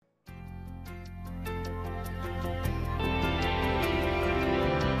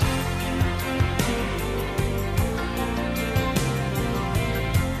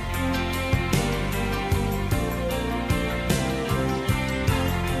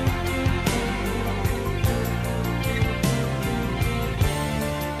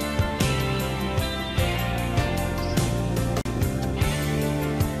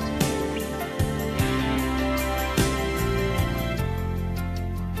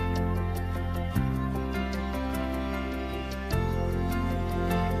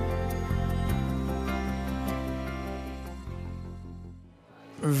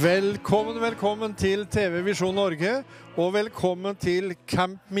Velkommen til TV Visjon Norge, og velkommen til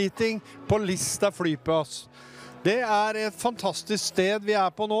Campmeeting på Lista flyplass. Det et fantastisk sted vi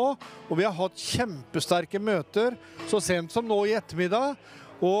på nå, og vi har hatt kjempesterke møter så sent som nå i ettermiddag,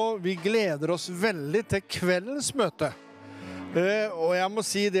 og vi gleder oss veldig til kveldens møte. Og jeg må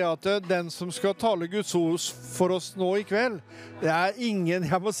si det at den som skal tale Guds ord for oss nå i kveld, det ingen,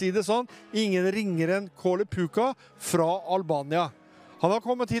 jeg må si det sånn, ingen ringere enn Koli Puka fra Albania. Han har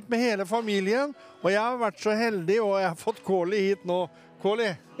kommet hit med hele familien, og jeg har vært så heldig, og jeg har fått Koli hit nå. Koli.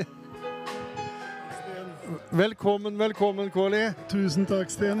 Velkommen, Koli. Tusen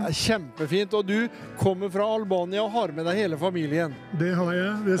takk, Sten. Kjempefint, og du kommer fra Albania og har med deg hele familien. Det har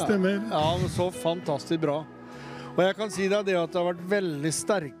jeg, det stemmer. Ja, så fantastisk bra. Og jeg kan si deg det at det har vært veldig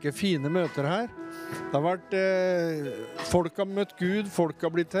sterke, fine møter her. Det har vært, folk har møtt Gud, folk har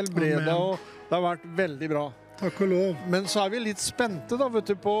blitt helbredet, og det har vært veldig bra. Takk og lov. Men så vi litt spente da, vet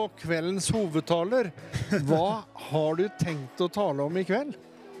du, på kveldens hovedtaler. Hva har du tenkt å tale om i kveld?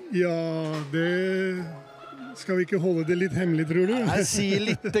 Ja, det skal vi ikke holde det litt hemmelig, tror du? Jeg sier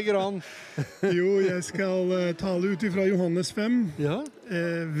litt grann. Jo, jeg skal tale ut fra Johannes 5. Ja.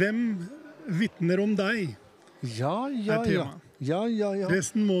 Hvem vittner om deg? Ja.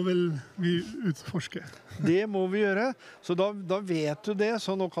 Resten må vel vi utforske. Det må vi gjøre, så da vet du det,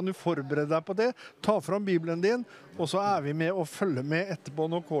 så nå kan du forberede deg på det. Ta fram Bibelen din, og så vi med og følger med etterpå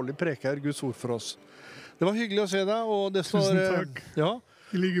når Koli preker Guds ord for oss. Det var hyggelig å se deg, og det står... Tusen takk. Ja.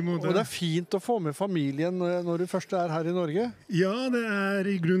 I like måte. Og det fint å få med familien når du først her i Norge. Ja, det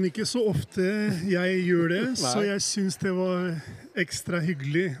i grunnen ikke så ofte jeg gjør det, så jeg synes det var ekstra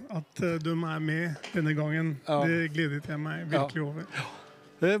hyggelig at de med denne gangen. Ja. Det gledet jeg meg virkelig over. Ja.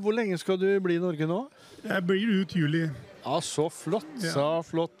 Hvor lenge skal du bli i Norge nå? Jeg blir ut juli. Ja, så flott, så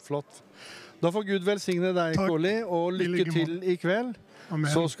flott. Da får Gud velsigne deg, Koli, og lykke til i kveld. Amen.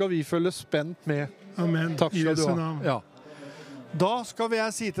 Så skal vi følge spent med. Amen. Takk skal du ha. Navn. Ja. Da skal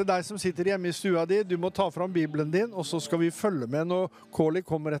jeg si til deg som sitter hjemme i stua di, du må ta fram Bibelen din, og så skal vi følge med når Koli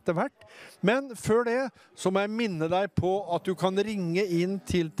kommer etter hvert. Men før det, så må jeg minne deg på at du kan ringe inn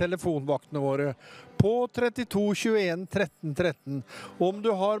til telefonvaktene våre på 32 21 13 13. Om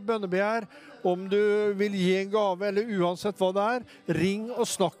du har bønnebegjær, om du vil gi en gave, eller uansett hva det ring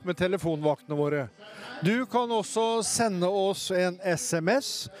og snakk med telefonvaktene våre. Du kan også sende oss en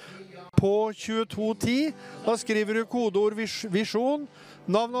SMS på 2210, da skriver du kodeord visjon,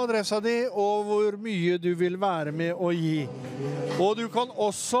 navn og adressa di, og hvor mye du vil være med å gi. Og du kan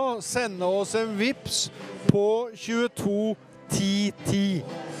også sende oss en vips på 221010.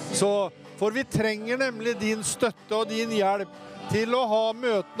 For vi trenger nemlig din støtte og din hjelp til å ha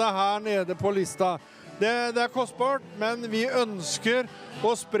møtene her nede på Lista. Det kostbart, men vi ønsker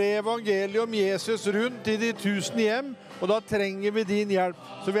å spre evangeliet om Jesus rundt i de 1000 hjem, og da trenger vi din hjelp.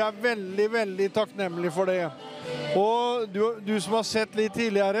 Så vi veldig, veldig takknemlige for det. Og du som har sett litt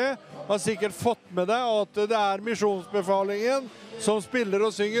tidligere, har sikkert fått med deg at det misjonsbefalingen som spiller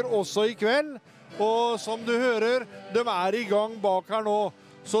og synger også i kveld. Og som du hører, de i gang bak her nå.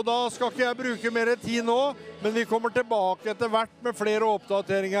 Så da skal ikke jeg bruke mer tid nå, men vi kommer tilbake etter hvert med flere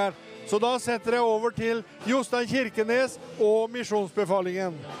oppdateringer. Så da setter jeg over til Jostein Kirkenes og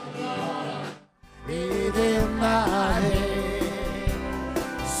misjonsbefalingen. I din nærhet,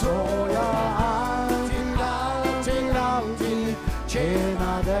 så jeg alltid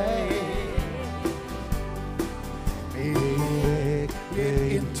tjener deg. Min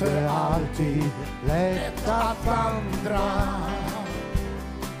vei ikke alltid lett at vandra,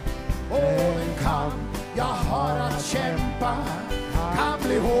 og en kamp jeg har at kjempa kan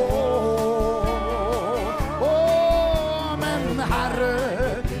bli hård. Men Herre,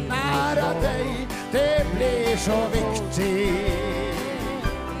 næra deg, det blir så viktig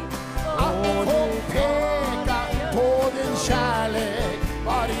at få peka på din kjærlighet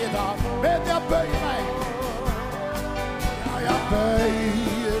varje dag. Men jeg bøyer meg, ja, jeg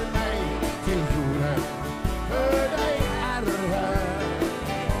bøyer meg til jorden for deg, Herre.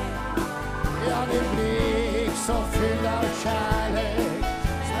 Ja, det blir så full av kjærlighet,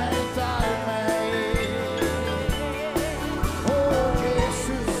 smelter meg.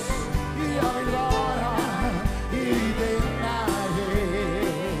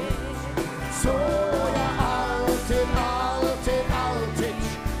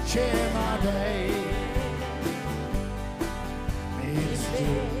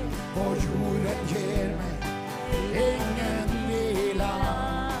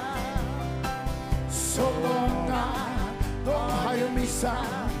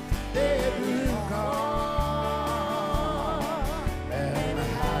 Det brukar, men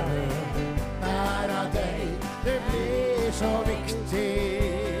Herre, næra deg, det blir så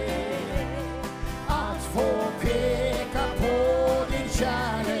viktig.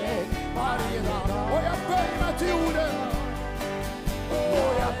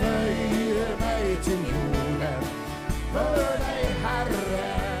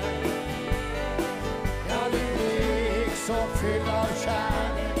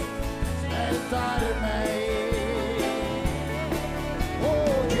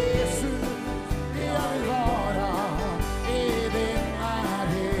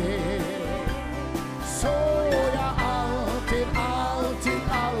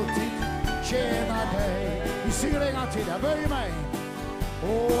 synger det en gang til. Jeg bøyer meg.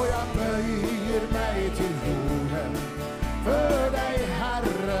 Og jeg bøyer meg til jorden for deg,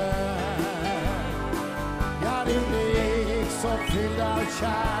 Herre. Ja, din blikk så fyllt av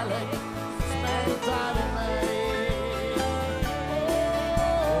kjærlighet smelter meg.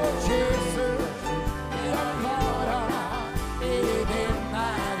 Åh, Jesus, jeg bare i din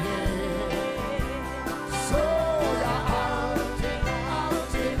nærhet. Så jeg alltid,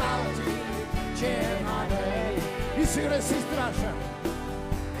 alltid, alltid tjener deg. Vi synger det siste verset.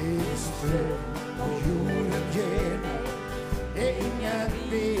 En strøm på jorden gener, ingen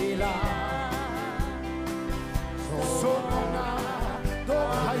vila. Så många, de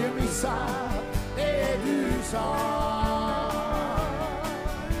har ju missat det du sa.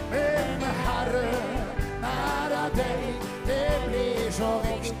 Men Herre, nära dig, det blir så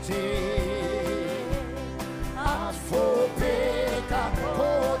viktigt att få peka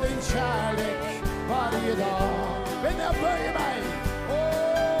på din kärlek varje dag. Men jag böjer mig.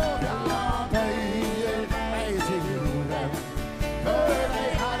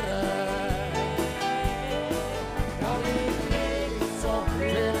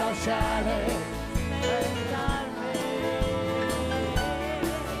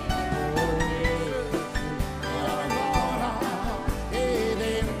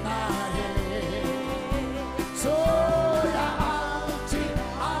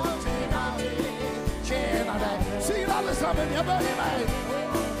 Men jag böjer mig.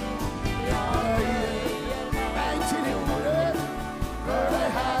 Jag böjer mig till jorden för dig,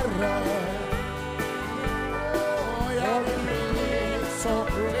 Herre. Och jag vill bli så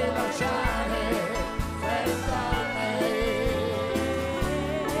full av kärlek, frälsar mig.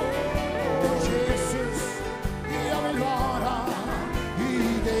 Och Jesus, jag vill vara i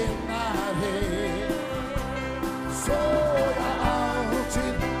din närhet. Så jag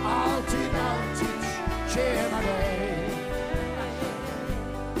alltid, alltid, alltid tjänar dig.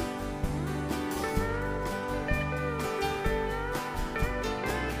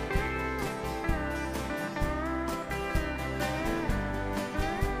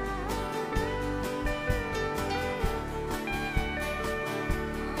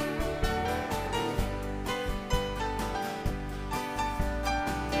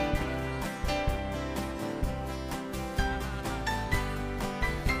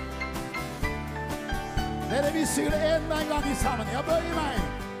 Vi syr enda en gang i sammen. Jeg bøyer meg.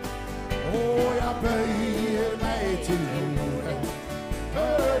 Og jeg bøyer meg til jorden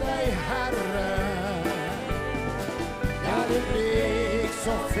for deg, Herre. Ja, det blikk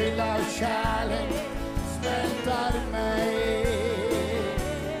så fyll av kjærlighet smelter meg.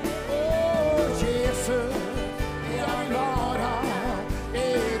 Åh, Jesus, jeg vil vara i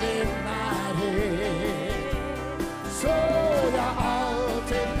din nærhet. Så jeg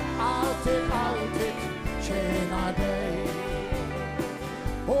alltid, alltid, alltid tjänar dig.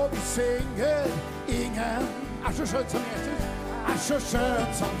 Och vi synger ingen är så skön som Jesus. Är så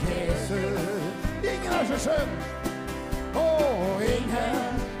skön som Jesus. Ingen är så skön. Och ingen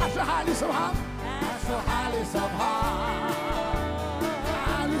är så härlig som han. Är så härlig som han.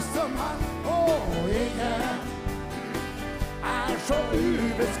 Härlig som han. Och ingen är så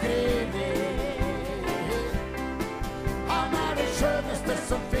ubeskrivlig. Han är det skönaste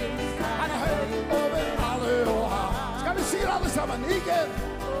som finns. Han är hög över alla och han. Ska vi se alla samman? Ingen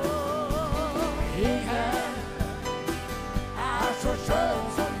är så skön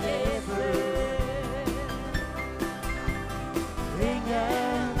som Jesus.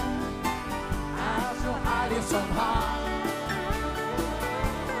 Ingen är så härlig som han.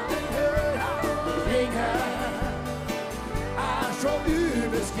 Ingen är så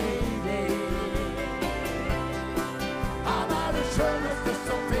ubeskrivlig. Han är det skönaste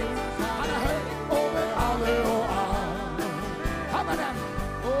som finns. Han är hög över alla och all. Han är den.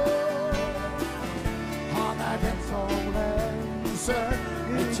 Han är den som rensar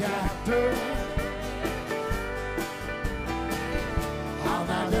mitt hjärta. Han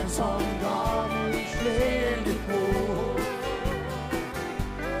är den som gav mig skäligt mod.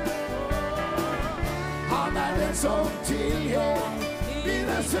 Han är den som tillger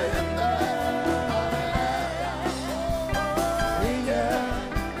mina synder.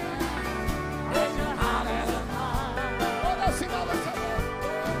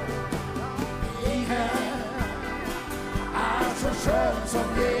 Skön som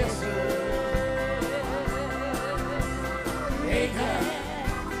Jesus. Ingen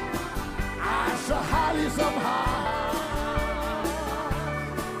är så härlig som han.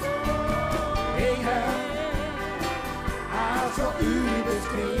 Ingen är så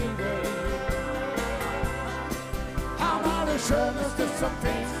ubeskrivlig. Han är det skönaste som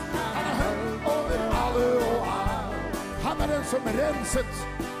finns. Han är hög över alla och all. den som renset.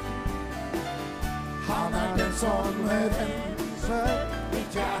 Han den som renser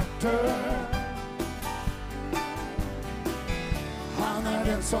mitt hjerte. Han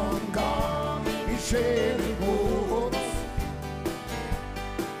den som ga min sjel imot.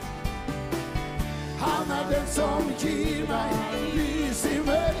 Han den som gir meg lys i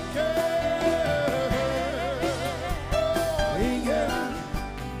mørket. Ingen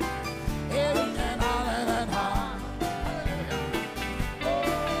annen enn han.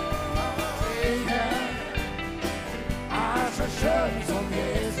 Ingen så skjønn som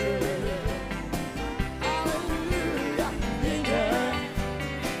Jesus. Halleluja. Ingen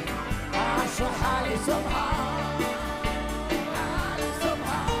så herlig som han. Herlig som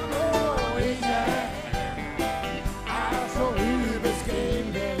han. Ingen så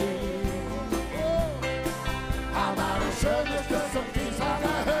ubeskrivelig. Han det skjønneste som finnes. Han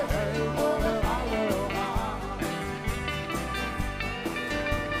høy over alle og han.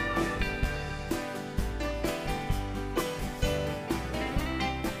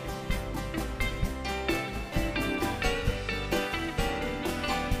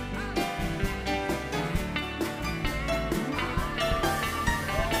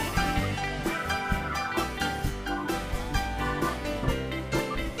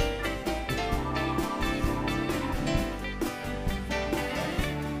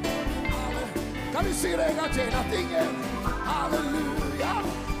 Kan vi si det en gang til at ingen, halleluja,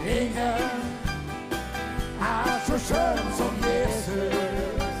 ingen så skjønn som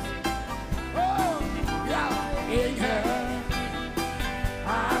Jesus. Ja, ingen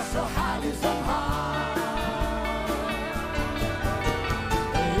så herlig som han.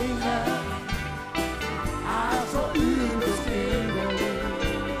 Ingen så ubeskrivelig.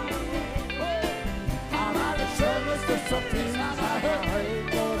 Han det skjønneste som finnes. Han høy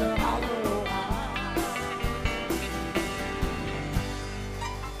over alle og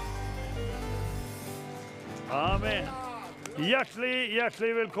Amen.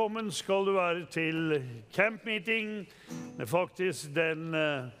 Hjertelig velkommen skal du være til Campmeeting. Det faktisk den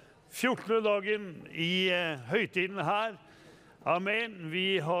 14. dagen i høytiden her. Amen.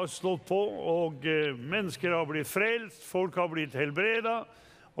 Vi har slått på, og mennesker har blitt frelst, folk har blitt helbredet,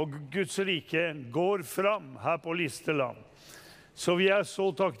 og Guds rike går fram her på Listeland. Så vi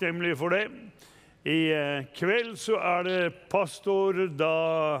så takknemlige for det. I kveld så det pastor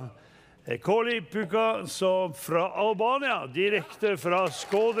Koli Puka som fra Albania, direkte fra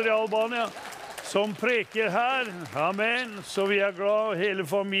Skåder i Albania, som preker her. Amen. Så vi glad, hele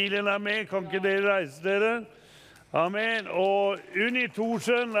familien med. Kan ikke dere reise dere? Amen. Og Unni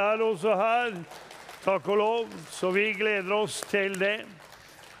Thorsen også her. Takk og lov. Så vi gleder oss til det.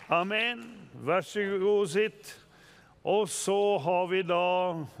 Amen. Vær så god, sitt. Og så har vi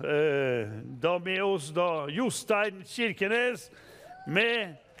da med oss Jostein Kirkenes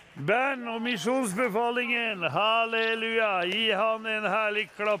med band og misjonsbefalingen. Halleluja. Gi han en herlig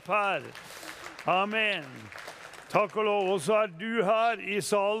klapp her. Amen. Takk og lov. Og så du her i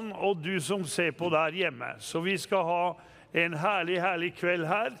salen, og du som ser på der hjemme. Så vi skal ha en herlig kveld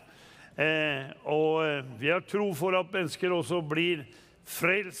her. Og vi har tro for at mennesker også blir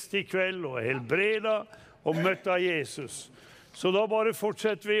frelst i kveld og helbredet og møtt av Jesus. Så da bare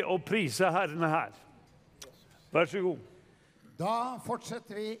fortsetter vi å prise Herren her. Vær så god. Da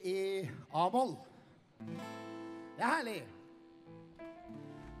fortsetter vi i A-moll. Det herlig.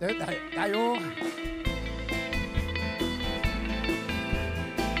 Det jo...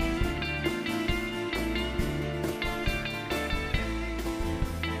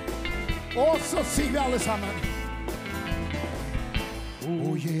 Og så sier vi alle sammen.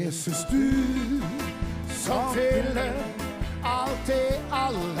 O Jesus, du som fyller alt i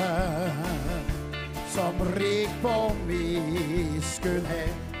alle, som rik på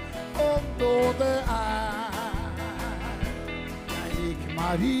miskunnhet og nåde Jeg gikk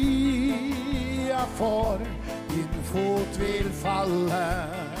Maria for din fot vil falle,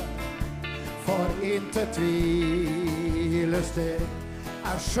 for intet hvilested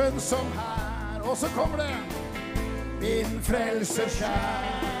skjønn som her. Og så kommer det min frelser kjær,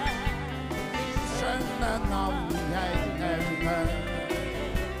 skjønne navn jeg nevner,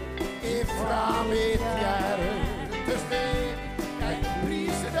 ifra mitt hjertes sted jeg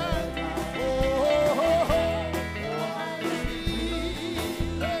priser deg.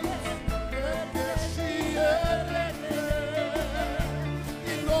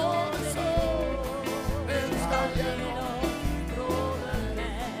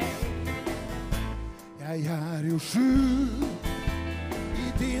 Jeg jo skjul i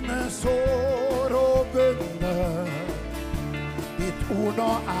dine sår og bundet. Ditt ord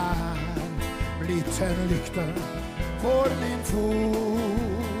nå blitt en lykte for min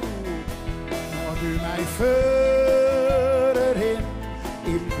fot. Når du meg fører inn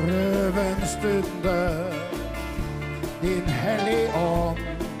i prøvens stunde, din hellige ånd,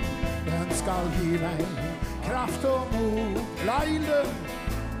 den skal gi meg kraft og mot. La ilden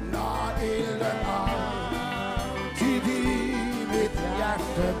alltid i mitt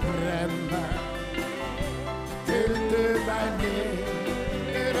hjerte brenne, til du meg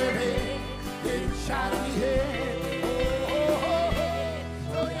mer ved din kjærlighet.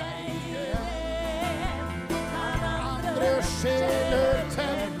 Så jeg kan andre sjeler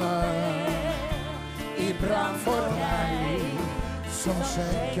temme i brann for deg som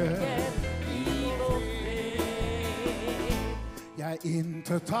skjenker i vår fred. Jeg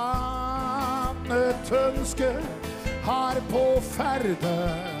intet annet ønske har på ferde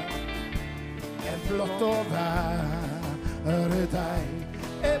enn blott å være deg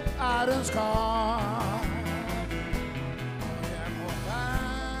et ærens kar. Jeg må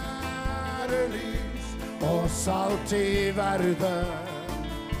være lys og salt i verden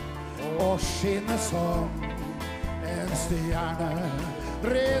og skinne som en stjerne,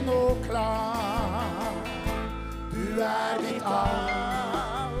 ren og klar. Du mitt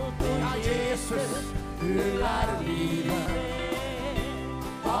alt, ja Jesus, du livet.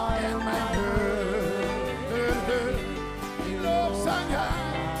 Hva enn meg dør, i lovsang her.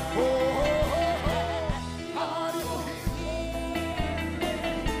 Har jo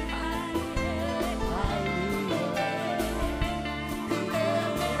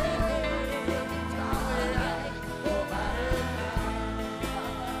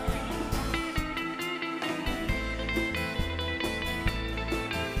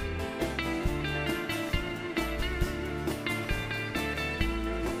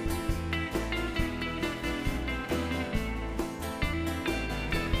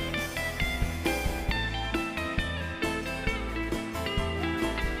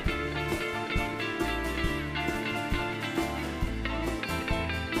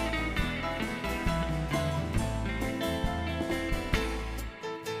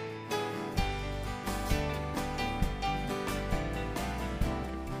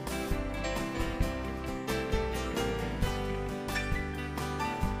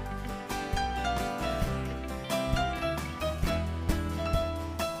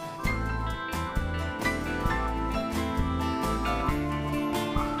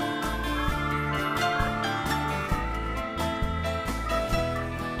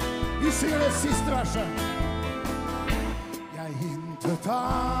det siste verset. Jeg intet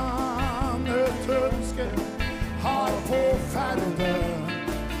annet ønske har på ferde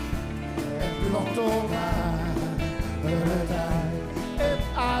enn blott å være deg et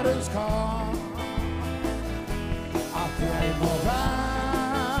ærens kar. At jeg må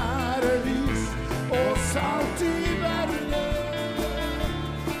være lys og salt i verden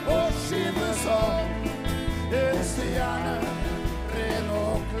og skinne som en stjerne, ren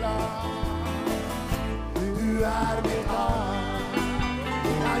og klar. Du mitt alt,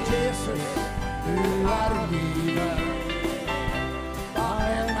 ja Jesus, du livet. Hva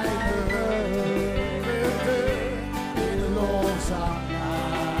enn meg dør, din lovsang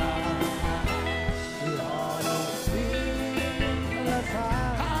er. Du har noe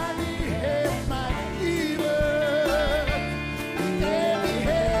herlighet meg givet. I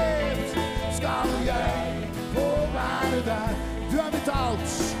evighet skal jeg få være der. Du mitt alt.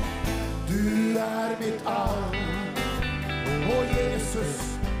 Du mitt alt, og Jesus,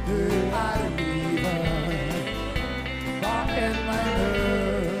 du livet. Hva enn meg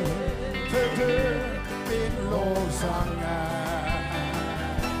dør, din lovsang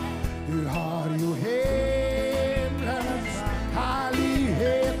er. Du har jo himmelens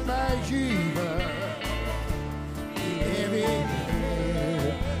herlighet meg givet. I evighet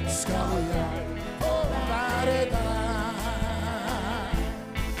skal jeg få være der.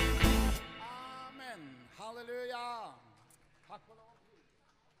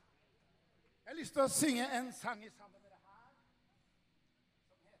 Jeg har lyst til å synge en sang sammen med dere her,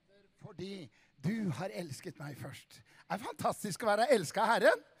 som heter Fordi du har elsket meg først. Det er fantastisk å være elsket av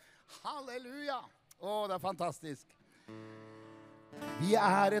Herren. Halleluja! Det er fantastisk. Vi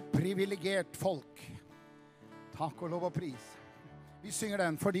er et privilegert folk. Takk og lov og pris. Vi synger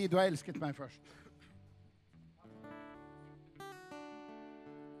den, fordi du har elsket meg først.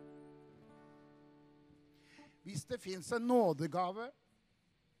 Hvis det finnes en nådegave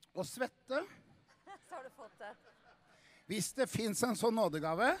å svette, så har du fått det. Hvis det finnes en sånn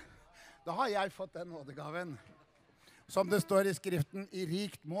nådegave, da har jeg fått den nådegaven. Som det står i skriften, i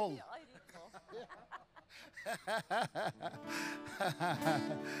rikt mål. Ja, i rikt mål.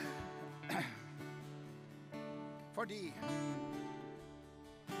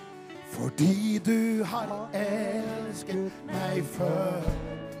 Fordi du har elsket meg før.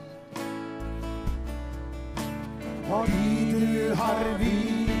 Fordi du har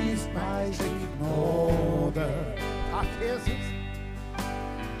vist meg slik nåde. Takk, Jesus.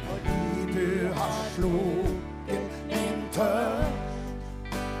 Fordi du har slukket min tørst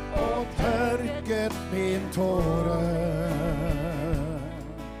og tørket min tåre.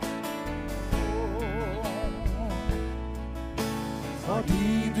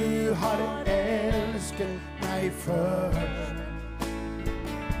 Fordi du har elsket meg først.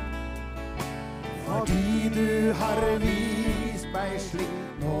 Fordi du har vist meg slik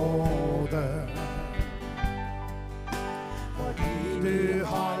nåde. Fordi du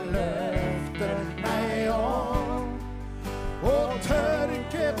har løftet meg opp og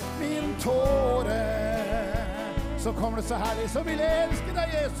tørket min tåre. Så kommer det så herlig, så vil jeg elske deg,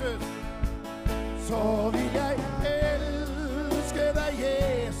 Jesus. Så vil jeg elske deg,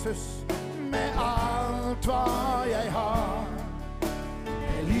 Jesus, med alt hva jeg har.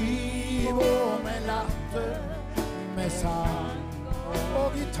 Med liv og med latter, med sang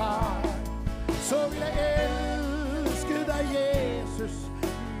og gitar. Så vil jeg elske deg, Jesus,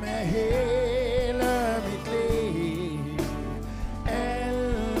 med hele mitt liv.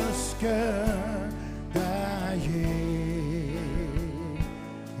 Elske deg,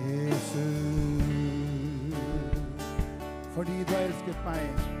 Jesus. Fordi du har elsket meg.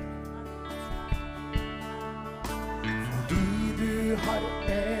 Fordi du har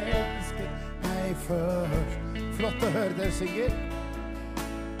elsket meg først. Flott å høre dere synger.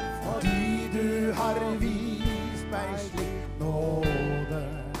 Fordi du har vist meg slik nåde.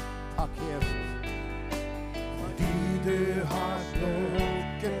 Takk, Jesus. Fordi du har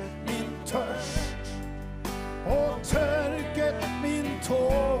slukket min tørst og tørket min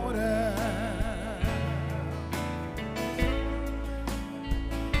tåre.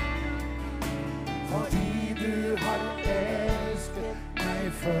 Fordi du har elsket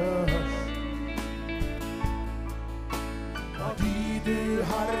meg først. Fordi du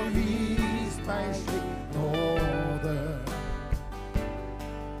har vist meg slik nåde.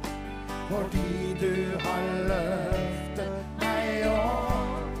 Fordi du har løftet meg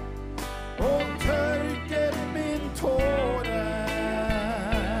opp og tørket min tåre.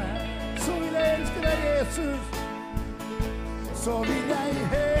 Så vil jeg elske deg, Jesus. Så vil jeg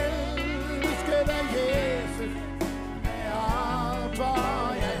elske deg, Jesus, med alt hva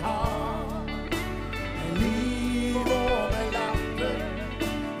jeg har. Med liv og med latter,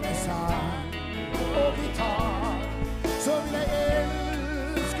 med sang og gitar. Så vil jeg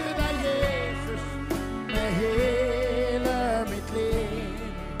elske deg, Jesus, med hele mitt liv.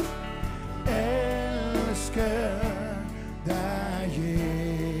 Elske deg, Jesus.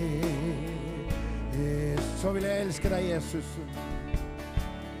 Så vil jeg elske deg, Jesus.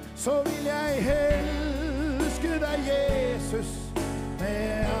 Så vil jeg elske deg, Jesus,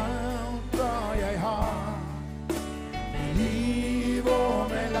 med alt hva jeg har. Med liv og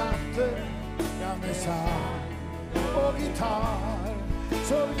med latter, ja, med sang og gitar.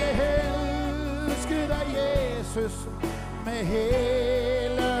 Så vil jeg elske deg, Jesus, med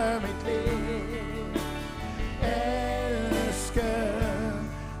hele mitt liv. Elske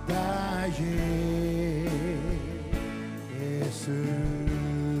deg, Jesus.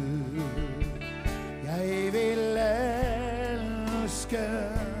 Jeg vil elske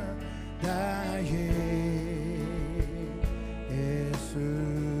deg, Jesus.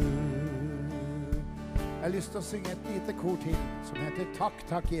 Jeg har lyst til å synge et lite kor til som heter Takk,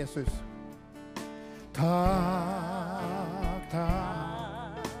 takk, Jesus. Takk,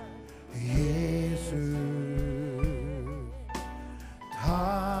 takk, Jesus.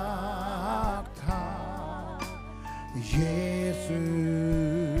 Takk, takk, Jesus.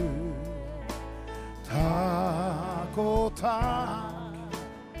 Takk og takk,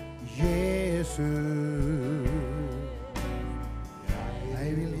 Jesus. Jeg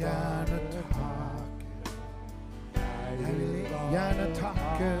vil gjerne takke. Jeg vil gjerne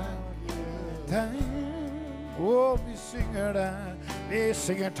takke deg. Og vi synger det. Vi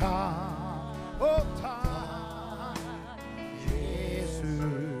synger takk og takk,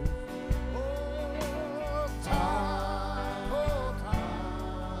 Jesus. Og takk og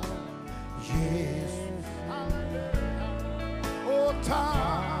takk, Jesus. Og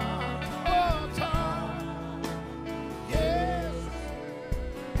takk, Jesus.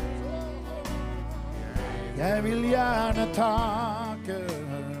 Jeg vil gjerne takke.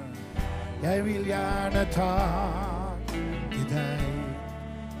 Jeg vil gjerne takke deg.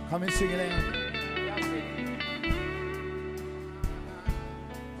 Kan vi synge det?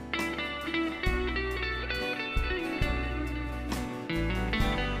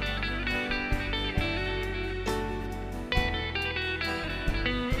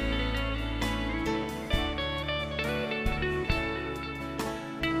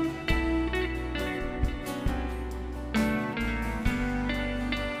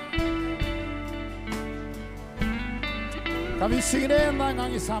 Kan vi synge det enda en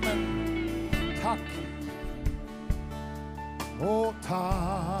gang sammen? Takk. Og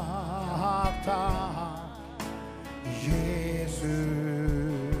takk, takk, Jesus.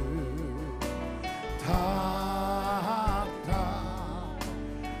 Takk, takk,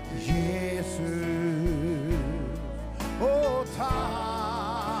 Jesus. Og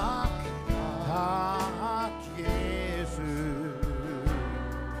takk, takk, Jesus.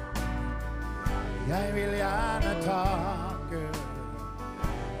 Jeg vil gjerne takke,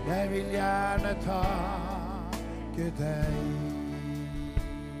 jeg vil gjerne takke deg.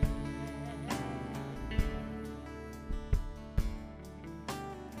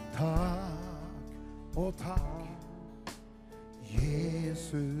 Takk og takk,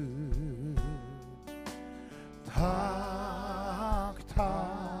 Jesus. Takk,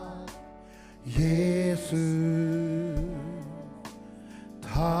 takk, Jesus.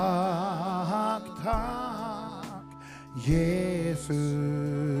 Takk, takk, Jesus.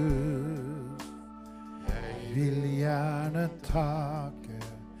 Jeg vil gjerne takke.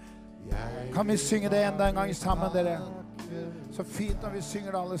 Kan vi synge det enda en gang sammen, dere? Så fint når vi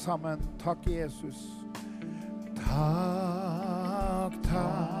synger det alle sammen. Takk, Jesus. Takk,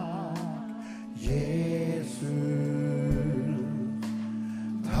 takk, Jesus.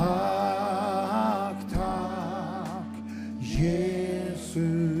 Takk, takk, Jesus.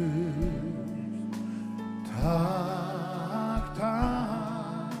 Takk,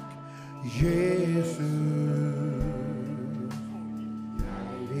 takk, Jesus. Jeg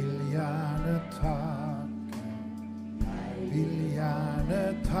vil gjerne takke, vil gjerne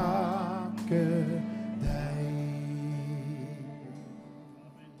takke deg.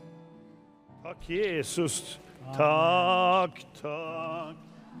 Takk, Jesus. Takk, takk,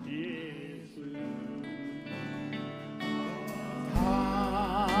 Jesus.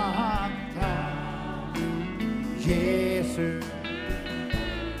 Takk, takk, Jesus.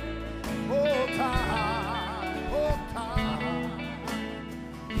 Å, takk,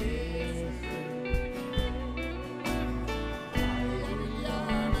 Jesus.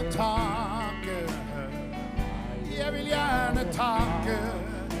 Jeg vil gjerne takke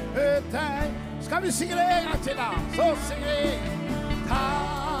deg. Skal vi synge det en gang til da? Så synger vi.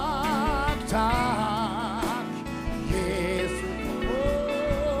 Takk, takk, Jesus.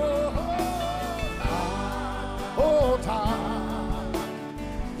 Takk,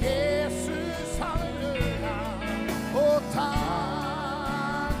 Jesus, halleluja.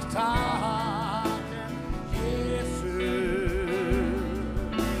 Takk, takk, Jesus.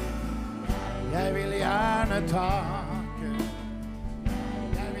 Jeg vil gjerne takke,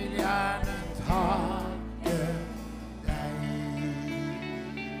 jeg vil gjerne takke deg.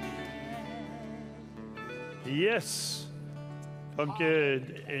 Yes. Kan ikke,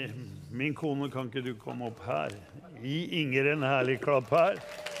 min kone, kan ikke du komme opp her? Gi Inger en herlig klapp her.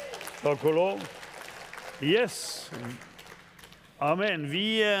 Takk og lov. Yes. Amen.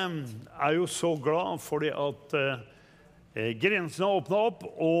 Vi jo så glad for det at grensene har åpnet opp,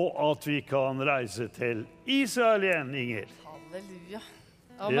 og at vi kan reise til Israel igjen, Inger. Halleluja.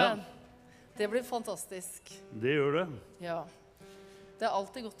 Amen. Ja. Det blir fantastisk. Det gjør det. Ja. Det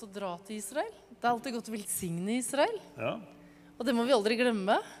alltid godt å dra til Israel. Det alltid godt å velsigne Israel. Ja. Og det må vi aldri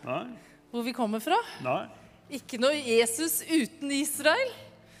glemme, Nei. hvor vi kommer fra. Nei. Ikke noe Jesus uten Israel.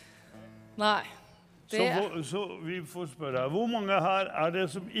 Nei. Så vi får spørre, hvor mange her det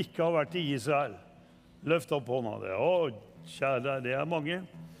som ikke har vært i Israel? Løft opp hånda det. Å, kjære, det mange.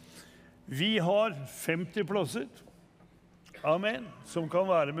 Vi har 50 plasser. Amen. Som kan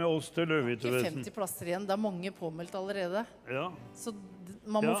være med oss til Ikke Løvehyttefesten. 50 plasser igjen. Det mange påmeldt allerede. Ja. Så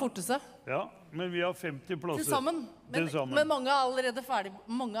man må forte seg. Ja, men vi har 50 plasser. Til sammen. Men mange allerede ferdig.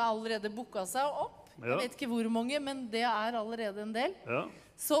 Mange allerede booket seg opp. Jeg vet ikke hvor mange, men det allerede en del. Ja.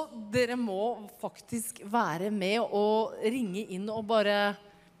 Så dere må faktisk være med og ringe inn og bare...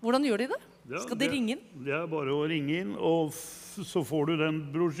 Hvordan gjør de det? Ja, Skal de ringe inn? Det bare å ringe inn, og så får du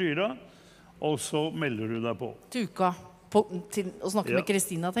den brosjyra, og så melder du deg på. Til uka, til å snakke med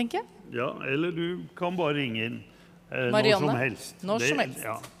Kristina, tenker jeg. Ja, eller du kan bare ringe inn Marianne, når som helst. Når som helst.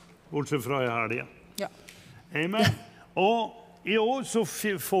 Ja, bortsett fra i helgen. Ja. Amen. Og i år så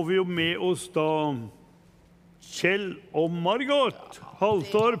får vi jo med oss da Kjell og Margot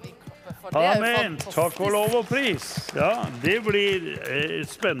Haltorp. Amen. Takk og lov og pris. Ja, det blir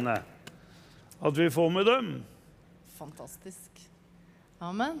spennende at vi får med dem. Fantastisk.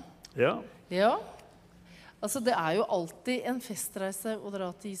 Amen. Ja. Ja. Altså, det jo alltid en festreise å dra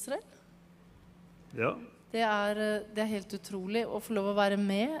til Israel. Ja. Det helt utrolig å få lov å være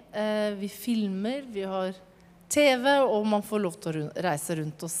med. Vi filmer, vi har TV, og man får lov til å reise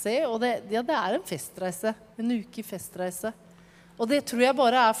rundt og se. Og det en festreise. En uke festreise. Og det tror jeg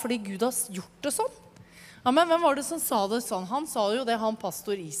bare fordi Gud har gjort det sånn. Ja, men hvem var det som sa det sånn? Han sa jo det, han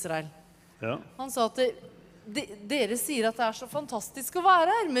pastor Israel. Ja. Han sa at dere sier at det så fantastisk å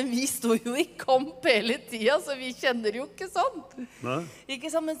være her, men vi står jo I kamp hele tiden, så vi kjenner jo ikke sånn. Nei.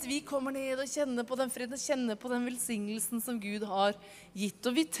 Ikke sant? Mens vi kommer ned og kjenner på den freden, kjenner på den velsignelsen som Gud har gitt.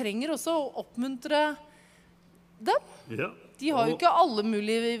 Og vi trenger også å oppmuntre dem. Ja. De har jo ikke alle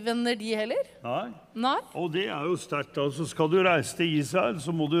mulige venner, de heller. Nei. Og det jo sterkt. Altså, skal du reise til Israel, så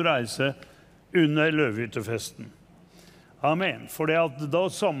må du reise under løvhyttefesten. Amen. For da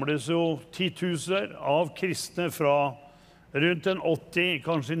samles jo 10 000 av kristne fra rundt en 80,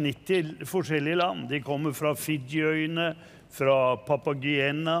 kanskje 90 forskjellige land. De kommer fra Fidjiøyene, fra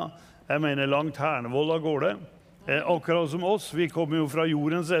Papagiena, jeg mener langt Hernevold av gårde. Akkurat som oss, vi kommer jo fra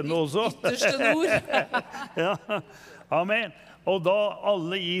jordens ende også. Ytterste nord. Ja, amen. Og da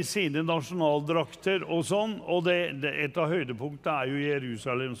alle I sine nasjonaldrakter og sånn, og et av høydepunktene jo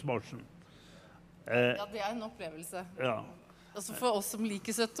Jerusalemsmarsjen. Ja, det en opplevelse. Ja. Altså for oss som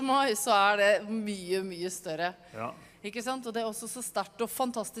liker 17. mai, så det mye, mye større. Ja. Ikke sant? Og det også så sterkt og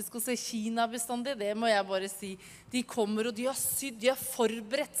fantastisk å se Kina bestandig, det må jeg bare si. De kommer og de har sydd, de har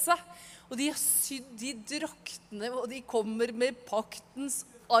forberedt seg. Og de har sydd de draktene, og de kommer med paktens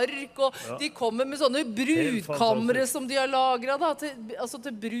ark, og de kommer med sånne brudkamre som de har lagret da,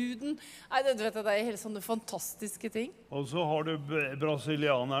 til bruden. Nei, du vet, det helt sånne fantastiske ting. Og så har du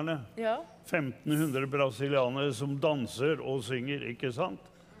brasilianerne. Ja. 1500 brasilianere som danser og synger, ikke sant?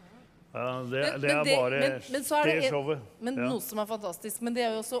 Ja, det bare det showet. Men noe som fantastisk, men det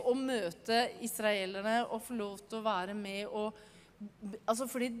jo også å møte israelerne og få lov til å være med og altså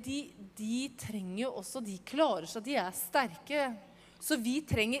fordi de trenger jo også, de klarer seg, de sterke. Så vi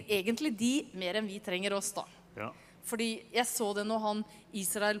trenger egentlig de mer enn vi trenger oss da. Ja. Fordi jeg så det når han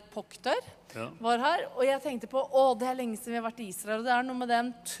Israel Pokter var her, og jeg tenkte på, det lenge siden vi har vært I Israel, og det noe med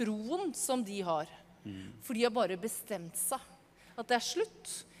den troen som de har. For de har bare bestemt seg at det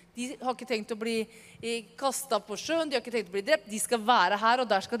slutt. De har ikke tenkt å bli kastet på sjøen, de har ikke tenkt å bli drept, de skal være her, og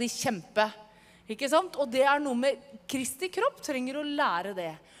der skal de kjempe. Ikke sant? Og det noe med Kristi kropp trenger å lære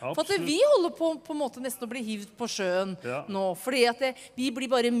det. Absolutt. For at vi holder på en måte nesten å bli hivd på sjøen nå. Fordi at vi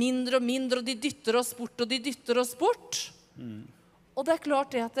blir bare mindre og mindre, og de dytter oss bort, og de dytter oss bort. Og det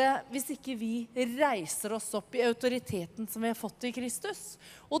klart det at hvis ikke vi reiser oss opp I autoriteten som vi har fått I Kristus,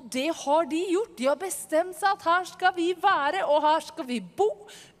 og det har de gjort, de har bestemt seg at her skal vi være, og her skal vi bo,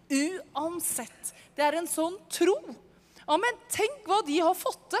 uansett. Det en sånn tro. Ja, men tenk hva de har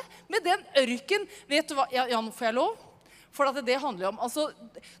fått til med den ørken. Vet du hva? Ja, nå får jeg lov. For at det handler om, altså,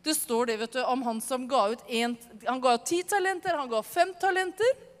 det står det, vet du, om han som ga ut han ga ut 10 talenter, han ga 5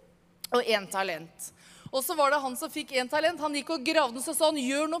 talenter, og 1 talent. Og så var det han som fikk 1 talent, han gikk og gravde, så sa han,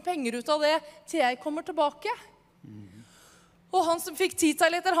 gjør noen penger ut av det, til jeg kommer tilbake. Og han som fikk 10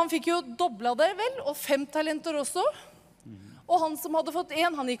 talenter, han fikk jo doblet det vel, og 5 talenter også. Og han som hadde fått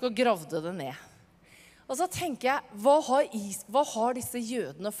 1, han gikk og gravde det ned. Og så tenker jeg, hva har disse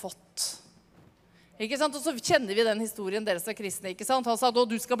jødene fått? Ikke sant? Og så kjenner vi den historien deres av kristne, ikke sant? Han sa,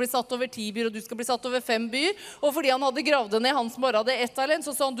 du skal bli satt over 10 byer, og du skal bli satt over 5 byer. Og fordi han hadde gravd ned han som bare hadde 1 talent,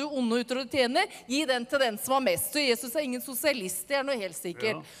 så sa han, du onde og utrådtjener, gi den til den som har mest. Så Jesus ingen sosialist, det noe helt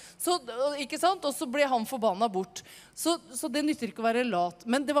sikkert. Så, ikke sant? Og så ble han forbannet bort. Så det nytter ikke å være lat.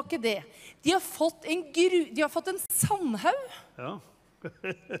 Men det var ikke det. De har fått en sandhaug. Ja.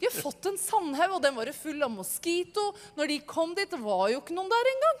 De har fått en sandhaug, og den var full av moskito. Når de kom dit, det var jo ikke noen der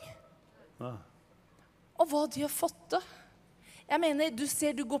engang. Ja. Og hva de har fått det. Jeg mener, du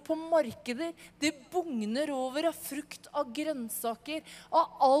ser, du går på markeder, det bugner over av frukt, av grønnsaker,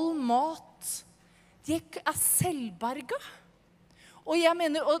 av all mat. De selvberget. Og jeg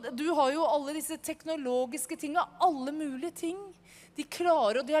mener, og du har jo alle disse teknologiske tingene, alle mulige ting. De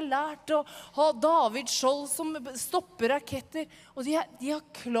klarer, og de har lært å ha David Skjold som stopper raketter, og de har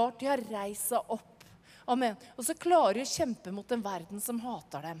klart, de har reist seg opp. Amen. Og så klarer de å kjempe mot en verden som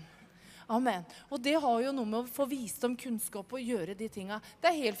hater dem. Amen. Og det har jo noe med å få visdom, kunnskap og gjøre de tingene.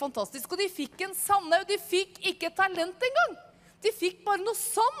 Det helt fantastisk. Og de fikk en sandhaug, de fikk ikke talent engang. De fikk bare noe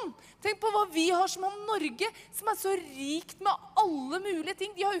sånn. Tenk på hva vi har som om Norge, som så rikt med alle mulige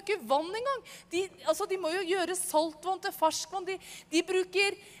ting. De har jo ikke vann engang. De må jo gjøre saltvann til ferskvann. De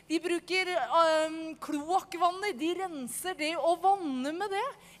bruker kloakkvannet, de renser det og vanner med det.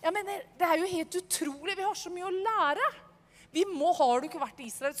 Jeg mener, det jo helt utrolig. Vi har så mye å lære. Har du ikke vært I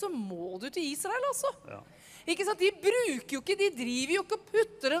Israel, så må du til Israel, altså. Ja. Ikke sant? De bruker jo ikke, de driver jo ikke og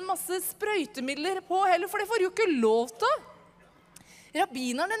putter en masse sprøytemidler på heller, for det får jo ikke lov til.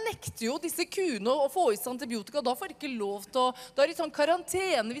 Rabbinerne nekter jo disse kuene å få I seg antibiotika, da får de ikke lov til å, da de sånn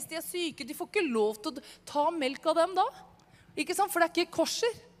karantene hvis de syke, de får ikke lov til å ta melk av dem da. Ikke sant? For det ikke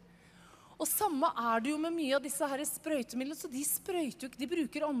korser. Og samme det jo med mye av disse her sprøytemidlene, så de sprøyter jo ikke, de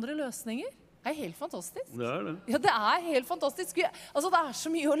bruker andre løsninger. Det helt fantastisk. Det det. Ja, det helt fantastisk. Altså, det så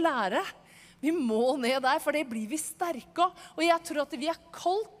mye å lære. Vi må ned der, for det blir vi sterke av. Og jeg tror at vi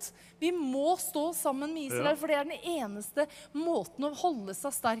kalt. Vi må stå sammen med Israel, for det den eneste måten å holde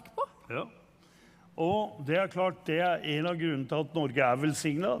seg sterk på. Ja. Og det klart, det en av grunnene til at Norge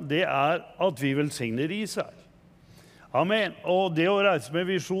velsignet, det at vi velsigner Israel. Amen. Og det å reise med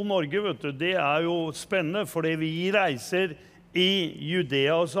Visjon Norge, vet du, det jo spennende, fordi vi reiser i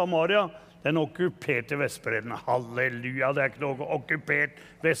Judea og Samaria, den okkuperte Vestbredden. Halleluja, det ikke noe okkupert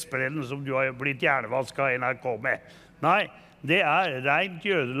Vestbredden som du har blitt hjernevasket av NRK med. Nei, det rent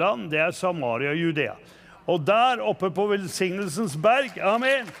jødeland, det Samaria og Judea. Og der oppe på velsignelsens berg,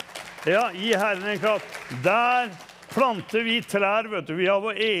 amen, ja, i Herren en kraft, der planter vi trær, vet du, vi har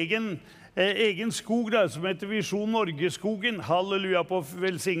vår egen skog der som heter Visjon Norge-skogen, halleluja, på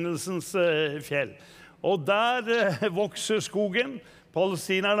velsignelsens fjell. Og der vokser skogen.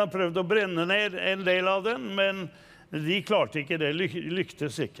 Palestinerne har prøvd å brenne ned en del av den, men de klarte ikke det,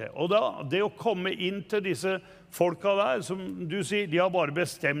 lyktes ikke. Og da, det å komme inn til disse folka der, som du sier, de har bare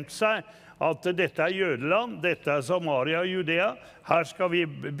bestemt seg at dette jødeland, dette Samaria og Judea, her skal vi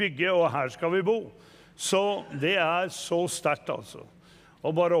bygge og her skal vi bo. Så det så sterkt altså.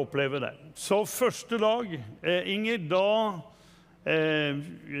 Og bare oppleve det. Så første dag, Inger, da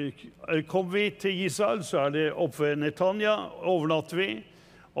kom vi til Israel, så det opp ved Netanya, overnatter vi.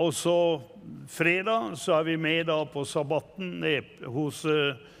 Og så fredag, så vi med da på sabbaten hos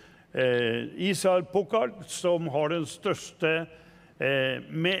Koli Puka, som har den største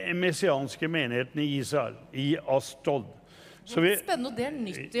messianske menigheten i Israel, i Ashdod. Spennende, og det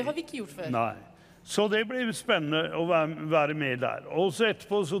nytt, det har vi ikke gjort før. Nei. Så det blir spennende å være med der. Og så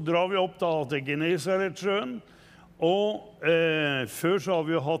etterpå så drar vi opp da til Genesaretsjøen. Og før så har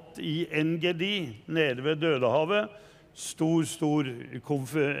vi jo hatt i Engedi, nede ved Dødehavet, stor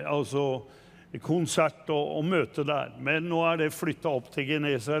konsert og møte der. Men nå det flyttet opp til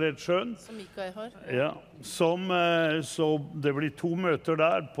Genesaretsjøen. Som Mikael har. Ja, så det blir 2 møter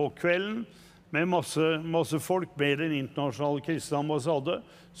der på kvelden, med masse folk med den internasjonale kristne ambassade,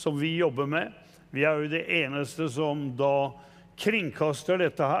 som vi jobber med. Vi jo det eneste som da kringkaster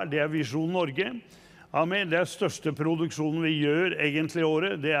dette her, det Visjon Norge. Amen, det største produksjonen vi gjør egentlig i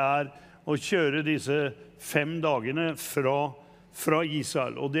året, det å kjøre disse 5 dagene fra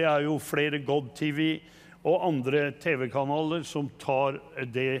Israel. Og det jo flere God TV og andre TV-kanaler som tar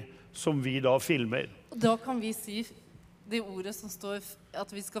det som vi da filmer. Og da kan vi si det ordet som står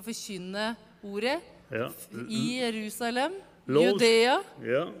at vi skal forkynne ordet i Jerusalem, Judea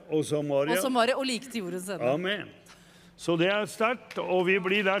og Samaria, og like til jordens ende. Amen. Så det sterkt, og vi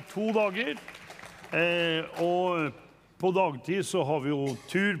blir der 2 dager. Og på dagtid så har vi jo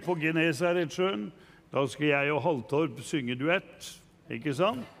tur på Genesaretsjøen. Da skal jeg og Haltorp synge duett, ikke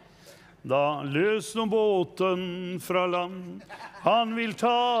sant? Da løs nå båten fra land, han vil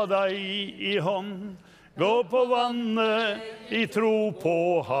ta deg i hånd. Gå på vannet i tro på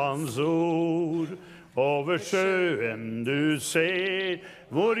hans ord. Over sjøen du ser,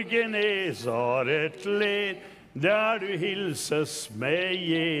 hvor Genesaret ler, der du hilses med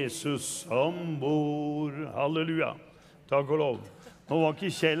Jesus ombord. Halleluja. Takk og lov. Nå var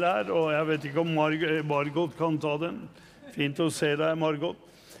ikke Kjell her, og jeg vet ikke om Margot kan ta den. Fint å se deg, Margot.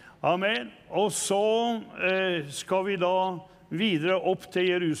 Amen. Og så skal vi da videre opp til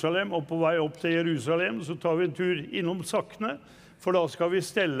Jerusalem, og på vei opp til Jerusalem så tar vi en tur innom Sakne, for da skal vi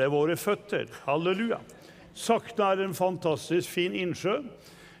stelle våre føtter. Halleluja. Sakne en fantastisk fin innsjø,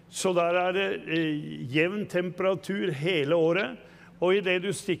 så der det jevn temperatur hele året, og i det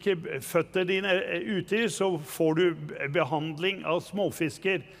du stikker føtter dine ute, så får du behandling av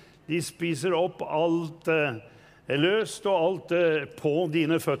småfisker. De spiser opp alt løst og alt på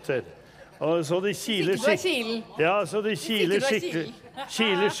dine føtter. Og så det kiler skikkelig. Ja, så det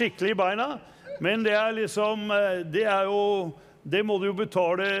kiler skikkelig i beina. Men det liksom, det må du jo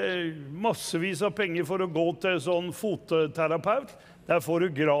betale massevis av penger for å gå til sånn fotterapeut. Der får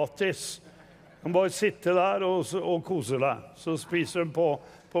du gratis. Du kan bare sitte der og kose deg. Så spiser du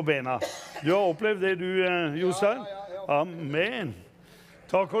på bena. Du har opplevd det du, Jostein? Amen.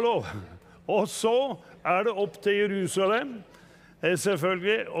 Takk og lov. Og så det opp til Jerusalem,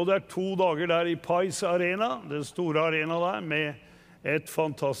 selvfølgelig. Og det 2 dager der i Pais Arena, den store arena der, med et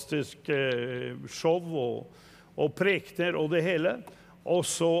fantastisk show og prekener og det hele. Og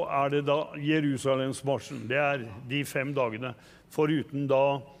så det da Jerusalemsmarsjen. Det de 5 dagene. Foruten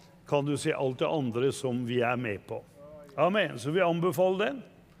da kan du si alt det andre som vi med på. Amen. Så vi anbefaler den.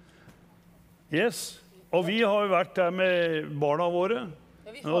 Yes. Og vi har jo vært der med barna våre.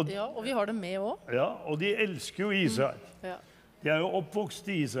 Ja, og vi har det med også. Ja, og de elsker jo Israel. Ja. De er jo oppvokst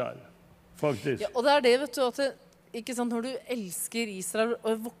i Israel, faktisk. Ja, og det det, vet du, at ikke sant, når du elsker Israel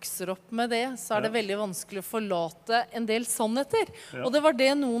og vokser opp med det, så det veldig vanskelig å forlate en del sannheter. Ja. Og det var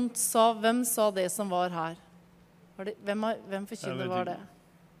det noen sa. Hvem sa det som var her? Hvem forkynner var det?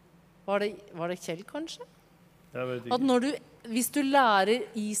 Var det Kjell, kanskje? Jeg vet ikke. At hvis du lærer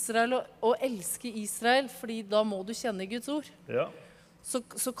Israel å elske Israel, fordi da må du kjenne Guds ord, Ja.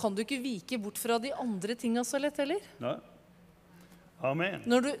 så kan du ikke vike bort fra de andre tingene så lett heller. Nei. Amen.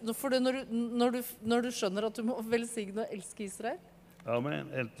 Når du skjønner at du må velsigne og elske Israel.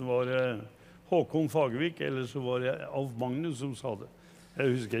 Amen. Enten var det Håkon Fagervik, eller så var det Alf Magnus som sa det.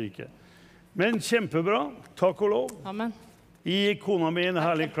 Jeg husker ikke. Men kjempebra. Takk og lov. Amen. Gi kona mi en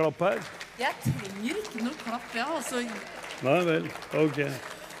herlig klapp her. Jeg trenger ikke noe klapp, ja. Altså. Nei vel, ok.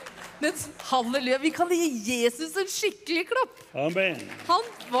 Men halleluja, vi kan gi Jesus en skikkelig klapp. Amen.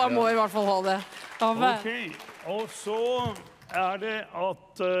 Han må i hvert fall ha det. Amen. Ok, og så det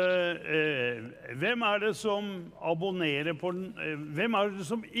at hvem det som abonnerer på hvem det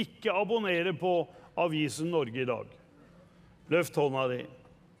som ikke abonnerer på Avisen Norge i dag? Løft hånda di.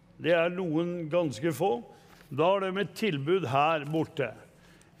 Det noen ganske få. Da det med tilbud her borte.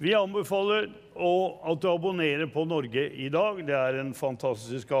 Vi anbefaler at du abonnerer på Norge i dag. Det en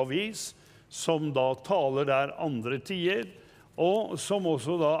fantastisk avis som da taler der andre tider, og som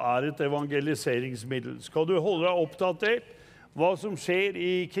også da et evangeliseringsmiddel. Skal du holde deg oppdatert hva som skjer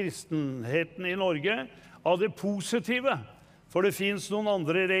i kristenheten i Norge, av det positive? For det finnes noen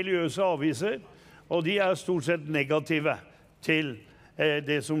andre religiøse aviser, og de stort sett negative til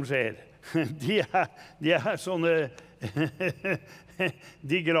det som skjer. De sånne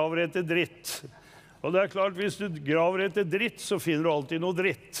de graver etter dritt. Og det klart, hvis du graver etter dritt, så finner du alltid noe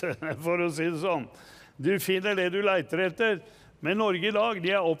dritt, for å si det sånn. Du finner det du leiter etter. Men Norge i dag,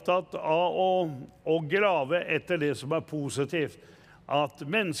 de opptatt av å grave etter det som positivt. At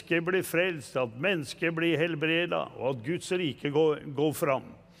mennesker blir frelst, at mennesker blir helbredet, og at Guds rike går fram.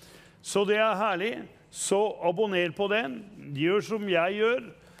 Så det herlig. Så abonner på den. Gjør som jeg gjør.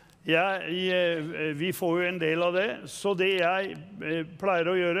 Vi får jo en del av det. Så det jeg pleier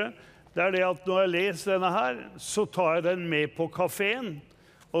å gjøre, det det at når jeg leser denne her, så tar jeg den med på kaféen,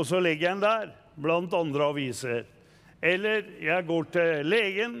 og så legger jeg den der, blant andre aviser. Eller jeg går til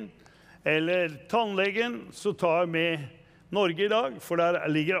legen, eller tannlegen, så tar jeg med Norge i dag, for der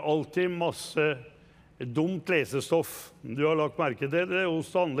ligger alltid masse dumt lesestoff. Du har lagt merke til det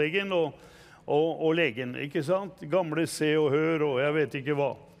hos tannlegen og legen, ikke sant? Gamle Se og Hør, og jeg vet ikke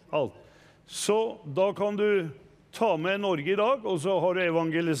hva. Alt. Så da kan du ta med Norge i dag, og så har du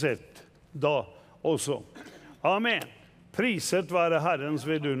evangelisert da også. Amen. Priset være Herrens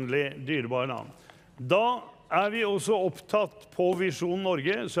vidunderlige dyrebare navn. Da vi også opptatt på Visjon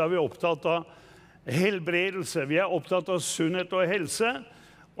Norge, så vi opptatt av helbredelse. Vi opptatt av sunnhet og helse,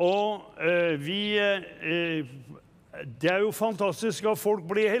 og det jo fantastisk at folk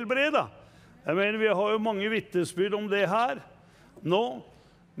blir helbredet. Jeg mener, vi har jo mange vitnesbyrd om det her nå,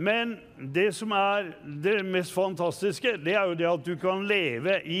 men det som det mest fantastiske, det jo det at du kan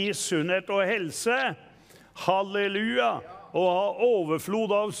leve i sunnhet og helse. Halleluja! Og ha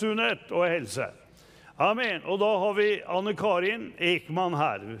overflod av sunnhet og helse. Amen. Og da har vi Anne-Karin Ekman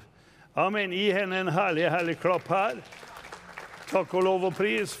her. Amen. Gi henne en herlig, herlig klapp her. Takk og lov og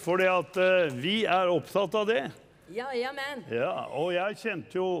pris for det at vi opptatt av det. Ja, amen. Ja, og jeg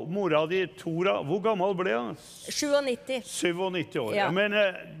kjente jo mora di, Tora. Hvor gammel ble hun? 97. 97 år. Ja.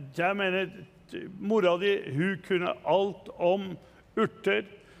 Jeg mener, mora di, hun kunne alt om urter,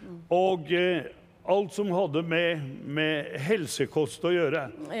 og alt som hadde med helsekost å gjøre.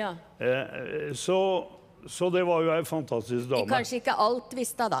 Ja. Så det var jo en fantastisk dame. Kanskje ikke alt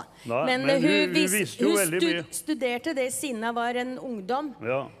visste da. Nei, men hun visste jo veldig mye. Hun studerte det siden hun var en ungdom.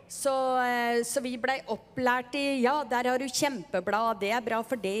 Ja. Så vi ble opplært i, ja, der har du kjempeblad, det bra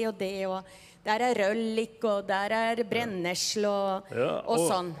for det og det, og der røllik, og der brennesl og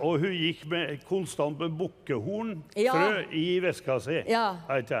sånn. Og hun gikk konstant med bukkehornfrø i veska si. Ja.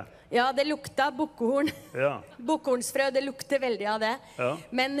 Vet jeg. Ja, det lukta bukkehorn. Ja. Bukkehornsfrø, det lukter veldig av det. Ja.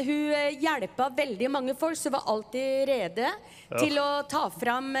 Men hun hjelpet veldig mange folk, så var alltid rede til å ta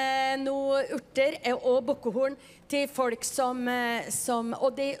fram noe urter og bukkehorn til folk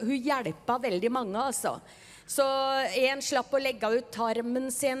og hun hjelpet veldig mange, altså. Så en slapp å legge ut tarmen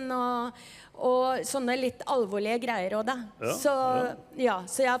sin og sånne litt alvorlige greier også da. Ja.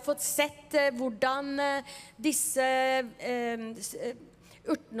 Så jeg har fått sett hvordan disse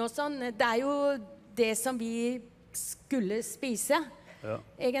urtene og sånn, det jo det som vi skulle spise,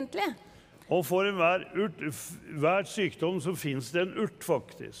 egentlig. Og for hver sykdom så finnes det en urt,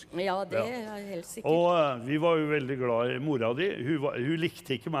 faktisk. Ja, det er helt sikkert. Og vi var jo veldig glad i mora di. Hun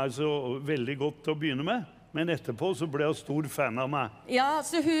likte ikke meg så veldig godt til å begynne med, men etterpå så ble hun stor fan av meg. Ja,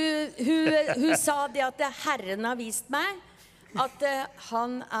 så hun sa det at Herren har vist meg at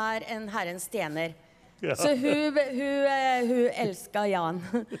han er en Herrens tjener. Ja. Så hun elsket Jan,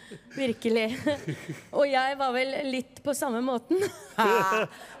 virkelig. Og jeg var vel litt på samme måten.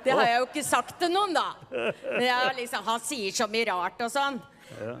 Det har jeg jo ikke sagt til noen da. Men liksom, han sier så mye rart og sånn.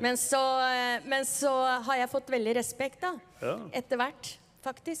 Ja. Men så har jeg fått veldig respekt da, etter hvert,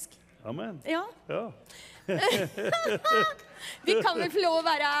 faktisk. Amen. Ja. Ja. Vi kan vel få lov å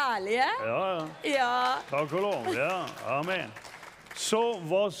være ærlige. Ja. Takk og lov, Amen. Så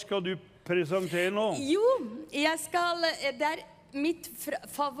hva skal du presentere nå? Jo, det er mitt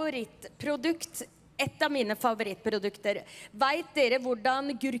favorittprodukt, et av mine favorittprodukter. Vet dere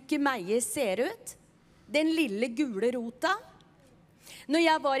hvordan gurkemeie ser ut? Den lille gule rota. Når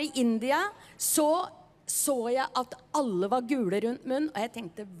jeg var i India, så jeg at alle var gule rundt munn, og jeg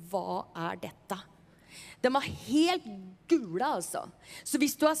tenkte, hva er dette? De var helt gule, altså. Så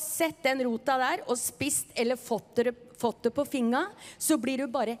hvis du har sett den rota der, og spist eller fått det på fingra, så blir du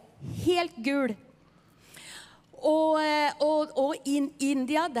bare helt gul. Og i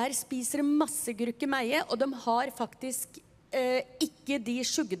India, der spiser de masse gurkemeie, og de har faktisk ikke de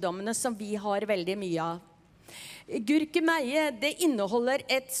sykdommene som vi har veldig mye av. Gurkemeie, det inneholder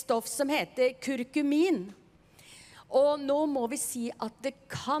et stoff som heter kurkumin. Og nå må vi si at det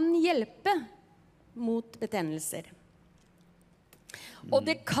kan hjelpe mot betennelser. Og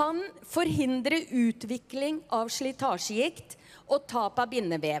det kan forhindre utvikling av slitasjegikt og tap av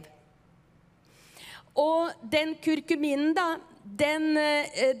bindevev. Og den kurkuminen da,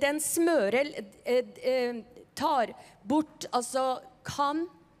 den smører, tar bort, altså kan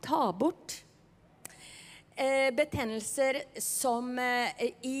ta bort betennelser som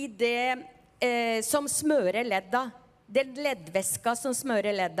som smører ledda. Den leddvæska som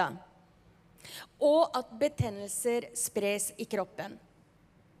smører ledda. Og at betennelser spres i kroppen.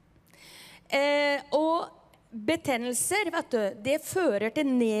 Og betennelser, vet du, det fører til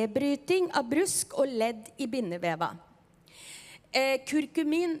nedbryting av brusk og ledd i bindeveva.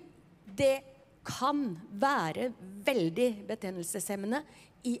 Kurkumin, det kan være veldig betennelseshemmende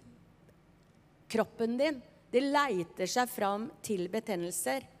i kroppen din. Det leiter seg fram til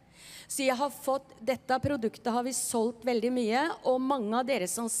betennelser. Så jeg har fått, dette produktet har vi solgt veldig mye, og mange av dere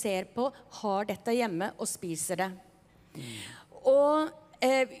som ser på har dette hjemme og spiser det. Og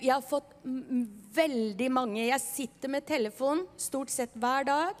jeg har fått veldig mange, jeg sitter med telefon stort sett hver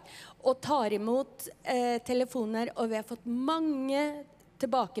dag, og tar imot telefoner, og vi har fått mange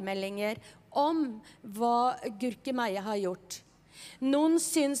tilbakemeldinger om hva gurkemeie har gjort. Noen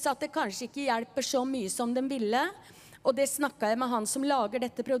syns at det kanskje ikke hjelper så mye som de ville, og det snakket jeg med han som lager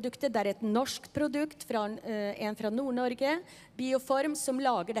dette produktet. Det er et norsk produkt, en fra Nord-Norge, Bioform, som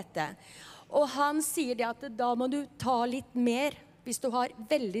lager dette. Og han sier det at da må du ta litt mer. Hvis du har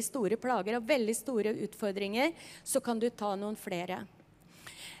veldig store plager og veldig store utfordringer, så kan du ta noen flere.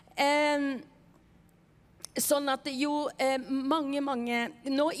 Sånn at jo, mange,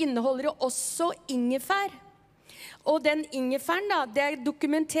 nå inneholder det også ingefær. Og den ingefæren da, det er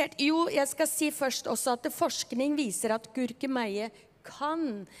dokumentert, jo, jeg skal si først også at forskning viser at gurkemeie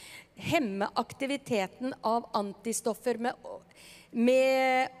kan hemme aktiviteten av antistoffer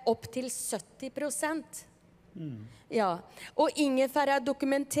med opp til 70%. Ja, og ingefær er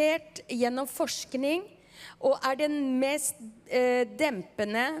dokumentert gjennom forskning, og er den mest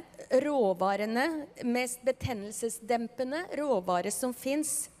dempende råvarene, mest betennelsesdempende råvare som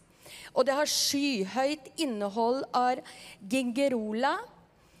finnes. Og det har skyhøyt innhold av gingerola,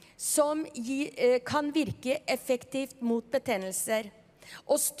 som kan virke effektivt mot betennelser.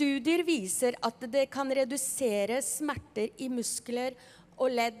 Og studier viser at det kan redusere smerter i muskler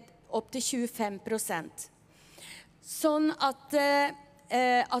og ledd opp til 25%. Sånn at det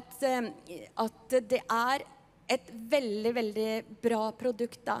er et veldig, veldig bra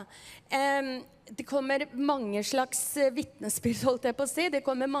produkt da. Det kommer mange slags vittnesbyrd, holdt jeg på å si. Det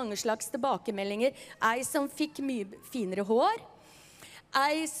kommer mange slags tilbakemeldinger. Ei som fikk mye finere hår.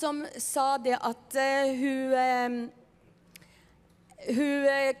 Ei som sa det at hun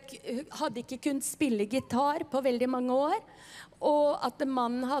hadde ikke kunnet spille gitar på veldig mange år. Og at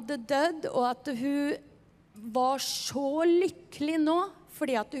mannen hadde dødd, og at hun var så lykkelig nå,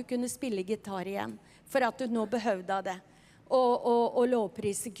 fordi at hun kunne spille gitar igjen. For at hun nå behøvde det. Og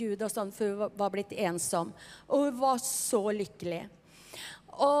lovprise Gud og sånn, for hun var blitt ensom. Og hun var så lykkelig.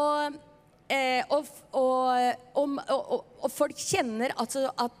 Og Og folk kjenner altså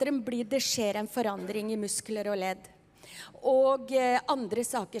at det skjer en forandring i muskler og ledd. Og andre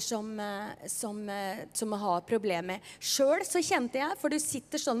saker som man har problemer med. Selv så kjente jeg, for du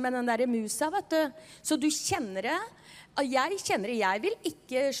sitter sånn med den der musa, vet du. Så du kjenner det. Jeg vil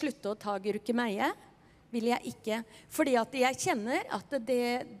ikke slutte å ta gurkemeie. Vil jeg ikke. Fordi at jeg kjenner at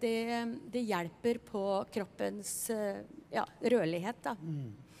det hjelper på kroppens rørlighet da.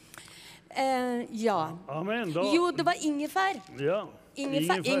 Ja. Amen, da. Jo, det var ingefær. Ja.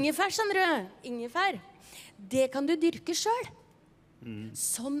 Ingefær, skjønner du. Ingefær. Det kan du dyrke selv.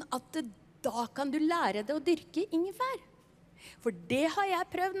 Sånn at da kan du lære deg å dyrke ingefær. For det har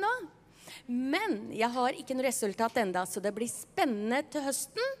jeg prøvd nå. Men jeg har ikke noe resultat enda, så det blir spennende til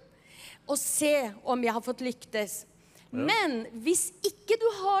høsten å se om jeg har fått lyktes. Men hvis ikke du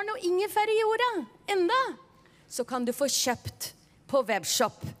har noe ingefær i jorda enda, så kan du få kjøpt på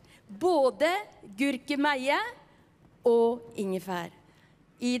webshop både gurkemeie og ingefær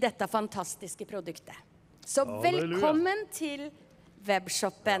i dette fantastiske produktet. Så velkommen til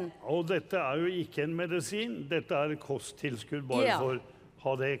webshoppen. Og dette jo ikke en medisin, dette kosttilskudd bare for å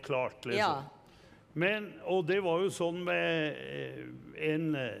ha det klart. Liksom. Men, og det var jo sånn med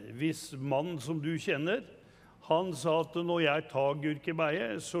en viss mann som du kjenner. Han sa at når jeg tar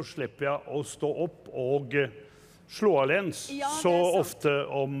gurkemeie, så slipper jeg å stå opp og slå av lens så ofte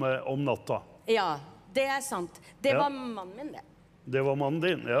om natta. Ja, det sant. Det var mannen min det. Det var mannen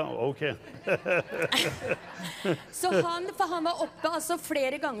din, ja, ok. Så for han var oppe altså,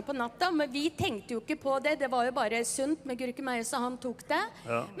 flere ganger på natta, men vi tenkte jo ikke på det. Det var jo bare sunt med gurkemeie, så han tok det.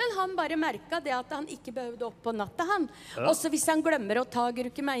 Men han bare merket det at han ikke behøvde opp på natta, han. Og så hvis han glemmer å ta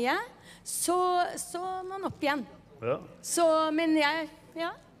gurkemeie, så må han opp igjen. Så, men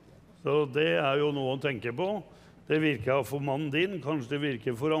Så det jo noe å tenke på. Det virker for mannen din, kanskje det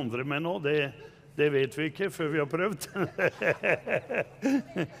virker for andre menn også, det vet vi ikke før vi har prøvd.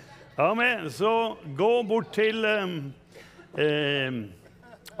 Amen. Så gå bort til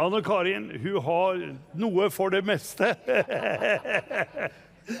Anne-Karin. Hun har noe for det meste.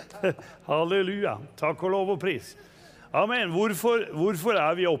 Halleluja. Takk og lov og pris. Amen. Hvorfor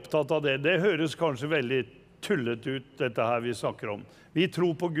vi opptatt av det? Det høres kanskje veldig tullet ut, dette her vi snakker om. Vi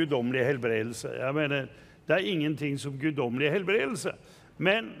tror på guddommelig helbredelse. Jeg mener, det ingenting som guddommelig helbredelse.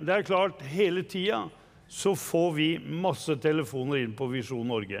 Men det klart, hele tiden så får vi masse telefoner inn på Visjon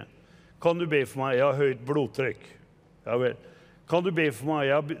Norge. Kan du be for meg? Jeg har høyt blodtrykk. Ja vel. Kan du be for meg?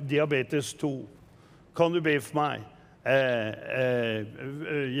 Jeg har diabetes 2. Kan du be for meg?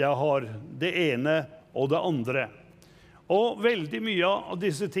 Jeg har det ene og det andre. Og veldig mye av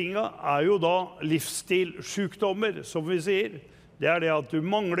disse tingene jo da livsstilsykdommer, som vi sier. Det det at du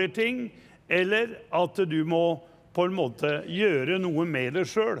mangler ting, eller at du må på en måte gjøre noe med det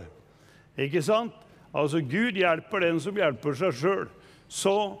selv. Ikke sant? Altså, Gud hjelper den som hjelper seg selv.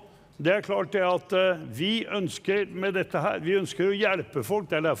 Så det klart det at vi ønsker med dette her, vi ønsker å hjelpe folk,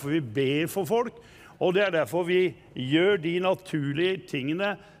 det derfor vi ber for folk, og det derfor vi gjør de naturlige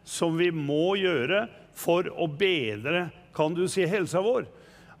tingene som vi må gjøre for å bedre, kan du si, helsa vår.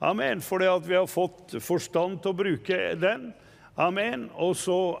 Amen, for det at vi har fått forstand til å bruke den. Amen. Og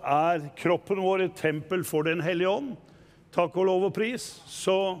så kroppen vår et tempel for den hellige ånd. Takk og lov og pris.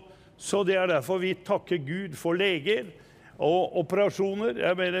 Så det derfor vi takker Gud for leger og operasjoner.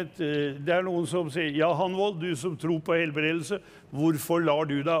 Jeg mener, det noen som sier, ja, Hanvold, du som tror på helbredelse, hvorfor lar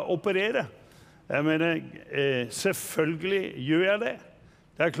du deg operere? Jeg mener, selvfølgelig gjør jeg det.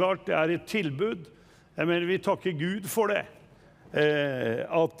 Det klart, det et tilbud. Jeg mener, vi takker Gud for det.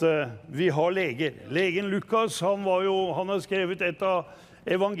 At vi har leger. Legen Lukas, han har skrevet et av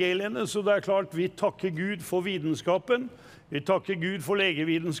evangeliene, så det klart vi takker Gud for vitenskapen. Vi takker Gud for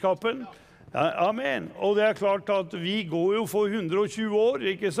legevitenskapen. Amen. Og det klart at vi går jo for 120 år,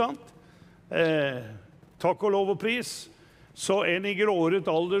 ikke sant? Takk og lov og pris. Så i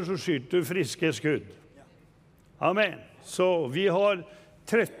gråret alder så skyter du friske skudd. Amen. Så vi har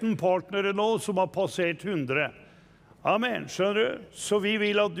 13 partnere nå som har passert 100. Amen, skjønner du? Så vi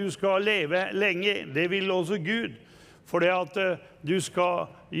vil at du skal leve lenge. Det vil også Gud. For det at du skal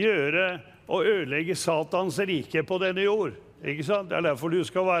gjøre og ødelegge Satans rike på denne jord. Ikke sant? Det derfor du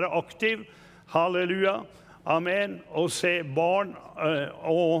skal være aktiv. Halleluja. Amen. Og se barn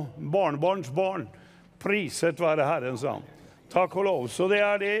og barnebarns barn. Priset være Herrens navn. Takk og lov. Så det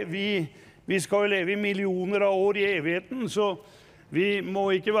det. Vi skal jo leve i millioner av år i evigheten, så vi må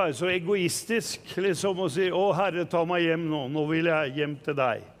ikke være så egoistisk, liksom, og si, å Herre, ta meg hjem nå vil jeg hjem til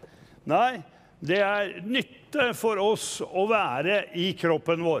deg. Nei, det nytte for oss å være i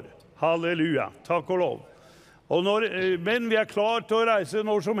kroppen vår. Halleluja, takk og lov. Men vi klar til å reise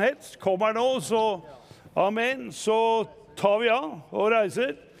når som helst. Kommer nå, så amen, så tar vi av og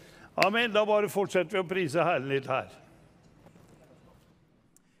reiser. Amen, da bare fortsetter vi å prise Herren litt her.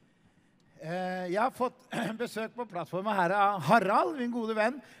 Jeg har fått besøk på plattformen her av Harald, min gode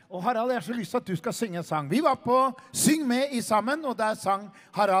venn. Og Harald, jeg har så lyst til at du skal synge en sang. Vi var på Syng med i sammen, og der sang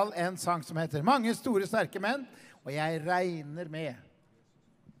Harald en sang som heter Mange store sterke menn. Og jeg regner med.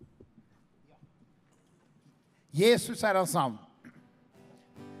 Jesus hans navn.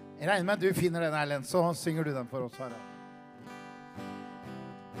 Jeg regner med at du finner den, Erlend, så synger du den for oss, Harald.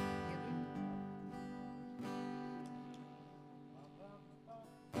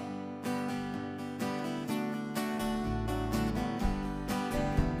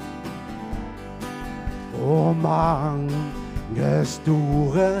 Og mange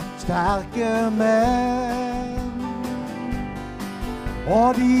store, sterke menn,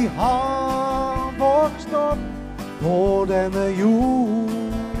 og de har vokst opp på denne jord.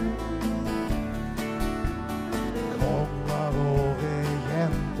 Konger og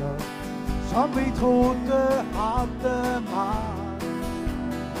regenter som vi trodde hadde makt,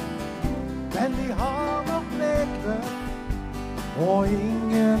 men de har nok bleknet, og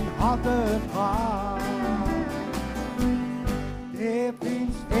ingen hadde prakt. Det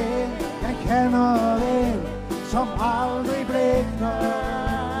finns en, jeg kjenner en, som aldri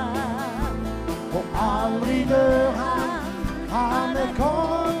blekner, og aldri dør han. Han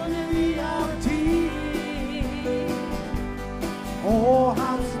konge i all tid, og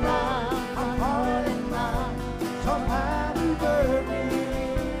hans navn, han har et navn som udødelig.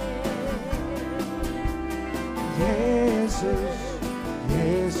 Jesus,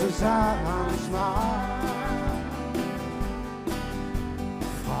 Jesus hans navn.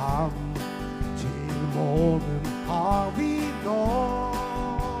 Fram til morgen har vi nådd,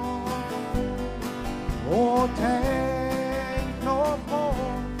 og tenk nå på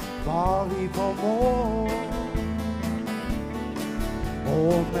hva vi formår.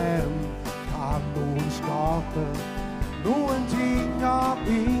 Men kan noen skape noen ting av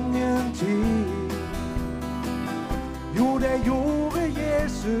ingenting? Jo, det gjorde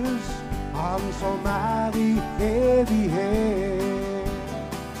Jesus, han som i evighet.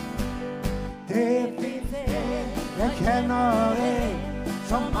 Det finns en, jeg kjenner en,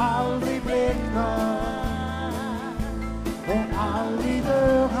 som aldri blekner, og aldri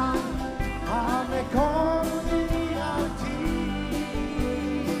dør han. Han konge i all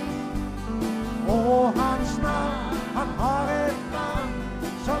tid, og hans navn, han har et navn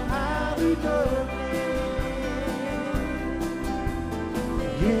som udødelig.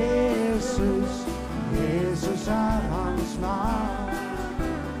 Jesus, Jesus hans navn.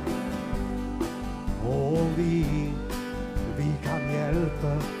 Og vi kan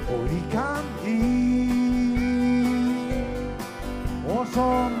hjelpe, og vi kan gi. Og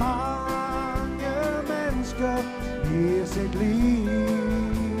så mange mennesker gir sitt liv.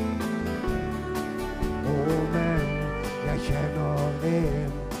 Men jeg kjenner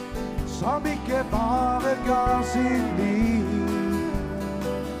en som ikke bare ga sitt liv,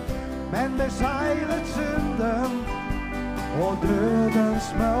 men beseiret synden og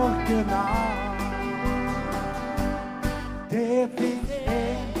dødens mørke navn. Det finns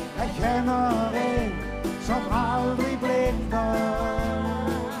en, jeg kjenner en, som aldri blekner,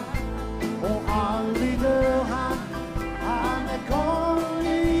 og aldri dør han. Han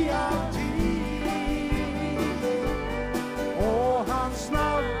konge i all tid, og hans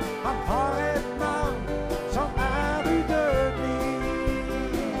navn, han har et navn som udødelig.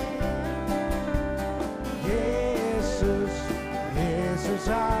 Jesus, Jesus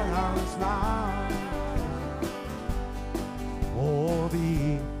hans navn. Og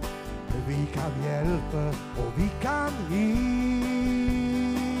vi kan hjelpe, og vi kan gi.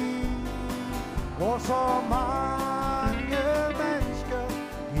 Og så mange mennesker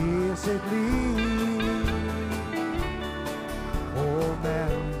gir sitt liv.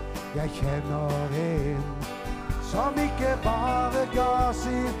 Men jeg kjenner en som ikke bare ga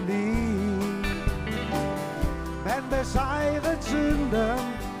sitt liv, men beseiret synden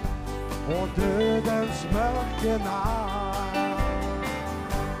og dødens mørke navn.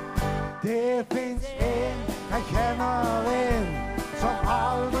 Det finns en, jeg kjenner en, som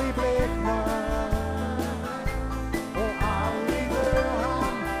aldri blekner, og aldri dør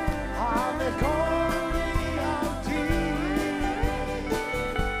han. Han konge i all tid,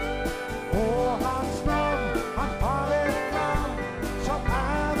 og hans navn, han har et navn som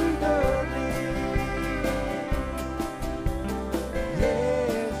udødelig.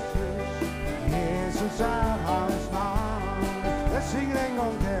 Jesus, Jesus hans navn. Jeg synger en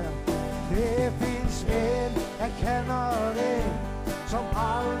gang til. Det finns en, jeg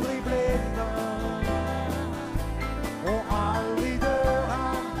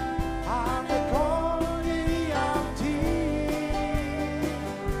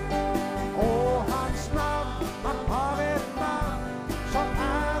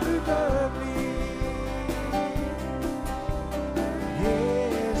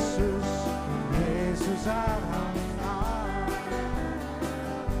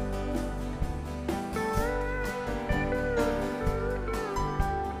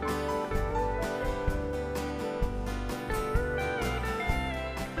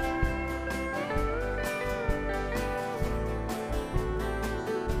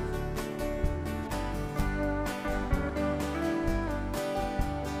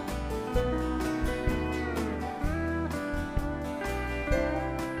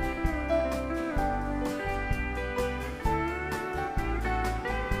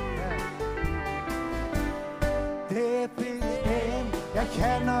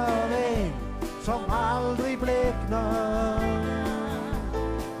kjenner en som aldri blekner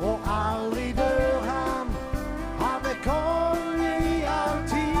og aldri dør han er konge i all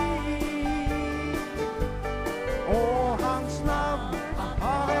tid og hans navn han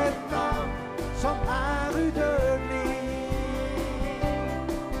har et navn som er udødelig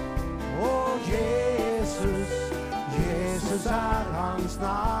og Jesus er hans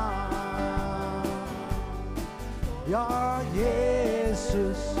navn ja Jesus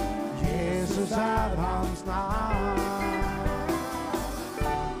er hans navn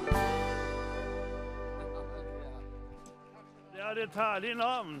Det er et herlig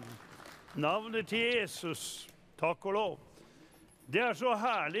navn. Navnet til Jesus. Takk og lov. Det er så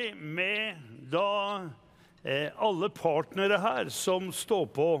herlig med da alle partnere her som står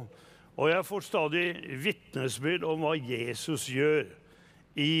på, og jeg får stadig vittnesbyrd om hva Jesus gjør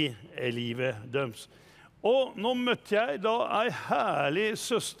i livet deres. Og nå møtte jeg da en herlig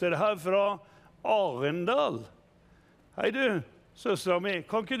søster her fra Arendal. Hei du, søstera mi,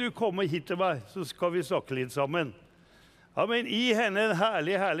 kan ikke du komme hit til meg, så skal vi snakke litt sammen. Amen, gi henne en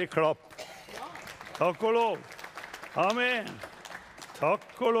herlig, herlig klapp. Takk og lov. Amen.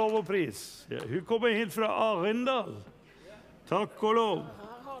 Takk og lov og pris. Ja, hun kommer hit fra Arendal. Takk og lov.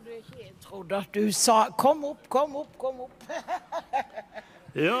 Her har du ikke trodd at du sa, kom opp.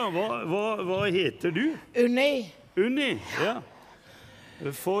 Ja, hva heter du? Unni. Unni, ja.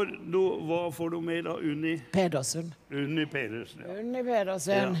 Hva får du med da, Unni? Pedersen. Unni Pedersen, ja. Unni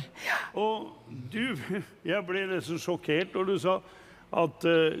Pedersen. Ja. Og du, jeg ble nesten sjokkert når du sa at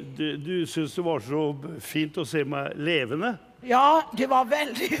du synes det var så fint å se meg levende. Ja, det var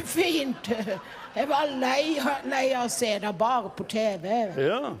veldig fint. Jeg var lei av å se deg bare på TV.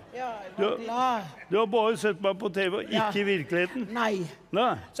 Ja. Ja, jeg var glad. Du har bare sett meg på TV, og ikke i virkeligheten? Nei.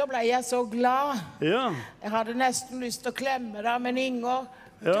 Nei. Så ble jeg så glad. Ja. Jeg hadde nesten lyst til å klemme deg, men Inger,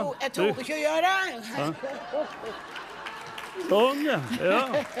 jeg tror ikke å gjøre det. Ja. Sånn, ja.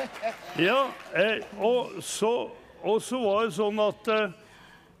 Ja, og så var det sånn at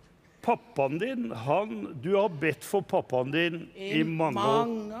pappaen din, du har bedt for pappaen din i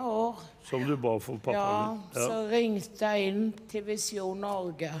mange år. Som du ba for pappaen din. Ja, så ringte jeg inn til Visjon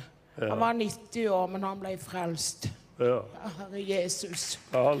Norge. Han var 90 år, men han ble frelst. Ja. Herre Jesus.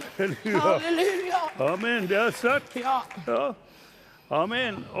 Halleluja. Halleluja. Amen, det er sterkt. Ja.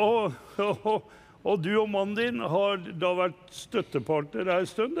 Amen. Og du og mannen din har da vært støttepartner en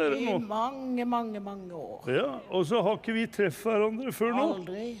stund, dere nå? I mange år. Ja, og så har ikke vi treffet hverandre før nå.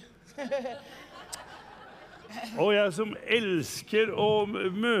 Aldri. Og jeg som elsker å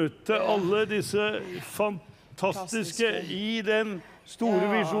møte alle disse fantastiske i den store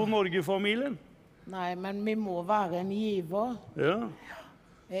Visjon Norge-familien. Nei, men vi må være en giver. Ja.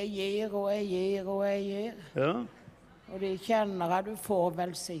 Jeg gir, og jeg gir, og jeg gir. Ja. Og de kjenner at du får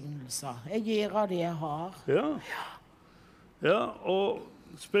velsignelser. Jeg gir av det jeg har. Ja. Ja, og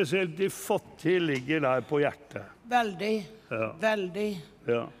spesielt de fattige ligger der på hjertet. Veldig. Ja. Veldig.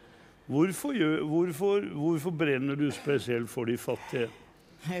 Ja. Hvorfor brenner du spesielt for de fattige?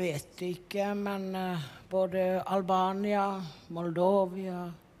 Jeg vet ikke, men både Albania,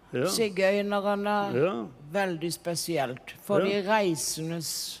 Moldovia, sigøynerne, veldig spesielt. For de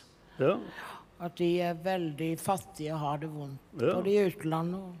reisendes, at de er veldig fattige og har det vondt. Både i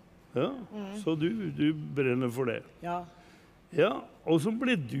utlandet. Ja, så du brenner for det? Ja. Ja, og så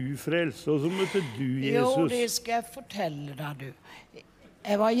ble du frelst, og så møtte du Jesus. Jo, det skal jeg fortelle deg, du.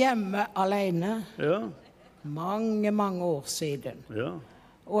 Jeg var hjemme alene mange år siden. Ja.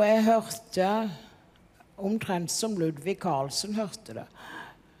 Og jeg hørte, omtrent som Ludvig Karlsen hørte det,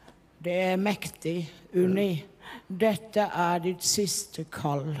 det er mektig, Unni. Dette er ditt siste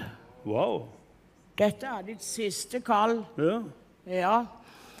kall. Wow. Dette er ditt siste kall. Ja. Ja.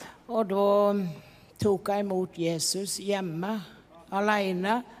 Og da tok jeg imot Jesus hjemme,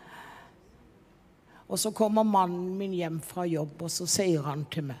 alene. Og så kommer mannen min hjem fra jobb, og så sier han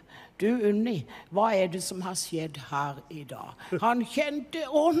til meg, du Unni, hva er det som har skjedd her i dag? Han kjente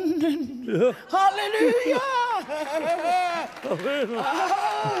ånden. Ja. Halleluja!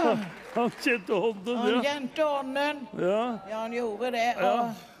 Han kjente ånden, ja. Han kjente ånden. Ja, han gjorde det.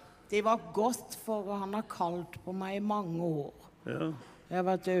 Og det var godt, for han har kalt på meg i mange år. Ja. Jeg har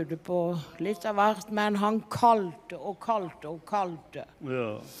vært ute på litt av hvert, men han kalte og kalte og kalte.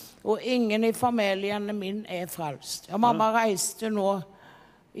 Ja. Og ingen i familien min er frelst. Ja, mamma reiste nå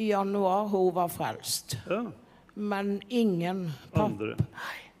i januar, hun var frelst. Ja. Men ingen.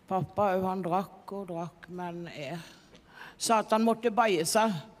 Pappa, han drakk og drakk, men Satan måtte bøye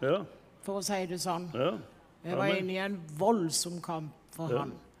seg, for å si det sånn. Ja. Jeg var inne i en voldsom kamp for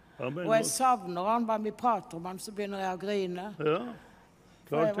han. Amen. Og jeg savner han, bare vi prater om han, så begynner jeg å grine. Ja.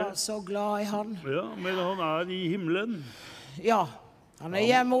 For jeg var så glad i han. Ja, men han I himmelen. Ja, han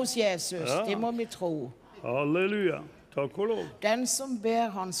hjemme hos Jesus, det må vi tro. Halleluja, takk og lov. Den som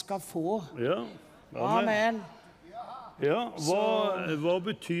ber, han skal få. Ja, amen. Ja, hva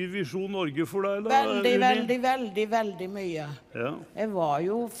betyr Visjon Norge for deg da? Veldig mye. Ja. Jeg var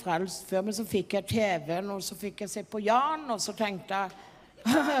jo frelst før, men så fikk jeg TV-en, og så fikk jeg se på Jan, og så tenkte jeg,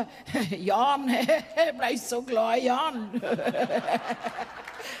 Jan, jeg ble så glad I Jan.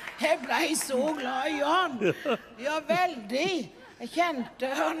 Jeg ble så glad I Jan. Ja, veldig. Jeg kjente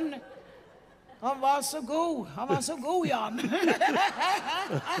han var så god. Han var så god, Jan.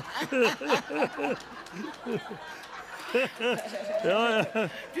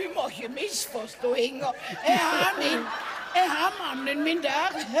 Du må ikke misforstå, Inger. Jeg har mannen min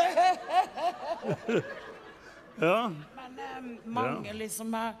der. Ja. Men mange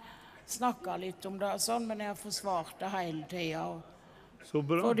liksom har snakket litt om det og sånn, men jeg har forsvart det hele tiden. Så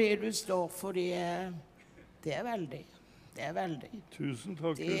bra. Fordi du står for det veldig. Det veldig. Tusen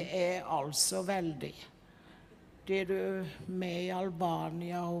takk. Det altså veldig. Det du med I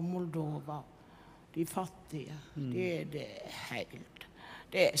Albania og Moldova, de fattige, det helt.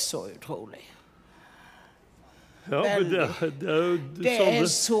 Det så utrolig. Ja, men det jo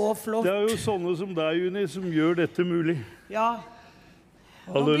så flott. Det jo sånne som deg, Juni, som gjør dette mulig. Ja.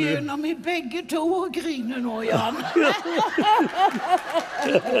 Nå begynner vi begge to å grine nå, Jan.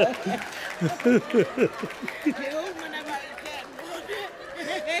 Jo, men jeg var ikke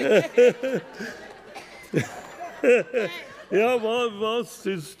Ja, hva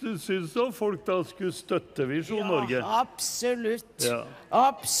syns du om folk da skulle støtte Visjon Norge? Ja, absolutt.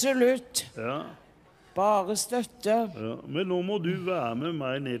 Absolutt. Ja. Bare støtte. Ja, men nå må du være med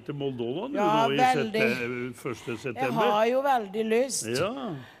meg ned til Moldova nå I 1. september. Jeg har jo veldig lyst.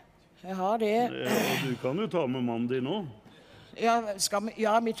 Ja. Jeg har det. Ja, og du kan jo ta med mannen din nå. Ja,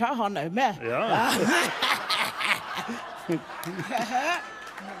 vi tar han også med. Ja.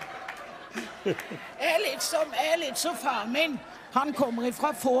 Jeg litt som far min. Han kommer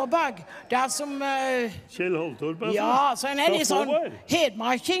fra Fredag, der som... Kjell Haltorp Ja, så han litt sånn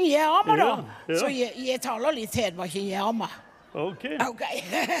hedmarking hjemme da. Så jeg taler litt hedmarking hjemme. Ok. Ja,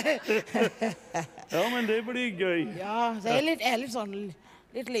 men det blir gøy. Ja, så jeg litt sånn...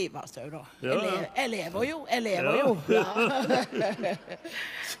 Litt livast da. Jeg lever jo.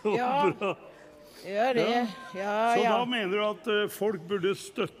 Så bra. Ja, det. Ja. Så da mener du at folk burde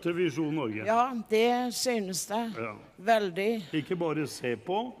støtte Visjon Norge? Ja, det synes jeg. Ja. Veldig. Ikke bare se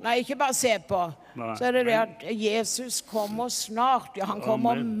på? Nei, ikke bare se på. Nei, så det at Jesus kommer snart. Ja, han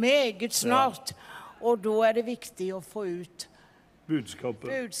kommer meget snart. Og da det viktig å få ut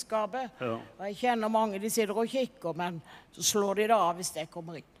budskapet. Ja. Og jeg kjenner mange, de sitter og kikker, men så slår de det av hvis det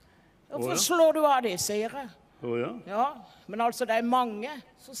kommer inn. Hvorfor slår du av det, sier jeg? Ja, men altså det mange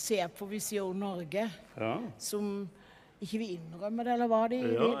som ser på Visjon Norge, som ikke vil innrømme det, eller hva de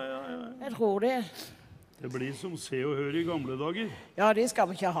vil. Jeg tror det. Det blir som se og høre I gamle dager. Ja, det skal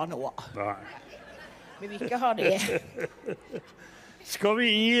vi ikke ha nå. Nei. Vi vil ikke ha det. Skal vi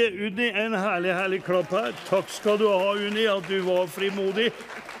gi Unni en herlig klapp her? Takk skal du ha, Unni, at du var frimodig.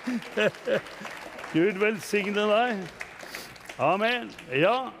 Gud velsigne deg. Amen.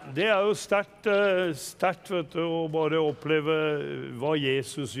 Ja, det jo sterkt, vet du, å bare oppleve hva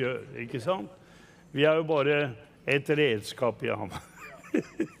Jesus gjør, ikke sant? Vi jo bare et redskap I ham.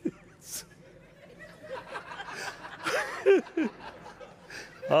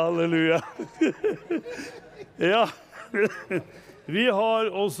 Halleluja. Ja, vi har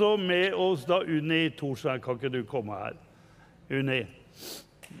også med oss da Unni Torsdag. Kan ikke du komme her? Unni,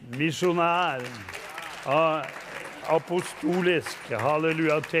 misjonær, apostolisk,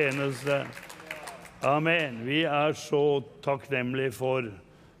 halleluja, tjeneste. Amen. Vi så takknemlige for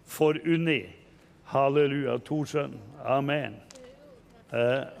Unni. Halleluja, Torsdag. Amen.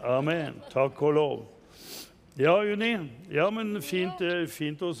 Amen. Takk og lov. Ja, Unni. Ja, men fint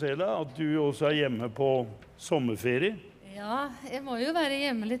å se deg, at du også hjemme på sommerferie. Ja, jeg må jo være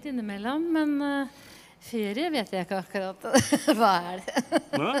hjemme litt innimellom, men ferie vet jeg ikke akkurat. Hva det?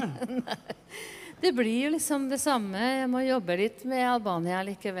 Nei. Det blir jo liksom det samme. Jeg må jobbe litt med Albania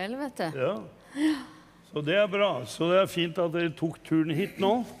likevel, vet du. Ja, så det bra. Så det fint at dere tok turen hit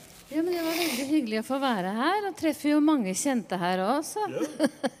nå. Ja, men det var veldig hyggelig å få være her, og treffer jo mange kjente her også.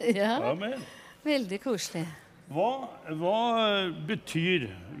 Ja. Amen. Veldig koselig. Hva betyr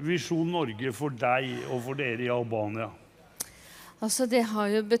Visjon Norge for deg og for dere I Albania? Altså, det har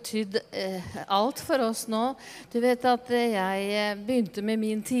jo betydd alt for oss nå. Du vet at jeg begynte med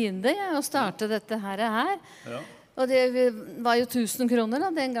min tiende, og startet dette her. Ja. Og det var jo 1000 kroner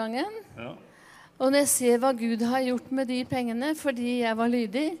da, den gangen. Ja. Og når jeg ser hva Gud har gjort med de pengene, fordi jeg var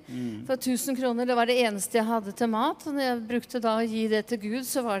lydig, for 1000 kroner, det var det eneste jeg hadde til mat, og når jeg brukte da å gi det til Gud,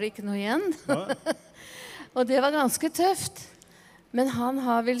 så var det ikke noe igjen. Og det var ganske tøft. Men han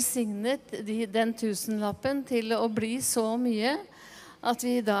har velsignet den 1000-lappen til å bli så mye, at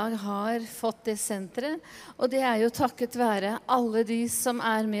vi i dag har fått det senteret. Og det er jo takket være alle de som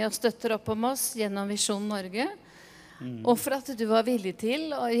er med og støtter opp om oss gjennom Visjon Norge. Og for at du var villig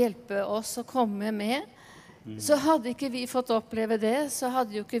til å hjelpe oss å komme med, så hadde ikke vi fått oppleve det, så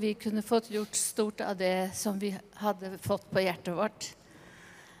hadde jo ikke vi kunne fått gjort stort av det som vi hadde fått på hjertet vårt.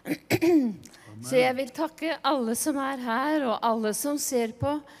 Så jeg vil takke alle som er her, og alle som ser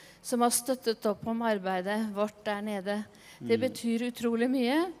på, som har støttet opp om arbeidet vårt der nede. Det betyr utrolig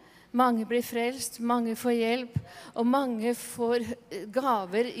mye. Mange blir frelst, mange får hjelp, og mange får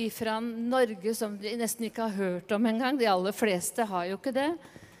gaver fra Norge som de nesten ikke har hørt om en gang. De aller fleste har jo ikke det.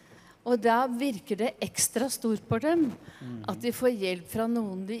 Og da virker det ekstra stort på dem at de får hjelp fra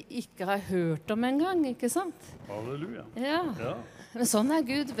noen de ikke har hørt om en gang, ikke sant? Halleluja. Ja. Men sånn er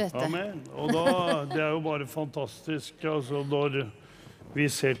Gud, vet du. Amen. Og da, det er jo bare fantastisk, altså, når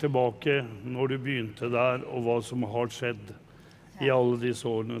vi ser tilbake når du begynte der, og hva som har skjedd i alle disse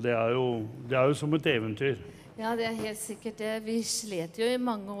årene. Det er jo som et eventyr. Ja, det er helt sikkert det. Vi slet jo i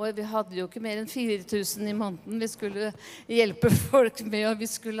mange år. Vi hadde jo ikke mer enn 4000 i måneden. Vi skulle hjelpe folk med, og vi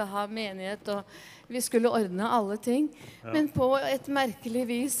skulle ha menighet, og vi skulle ordne alle ting. Ja. Men på et merkelig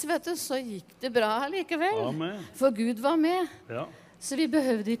vis, vet du, så gikk det bra likevel. Amen. For Gud var med. Ja. Så vi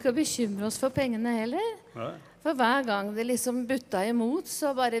behøvde ikke å bekymre oss for pengene heller. Nei. For hver gang det liksom butta imot,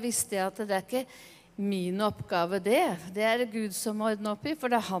 så bare visste jeg at det er ikke min oppgave det. Det er det Gud som må ordne opp i,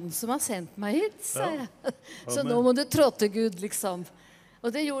 for det er han som har sendt meg hit, sa jeg. Så nå må du trå til Gud, liksom.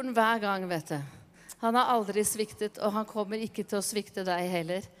 Og det gjorde han hver gang, vet du. Han har aldri sviktet, og han kommer ikke til å svikte deg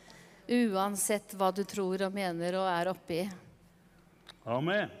heller. Uansett hva du tror og mener og er oppi.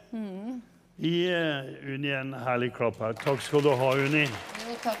 Amen. Gi Unni en herlig klapp her. Takk skal du ha, Unni.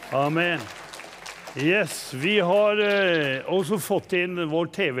 Jo, takk. Amen. Yes, vi har også fått inn vår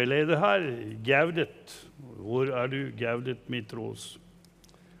TV-leder her, Gaudet. Hvor er du, Gaudet Mitrås?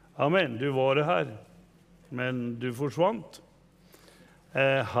 Amen, du var her, men du forsvant.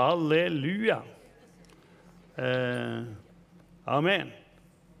 Halleluja. Amen.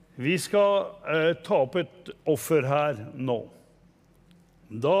 Vi skal ta opp et offer her nå.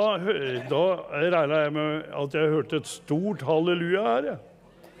 Da regner jeg med at jeg hørte et stort halleluja her, ja.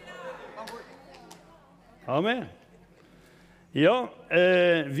 Amen. Ja,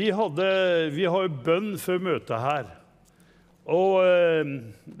 vi har jo bønn før møtet her.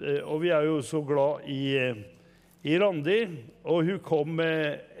 Og vi er jo så glad i Randi, og hun kom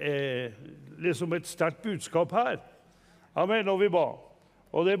med liksom et sterkt budskap her. Amen, når vi ba.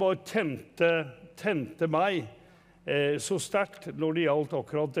 Og det bare tente meg så sterkt når det gjaldt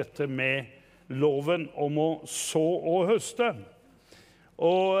akkurat dette med loven om å så og høste.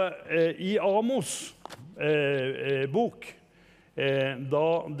 Og i Amos bok, da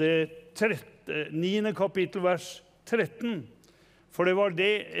det 9. kapittel, vers 13, for det var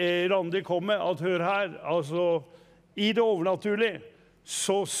det Randi kom med, at hør her, altså i det overnaturlige,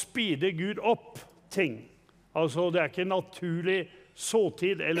 så speeder Gud opp ting. Altså det er ikke naturlig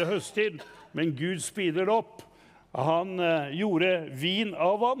såtid eller høsttid, men Gud speeder det opp. Han gjorde vin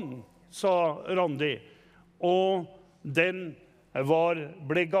av vann, sa Randi, og den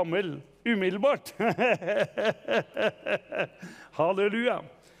ble gammel umiddelbart. Halleluja.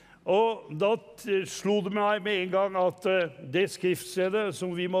 Og da slo det meg med en gang at det skriftstedet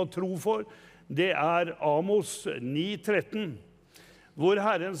som vi må tro for, det er Amos 9:13, hvor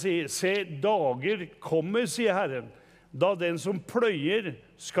Herren sier, se, dager kommer, sier Herren, da den som pløyer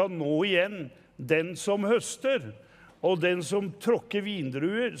skal nå igjen den som høster, og den som tråkker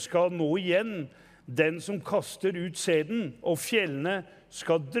vindruer skal nå igjen den som kaster ut sæden, og fjellene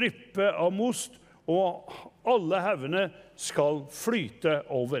skal dryppe av most, og alle haugene skal flyte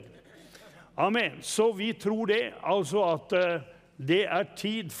over. Amen. Så vi tror det, altså at det er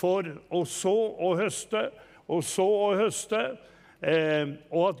tid for å så og høste, og så og høste,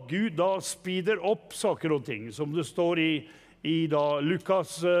 og at Gud da speeder opp saker og ting, som det står i da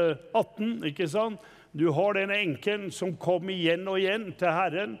Lukas 18, ikke sant? Du har denne enken som kom igjen og igjen til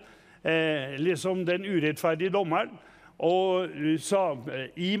Herren, liksom den urettferdige dommeren, og sa,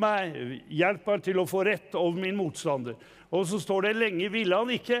 gi meg, hjelp meg til å få rett over min motstander. Og så står det, lenge ville han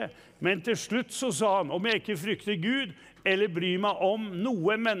ikke, men til slutt så sa han, om jeg ikke frykter Gud, eller bryr meg om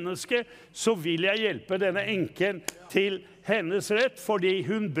noe menneske, så vil jeg hjelpe denne enken til hennes rett, fordi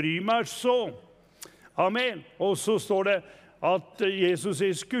hun bryr meg så. Amen. Og så står det, at Jesus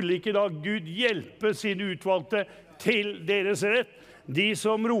sier, skulle ikke da Gud hjelpe sine utvalgte til deres rett? De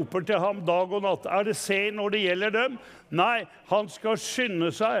som roper til ham dag og natt, det sen når det gjelder dem? Nei, han skal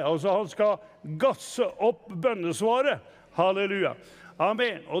skynde seg, altså han skal gasse opp bønnesvaret. Halleluja.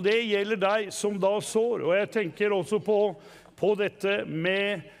 Amen. Og det gjelder deg som da sår. Og jeg tenker også på dette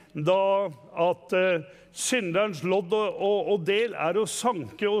med da at synderens lodd og del å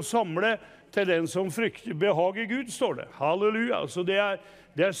sanke og samle til den som frykter behager Gud, står det. Halleluja. Så det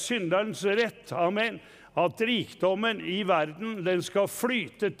er synderens rett. Amen. At rikdommen i verden, den skal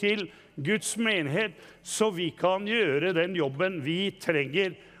flyte til Guds menighet, så vi kan gjøre den jobben vi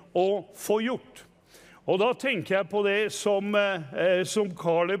trenger å få gjort. Og da tenker jeg på det som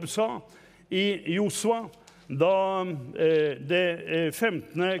Kaleb sa i Josva, da det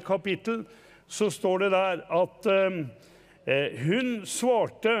 15. kapittel, så står det der at hun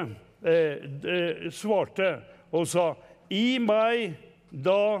svarte og sa, i meg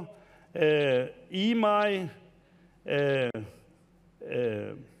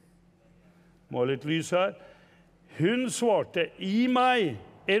må litt lys her. Hun svarte, i meg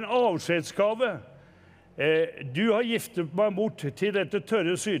en avskjedsgave. Du har giftet meg bort til dette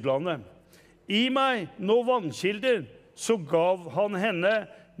tørre Sydlandet. I meg nå vannkilder, så gav han henne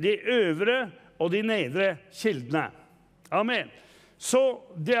de øvre og de nedre kildene. Amen. Så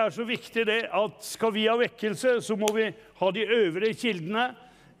det så viktig det at skal vi ha vekkelse, så må vi ha de øvre kildene.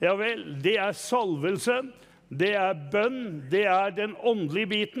 Ja vel, det salvelse, det bønn, det den åndelige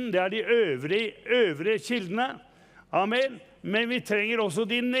biten, det de øvre kildene. Amen. Men vi trenger også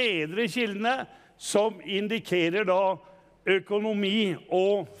de nedre kildene, som indikerer da økonomi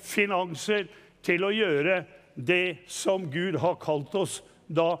og finanser til å gjøre det som Gud har kalt oss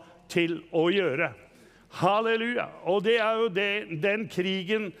da til å gjøre. Halleluja. Og det jo den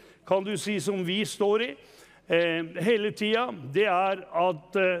krigen, kan du si, som vi står i hele tiden. Det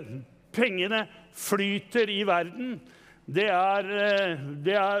at pengene flyter i verden. Det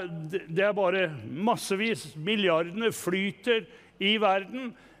bare massevis, milliardene flyter i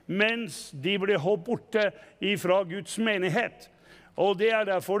verden, mens de blir holdt borte ifra Guds menighet. Og det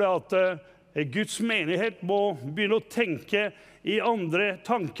derfor det at Guds menighet må begynne å tenke i andre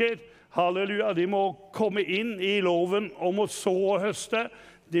tanker. Halleluja, de må komme inn i loven om å så og høste.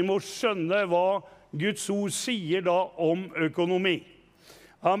 De må skjønne hva Guds ord sier da om økonomi.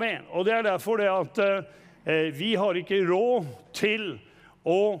 Amen. Og det derfor det at vi har ikke råd til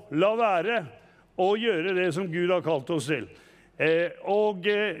å la være å gjøre det som Gud har kalt oss til. Og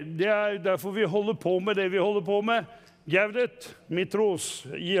det derfor vi holder på med det vi holder på med. Gaudet, Mitros,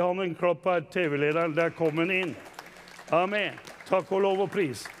 gi han en klapp her, TV-lederen, der kom han inn. Amen. Takk og lov og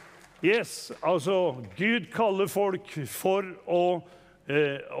pris. Yes, altså, Gud kaller folk for å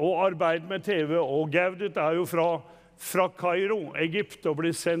arbeide med TV, og Gaudet jo fra Kairo, Egypt, og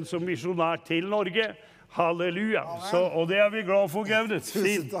blir sendt som misjonær til Norge. Halleluja. Så, og det vi glad for, Gaudet.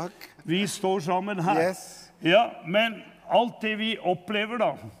 Tusen takk. Vi står sammen her. Yes. Ja, men alt det vi opplever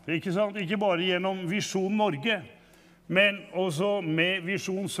da, ikke sant? Ikke bare gjennom Visjon Norge, men også med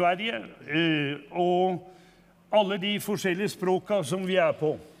Visjon Sverige, og alle de forskjellige språkene som vi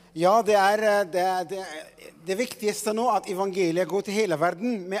på. Ja, det viktigste nå at evangeliet går til hele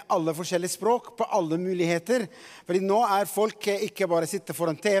verden med alle forskjellige språk, på alle muligheter. Fordi nå folk ikke bare sitter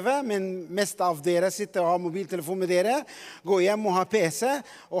foran TV, men mest av dere sitter og har mobiltelefon med dere, går hjem og har PC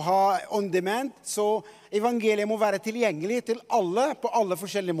og har on demand. Så evangeliet må være tilgjengelig til alle på alle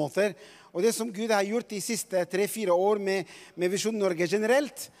forskjellige måter. Og det som Gud har gjort de siste 3-4 år med Visjon Norge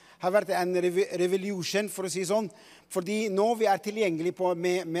generelt, har vært en revolution, for å si sånn. Fordi nå vi tilgjengelige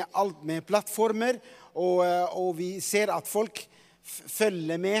med alt, med plattformer, og vi ser at folk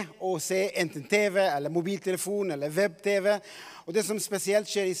følger med og ser enten TV, eller mobiltelefon, eller web-TV. Og det som spesielt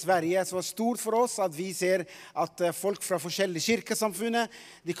skjer i Sverige, så stort for oss, at vi ser at folk fra forskjellige kirkesamfunnet,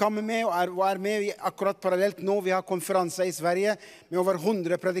 de kommer med og med akkurat parallelt nå. Vi har konferanser i Sverige med over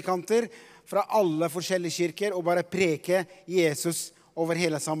 100 predikanter fra alle forskjellige kirker, og bare preke Jesus over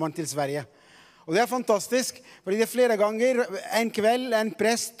hele sommeren til Sverige. Og det fantastisk, fordi det flere ganger, en kveld, en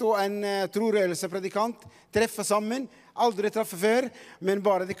prest og en trorørelsepredikant treffer sammen, aldri treffer før, men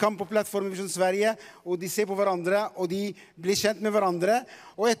bare de kom på plattformen Visjon Sverige, og de ser på hverandre, og de blir kjent med hverandre,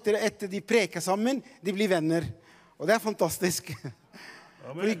 og etter de preker sammen, de blir venner. Og det fantastisk.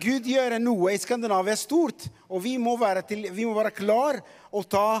 Fordi Gud gjør noe i Skandinavia stort, og vi må være klar og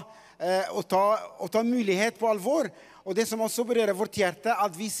ta mulighet på alvor. Og det som også berører vårt hjerte,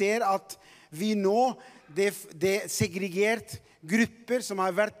 at vi ser at vi nå, det segregert grupper som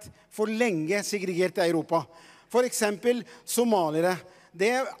har vært for lenge segregert i Europa. For eksempel somaliere.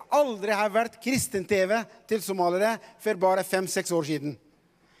 det aldri har vært kristen-TV til somaliere for bare 5-6 år siden.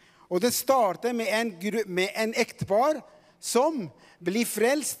 Og det startet med en ektepar som blir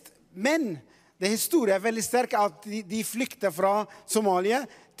frelst, men det historien er veldig sterk at de flyktet fra Somalia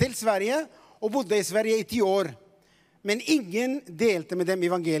til Sverige og bodde i Sverige i 10 år. Men ingen delte med dem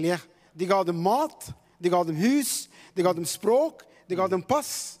evangeliet. De ga dem mat, de ga dem hus, de ga dem språk, de ga dem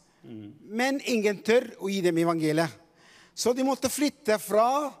pass, men ingen tør å gi dem evangeliet. Så de måtte flytte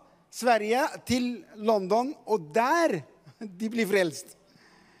fra Sverige til London, og der de blir frelst.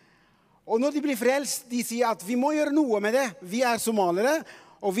 Og når de blir frelst, de sier at vi må gjøre noe med det. Vi er somaliere,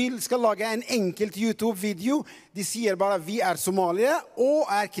 og vi skal lage en enkelt YouTube-video. De sier bare vi er somaliere og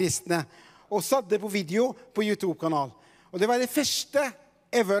er kristne. Og satt det på video på YouTube-kanal. Og det var det første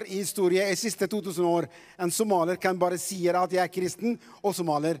ever i historien i siste 2000 år. En somalier kan bare si at jeg er kristen og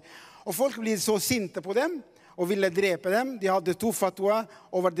somalier. Og folk blir så sinte på dem og ville drepe dem. De hadde 2 fatwa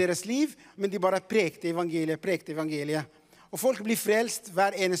over deres liv, men de bare prekte evangeliet. Og folk blir frelst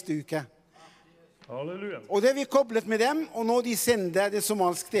hver eneste uke. Halleluja. Og det vi koblet med dem, og nå de sender det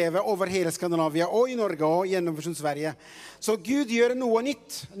somalisk TV over hele Skandinavia, og i Norge, og gjennom Sverige. Så Gud gjør noe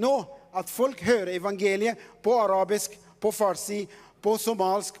nytt nå, at folk hører evangeliet på arabisk, på farsi, på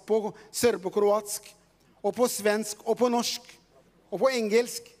somalsk, på serbokroatsk, og på svensk, og på norsk, og på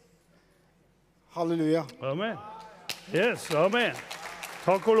engelsk. Halleluja. Amen. Yes, amen.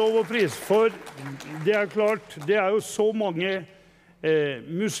 Takk og lov og pris, for det er klart, det er jo så mange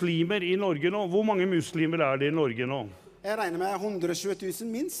muslimer i Norge nå. Hvor mange muslimer er det i Norge nå? Jeg regner med 120 000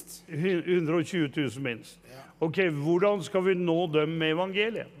 minst. 120 000 minst. Ok, hvordan skal vi nå dem med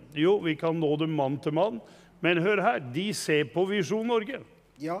evangeliet? Jo, vi kan nå dem mann til mann, men hør her, de ser på Visjon Norge.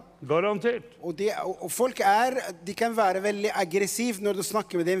 Ja. Garantert. Og folk de kan være veldig aggressive når du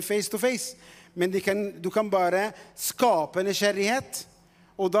snakker med dem face to face, men du kan bare skape nysgjerrighet,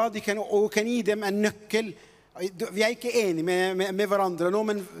 og da kan gi dem en nøkkel. Vi er ikke enige med hverandre nå,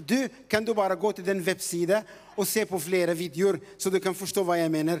 men kan du bare gå til den websiden og se på flere videoer, så du kan forstå hva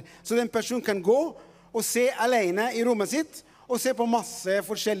jeg mener. Så den personen kan gå og se alene i rommet sitt, og se på masse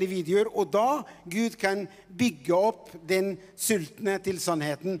forskjellige videoer, og da Gud kan bygge opp den sultne til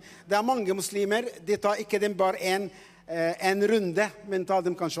sannheten. Det er mange muslimer, de tar ikke dem bare en runde, men tar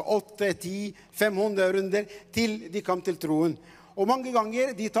dem kanskje 8, 10, 500 runder til de kom til troen. Og mange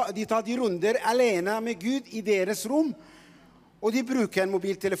ganger de tar de runder alene med Gud i deres rom, og de bruker en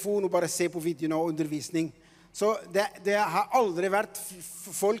mobiltelefon og bare ser på videoene og undervisning. Så det har aldri vært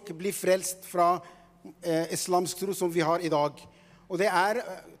folk blir frelst fra islamsk tro som vi har i dag. Og det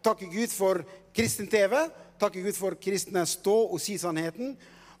takke Gud for kristen TV, takke Gud for kristne stå og si sannheten,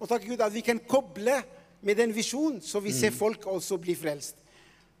 og takke Gud at vi kan koble med den visjonen, så vi ser folk også bli frelst.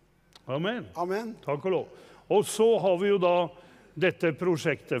 Amen. Amen. Takk og lov. Og så har vi jo da dette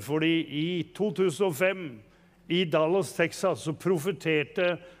prosjektet, fordi i 2005 i Dallas, Texas, så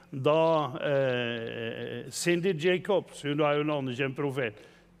profeterte da Cindy Jacobs, hun er jo en anerkjent profet,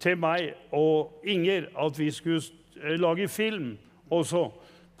 til meg og Inger at vi skulle lage film også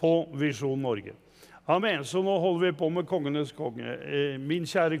på Visjon Norge. Amen. Så nå holder vi på med kongenes konge. Min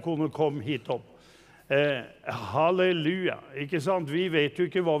kjære kone kom hit opp. Halleluja. Ikke sant? Vi vet jo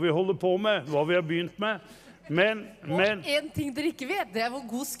ikke hva vi holder på med, hva vi har begynt med. Men en ting dere ikke vet, det er hvor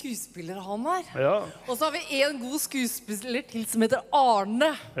god skuespiller han er. Ja. Og så har vi en god skuespiller til som heter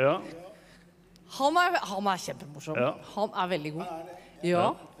Arne. Ja. Han er kjempemorsom. Ja. Han er veldig god. Ja.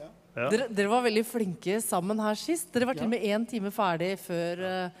 Ja. Dere var veldig flinke sammen her sist. Dere var til og med 1 time ferdig før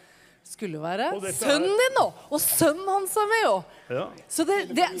skulle være. Sønnen din nå! Og sønnen hans er med jo. Ja. Så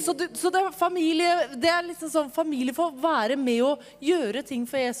det er familie, det er liksom sånn familie for å være med og gjøre ting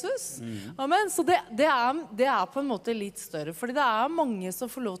for Jesus. Amen. Så det er på en måte litt større, fordi det er mange som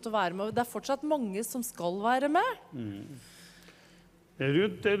får lov til å være med, og det er fortsatt mange som skal være med.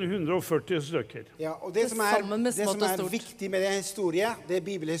 Rundt 140 stykker. Ja, og det som er viktig med den historien, det er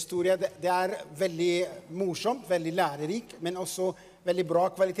bibelhistorie, det er veldig morsomt, veldig lærerik, men også veldig bra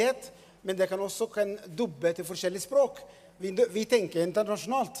kvalitet, men det kan også dubbe til forskjellige språk. Vi tenker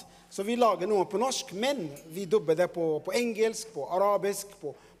internasjonalt, så vi lager noe på norsk, men vi dubber det på engelsk, på arabisk,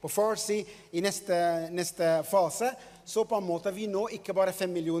 på farsi i neste fase, så på en måte vi nå ikke bare 5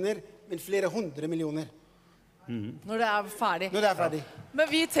 millioner, men flere 100 millioner. Når det er ferdig. Når det er ferdig. Men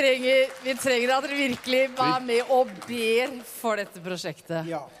vi trenger at dere virkelig er med og ber for dette prosjektet.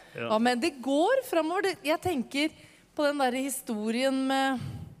 Ja. Ja, men det går fremover. Jeg tenker på den der historien med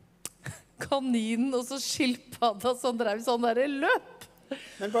kaninen og så skilpadda som drev sånn der løp.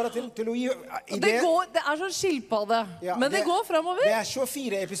 Men bare til å gi det er sånn skilpadde, ja, men det går fremover. Det er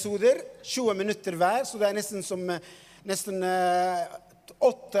 24 episoder, 20 minutter hver, så det er nesten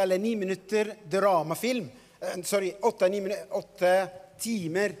 8 eller 9 minutter dramafilm. 8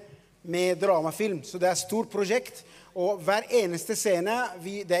 timer med dramafilm. Så det er et stort prosjekt. Og hver eneste scene,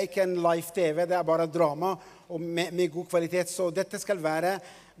 det er ikke en live TV, det er bare drama og med god kvalitet. Så dette skal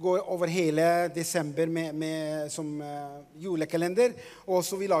gå over hele desember som julekalender. Og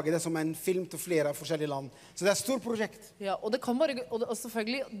så vi lager det som en film til flere forskjellige land. Så det er et stort prosjekt. Ja, og det kan bare, og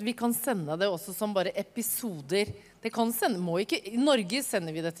selvfølgelig, vi kan sende det også som bare episoder. Det kan sende, I Norge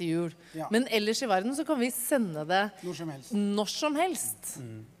sender vi det til jul. Ja. Men ellers I verden så kan vi sende det når som helst.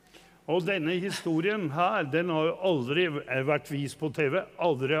 Og denne historien her, den har jo aldri vært vist på TV.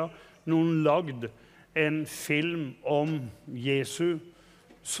 Aldri har noen lagd en film om Jesus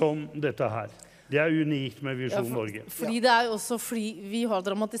som dette her. Det er unikt med Visjon Norge. Fordi det er jo også fordi vi har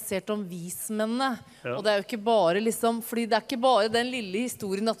dramatisert om vismennene. Ja. Og det er jo ikke bare fordi det er ikke bare den lille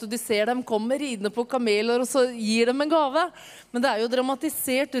historien at du ser dem komme ridende på kameler og så gir dem en gave. Men det er jo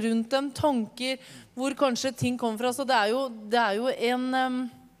dramatisert rundt dem tanker hvor kanskje ting kommer fra. Så det er jo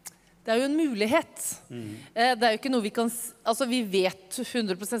en mulighet. Det er jo ikke noe vi kan... Altså, vi vet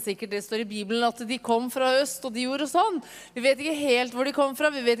 100% sikkert, det står I Bibelen, at de kom fra øst, og de gjorde sånn. Vi vet ikke helt hvor de kom fra,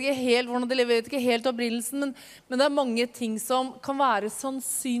 vi vet ikke helt hvordan de lever, vi vet ikke helt opprinnelsen, men det er mange ting som kan være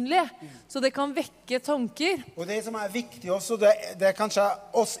sannsynlige, så det kan vekke tanker. Og det som er viktig også, det er kanskje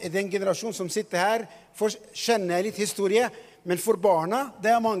oss I den generasjonen som sitter her, for kjenner litt historie, men for barna,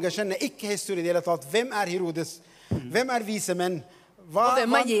 det er mange kjenner ikke historie I det hele tatt. Hvem Herodes? Hvem vise menn? Og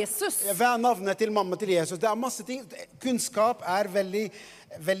hvem Jesus? Hva navnet til mamma til Jesus? Det er masse ting. Kunnskap veldig,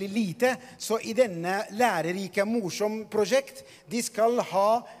 veldig lite. Så I denne lærerike, morsom prosjekt, de skal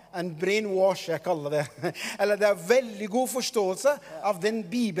ha en brainwash, jeg kaller det. Eller det er veldig god forståelse av den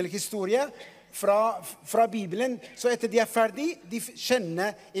bibelhistorie fra Bibelen. Så etter de ferdig, de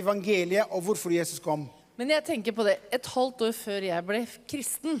kjenner evangeliet og hvorfor Jesus kom. Men jeg tenker på det. Et halvt år før jeg ble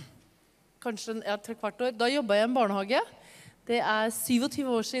kristen, kanskje 3/4 år, da jobbet jeg I en barnehage. Det 27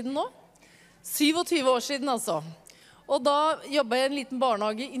 år siden nå. 27 år siden altså. Og da jobbet jeg I en liten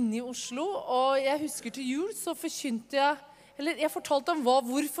barnehage inne I Oslo, og jeg husker til jul så forkynte jeg fortalte om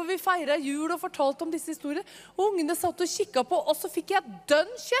hvorfor vi feiret jul, og fortalte om disse historiene. Og ungene satt og kikket på, og så fikk jeg dønn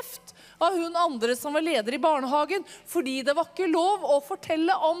kjeft av hun andre som var leder I barnehagen, fordi det var ikke lov å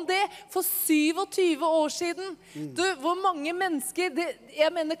fortelle om det for 27 år siden. Du, hvor mange mennesker, jeg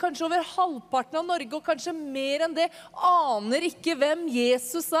mener kanskje over halvparten av Norge, og kanskje mer enn det, aner ikke hvem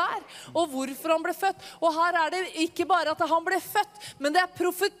Jesus og hvorfor han ble født. Og her det ikke bare at han ble født, men det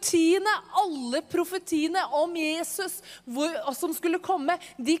profetiene, alle profetiene om Jesus, som skulle komme,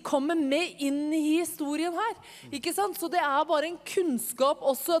 de kommer med inn I historien her. Ikke sant? Så det bare en kunnskap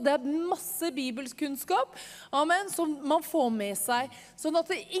også, det masse bibelkunnskap, amen, som man får med seg, sånn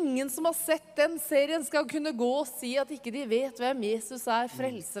at ingen som har sett den serien skal kunne gå og si at ikke de vet hvem Jesus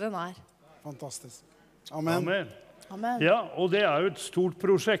frelseren Fantastisk. Amen. Amen. Amen. Ja, og det jo et stort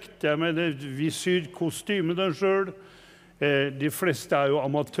prosjekt. Jeg mener, vi syr kostymene selv. De fleste jo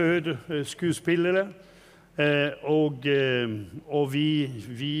amatørskuespillere. Og vi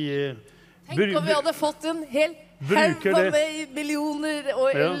Tenk om vi hadde fått en hel haug med millioner,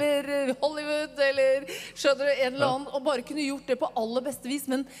 eller Hollywood, eller skjønner du, en eller annen, og bare kunne gjort det på aller beste vis,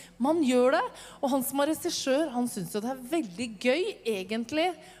 men man gjør det, og han som regissør, han synes jo det veldig gøy,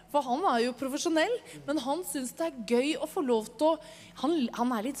 egentlig, for han jo profesjonell, men han synes det gøy å få lov til å,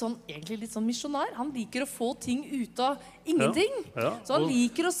 han litt sånn, egentlig litt sånn misjonær, han liker å få ting ut av ingenting, så han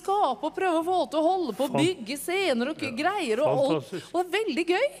liker å skape og prøve å få til å holde på, bygge scener og greier, og det veldig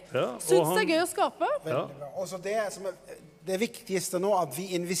gøy, synes det gøy å skape. Veldig bra. Og så det viktigste nå, at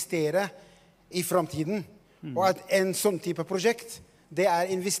vi investerer I fremtiden, og at en sånn type prosjekt, det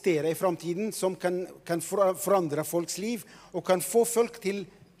investere I fremtiden som kan forandre folks liv, og kan få folk til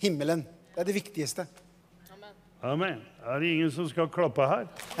himmelen. Det det viktigste. Amen. Amen. Det ingen som skal klappe her?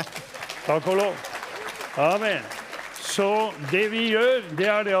 Takk og lov. Amen. Så det vi gjør, det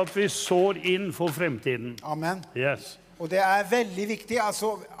det at vi sår inn for fremtiden. Amen. Yes. Og det veldig viktig,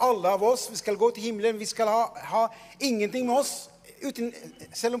 altså alle av oss, vi skal gå til himmelen, vi skal ha ingenting med oss,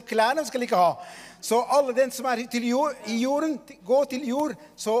 selv om klærne skal ikke ha. Så alle den som til I jorden, gå til jord,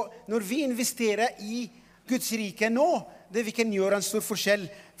 så når vi investerer I Guds rike nå, det vi kan gjøre en stor forskjell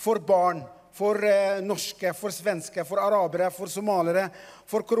for barn, for norske, for svenske, for arabere, for somalere,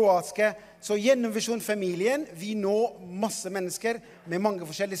 for kroatiske. Så gjennom Visjon-familien, vi når masse mennesker med mange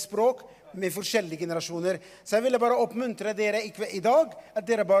forskjellige språk, med forskjellige generasjoner. Så jeg vil bare oppmuntre dere I dag, at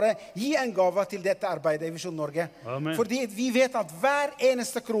dere bare gir en gave til dette arbeidet I Visjon Norge. Amen. Fordi vi vet at hver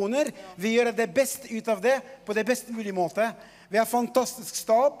eneste kroner, vi gjør det beste ut av det, på det beste mulige måte. Vi har fantastisk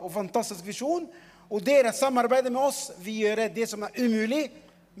stab og fantastisk visjon, Og dere samarbeider med oss. Vi gjør det som umulig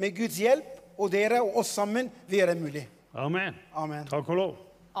med Guds hjelp. Og dere og oss sammen, vi gjør det mulig. Amen. Amen. Takk og lov.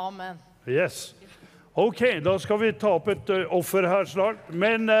 Amen. Yes. Ok, da skal vi ta opp et offer her snart.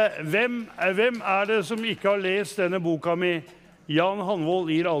 Men hvem det som ikke har lest denne boka mi? Jan Hanvold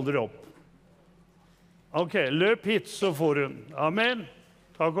gir aldri opp. Ok, løp hit så får hun. Amen.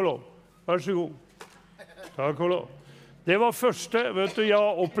 Takk og lov. Vær så god. Takk og lov. Det var første. Vet du, jeg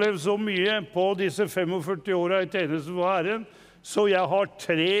har opplevd så mye på disse 45 årene i tjeneste for Herren, så jeg har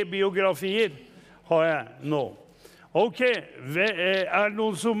 3 biografier, har jeg nå. Ok, det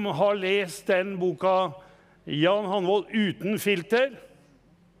noen som har lest den boka Jan Hanvold uten filter?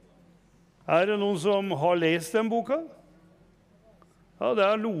 Det noen som har lest den boka? Ja, det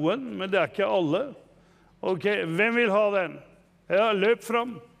noen, men det ikke alle. Ok, hvem vil ha den? Ja, løp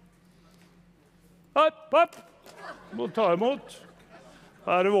fram. Opp, opp. Må ta imot.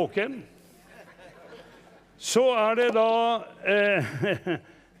 Du våken? Så det da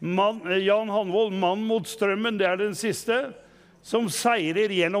Jan Hanvold, mann mot strømmen, det den siste, som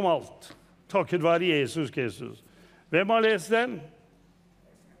seirer gjennom alt. Takket være Jesus Kristus. Hvem har lest den?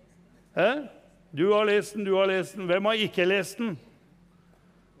 Du har lest den, du har lest den. Hvem har ikke lest den?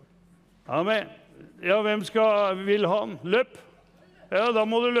 Amen. Ja, hvem vil ha den? Løp. Ja, da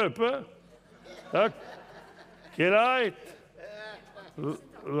må du løpe. Takk. Greit.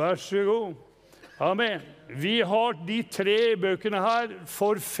 Vær så god. Amen. Vi har de 3 bøkene her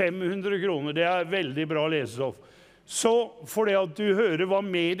for 500 kroner. Det veldig bra lesestoff. Så for det at du hører hva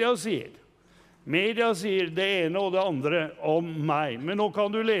media sier. Media sier det ene og det andre om meg. Men nå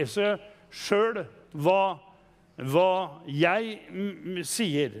kan du lese selv hva jeg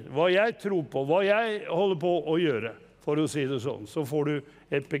sier, hva jeg tror på, hva jeg holder på å gjøre, for å si det sånn. Så får du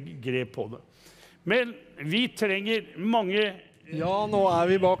et begrep på det. Men vi trenger mange. Ja, nå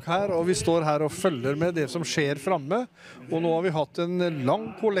vi bak her, og vi står her og følger med det som skjer fremme. Og nå har vi hatt en lang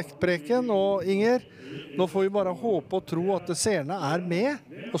kollektpreken, og Inger, nå får vi bare håpe og tro at seerne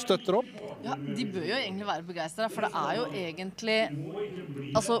med og støtter opp. Ja, de bør jo egentlig være begeistret, for det jo egentlig,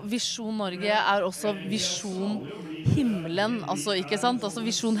 altså Visjon Norge også Visjon Himmelen, altså ikke sant? Altså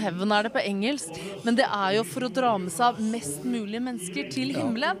Visjon Heaven det på engelsk, men det jo for å dra med seg mest mulig mennesker til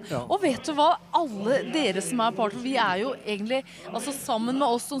himmelen. Ja. Og vet du hva? Alle dere som partner, vi jo egentlig, altså sammen med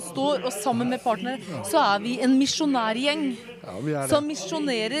oss som står, og sammen med partnere, så vi en misjonærgjeng. Ja, som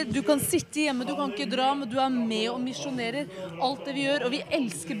misjonerer. Du kan sitte hjemme, du kan ikke dra, men du med og misjonerer alt det vi gjør, og vi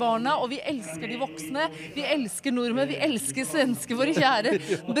elsker barna, og vi elsker de voksne, vi elsker nordmenn, vi elsker svensker, våre kjære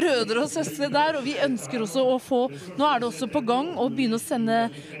brødre og søstre der, og vi ønsker også å få, nå det også på gang å begynne å sende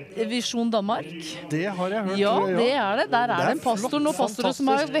Visjon Danmark. Det har jeg hørt. Ja, det det. Der det en pastor, noen pastorer som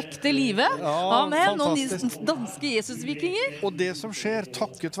har vekt i livet. Ja, noen danske Jesusvikinger. Og det som skjer,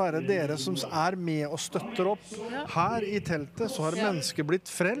 takket være dere som med og støtter opp her i teltet, så har mennesker blitt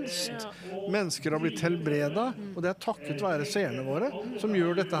frelst, mennesker har blitt helbredet, og det takket være seerne våre som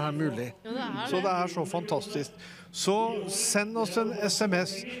gjør dette her mulig. Så det så fantastisk. Så send oss en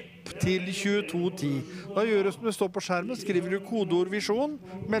SMS til 2210. Da gjør du som det står på skjermen, skriver du kodeord visjon,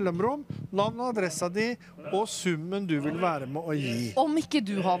 mellomrom, navn og adressa di, og summen du vil være med å gi. Om ikke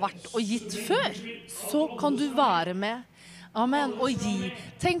du har vært og gitt før, så kan du være med. Amen, og gi.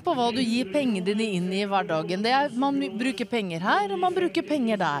 Tenk på hva du gir pengene dine inn i hverdagen. Man bruker penger her, og man bruker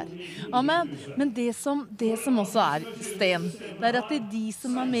penger der. Amen. Men det som også Sten, det at det de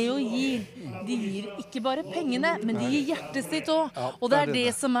som med og gir. De gir ikke bare pengene, men de gir hjertet sitt også. Og det det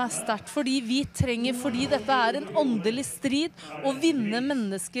som sterkt, fordi vi trenger, fordi dette en åndelig strid, å vinne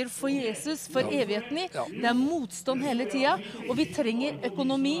mennesker for Jesus, for evigheten i. Det motstand hele tiden, og vi trenger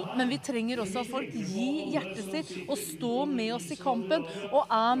økonomi, men vi trenger også at folk gir hjertet sitt, og stå med oss i kampen, og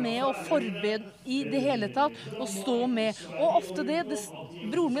med og forberede i det hele tatt, og stå med. Og ofte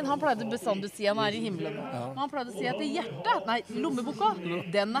broren min, han pleide bestandig å si han i himmelen. Han pleide å si at lommeboka,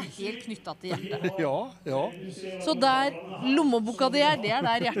 den helt knyttet til hjertet. Ja. Så der lommeboka di det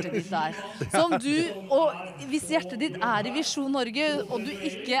der hjertet ditt Som du, og hvis hjertet ditt i Visjon Norge, og du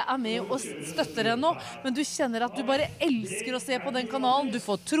ikke med og støtter ennå, men du kjenner at du bare elsker å se på den kanalen, du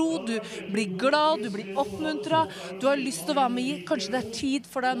får tro, du blir glad, du blir oppmuntret, du har lyst til å være med i, kanskje det tid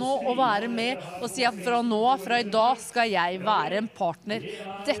for deg nå å være med og si at fra i dag skal jeg være en partner.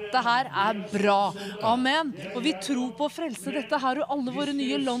 Dette her bra. Amen. Og vi tror på å frelse dette her, og alle våre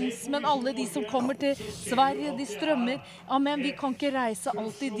nye landsmenn, alle de som kommer til Sverige, de strømmer. Amen. Vi kan ikke reise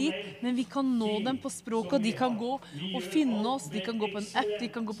alltid dit, men vi kan nå dem på språket, og de kan gå og finne oss, de kan gå på en app, de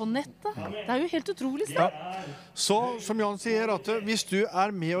kan gå på nettet. Det jo helt utrolig sted. Så, som Jan sier, at hvis du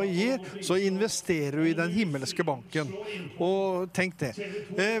med og gir, så investerer du i den himmelske banken. Og tenk det.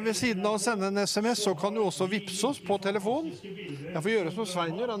 Ved siden av å sende en SMS, så kan du også vipse oss på telefon. Jeg får gjøre som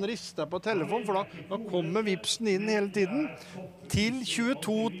Svein gjør, han rister på telefon, for da kommer vipsen inn hele tiden til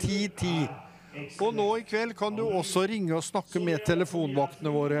 22 10 10. Og nå i kveld kan du også ringe og snakke med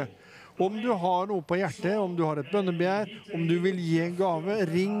telefonvaktene våre. Om du har noe på hjertet, om du har et bønnebegjær, om du vil gi en gave,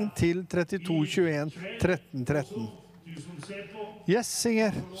 ring til 32 21 13 13. Yes,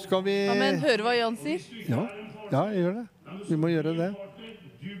 Inger. Skal vi... Amen, høre hva Jan sier? Ja, jeg gjør det. Vi må gjøre det.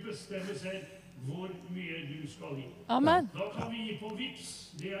 Du bestemmer selv hvor mye du skal gi. Amen. Da kan vi gi på Vips.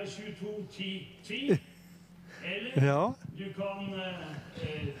 Det 22 10 10. Eller Ja. du kan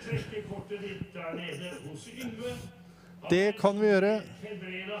trekke kortet ditt der nede hos Yngve. Det kan vi gjøre.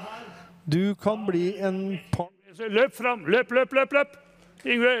 Du kan bli en par... Løp fram. Løp.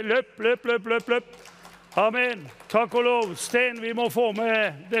 Yngve, løp. Amen. Takk og lov. Sten, vi må få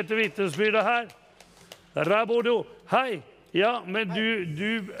med dette vitnesbyrdet her. Rabodo. Hei. Ja, men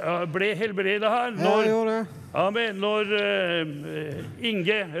du ble helbredet her. Ja, jeg gjorde det. Amen. Når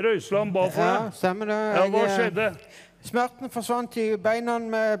Inge Røisland ba for deg. Ja, stemmer det. Ja, hva skjedde? Smerten forsvant i beina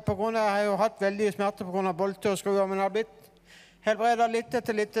på grunn av, jeg har jo hatt veldig smerte på grunn av bolter og skruer, men jeg har blitt helbredet litt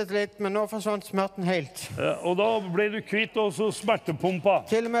etter litt, men nå forsvant smerten helt. Ja, og da ble du kvitt også smertepumpa.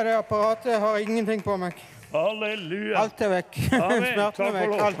 Til og med det apparatet har ingenting på meg. Halleluja. Alt vekk. Amen. Smerten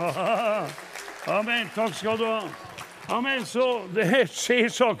vekk, alt. Amen, takk skal du ha. Amen, så det skjer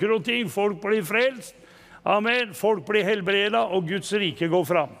saker og ting. Folk blir frelst. Amen, folk blir helbredet, og Guds rike går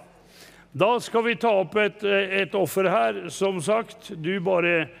fram. Da skal vi ta opp et offer her, som sagt. Du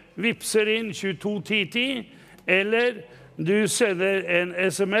bare vipser inn 22 10 10, eller du sender en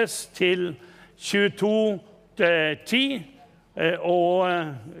SMS til 22 10 og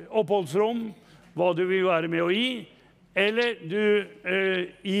oppholdsrom, hva du vil være med å gi, eller du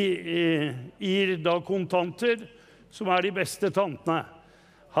gir da kontanter, som de beste tantene.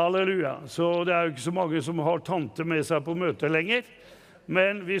 Halleluja. Så det jo ikke så mange som har tante med seg på møte lenger.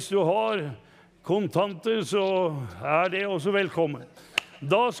 Men hvis du har kontanter, så det også velkommen.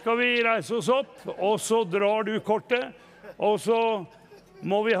 Da skal vi reise oss opp, og så drar du kortet, og så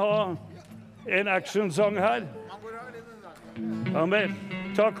må vi ha en actionsang her. Amen.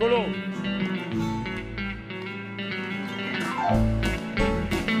 Takk og lov.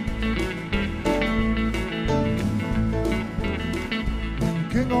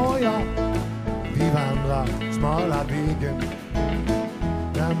 Kung och jag, vi vandrar smala vägen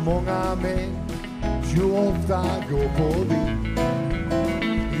där många män ju ofta går förbi.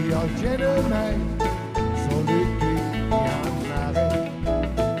 Jag känner mig så lycklig i andra rätt.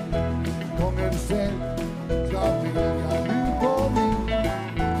 Gången själv ska vilja nu på mig.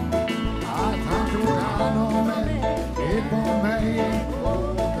 Att han tog hand om mig, det på mig en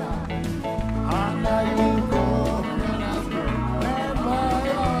fråga. Han ju gångernas mål, men vad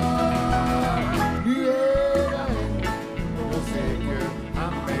jag nu jag och säkert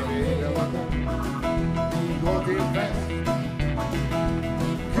han med det var god. Vi går till fest.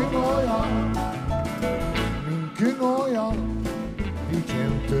 Kung och jag, vi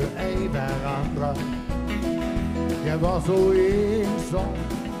kände ej varandra. Jag var så ensam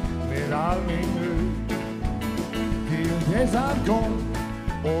med all min nöd. Till dess han kom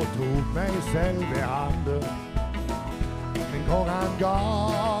och tog mig själv i handen. Men kung han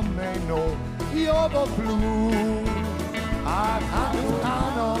gav mig nåd i överflod. Att han tog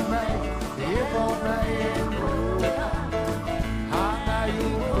hand om mig, det var mig en fråga. Han ju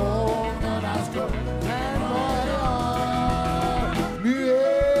gångernas skull, men vad jag nu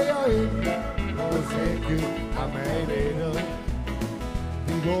jag inne och säkert han mig leder.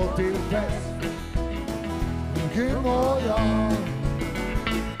 Vi går till fest, kung och jag.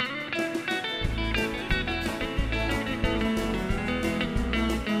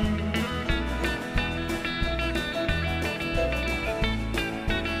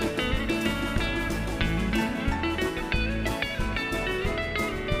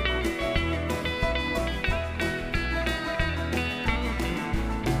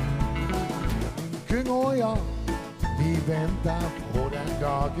 Och jag, vi väntar på den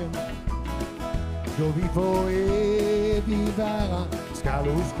dagen då vi får evig vara skall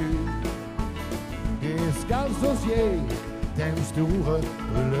hos Gud. Det skall så ske den store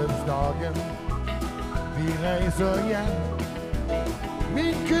bryllupsdagen. Vi reser igen,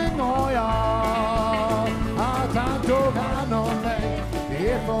 min kung och jag. Att han tog hand om mig,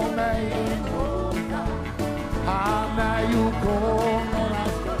 det får mig en fråga. Han ju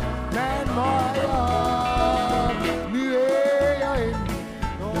gångernas skull, men vad jag nu jag in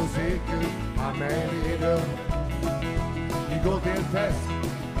och säkert han mig leder. Vi går till fest,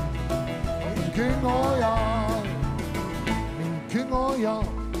 kung och jag. kung og jag,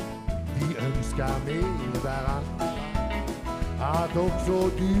 vi ønsker med hverandre at også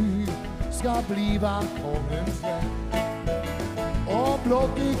du skal blive kongens venn. Og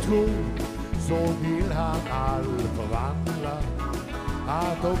blott i tro, så vil han alt forvandle,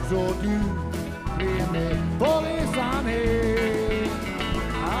 at også du blir med på resan her.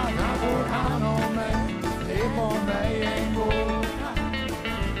 At han tok hand om meg, det på meg en gång.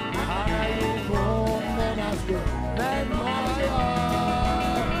 Han jo kongernes Gud, men nå jeg,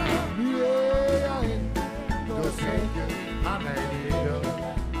 nu jeg inn, da senker han meg neder.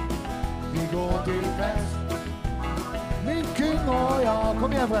 Vi går til fest, min kung og jeg,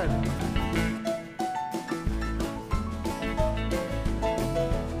 kom igjen, Fred.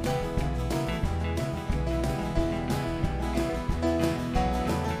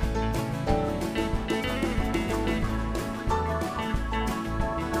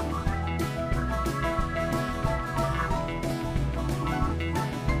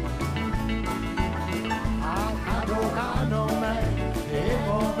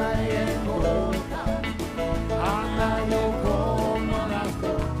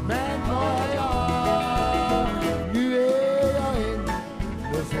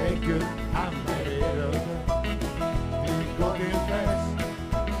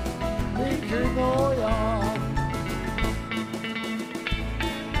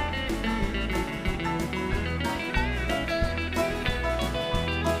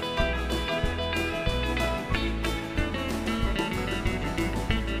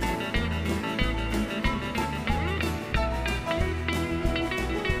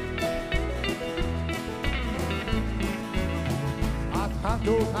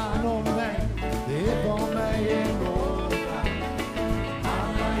 Tok han om meg, det var meg en gång.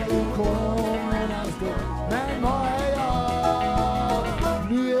 Han jo kongernes Gud, men hva jeg?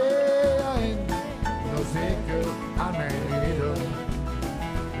 Nu jeg inn, nå sikker han meg neder.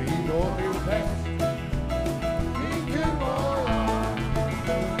 Vi går til fest, min kung og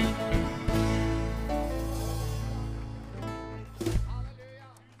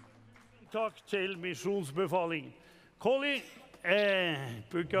Takk til misjonsbefaling. Koli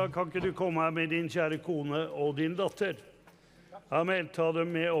Puka, kan ikke du komme her med din kjære kone og din datter? Amen, ta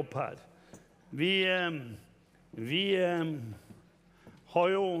dem med opp her. Vi har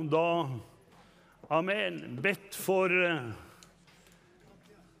jo da, amen, bedt for,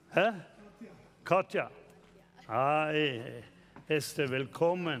 Katja. Esther,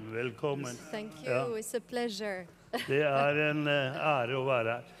 velkommen, velkommen. Thank you, it's a pleasure. Det en ære å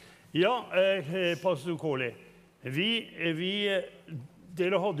være her. Ja, pastor Koli.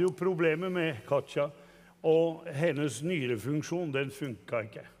 Dere hadde jo problemer med Katja, og hennes nyrefunksjon, den funket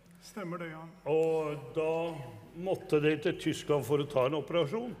ikke. Stemmer det, ja. Og da måtte dere til Tyskland for å ta en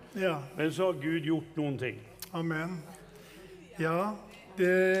operasjon. Ja. Men så har Gud gjort noen ting. Amen. Ja,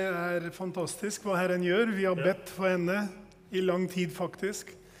 det fantastisk hva Herren gjør. Vi har bedt for henne i lang tid faktisk.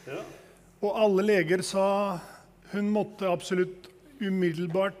 Ja. Og alle leger sa hun måtte absolutt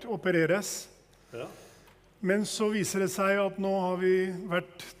umiddelbart opereres. Ja. Men så viser det seg at nå har vi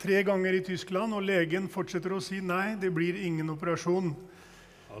vært 3 ganger i Tyskland, og legen fortsetter å si nei, det blir ingen operasjon.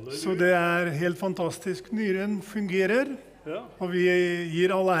 Halleluja. Så det helt fantastisk. Nyren fungerer, ja. Og vi gir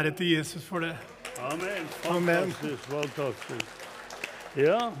all ære til Jesus for det. Amen. Fantastisk, fantastisk.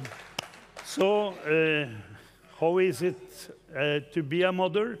 Ja, så how is it to be a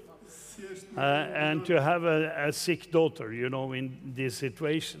mother and to have a sick daughter, you know, in this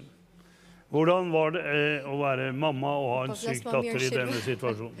situation? Hvordan var det å være mamma og ha en syk datter i denne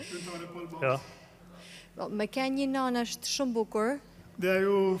situasjonen? Ja. Me ka një nanë është shumë bukur. Det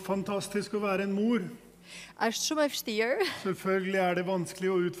jo fantastisk å være en mor. Është shumë e vështirë. Selvfølgelig det vanskelig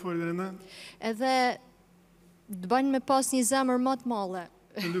og utfordrende. Edhe det bën me pas një zemër më të madhe.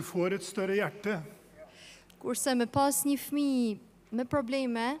 Men du får et større hjerte. Kurse me pas një fëmijë me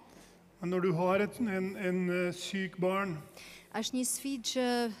probleme. Men når du har en syk barn. Është një sfidë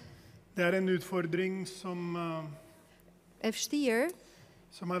që det en utfordring som vështirë,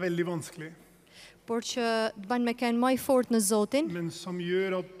 som veldig vanskelig. Por që të bën me kanë më fort në Zotin. Men som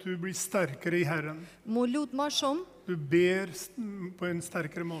gjør at du blir sterkere i Herren. Mo lut më shumë. Du ber på en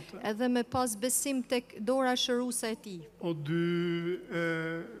sterkere måte. Edhe me pas besim tek dora shëruese e tij. Og du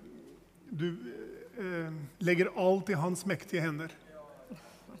legger alt i hans mektige hender.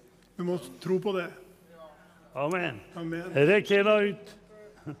 Du må tro på det. Amen. Amen. Rekk henda ut.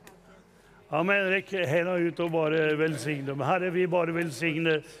 Amen, rekk henda ut og bare velsigne. Herre, vi bare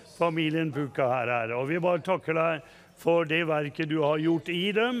velsigne familien Puka her. Og vi bare takker deg for det verket du har gjort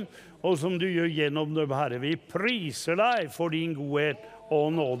i dem, og som du gjør gjennom dem, Herre. Vi priser deg for din godhet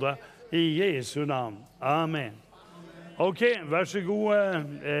og nåde i Jesu navn. Amen. Ok, vær så god.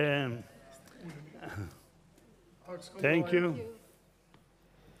 Thank you.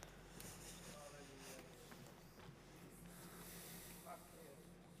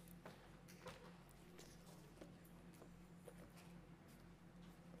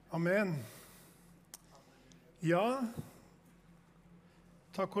 Amen. Ja,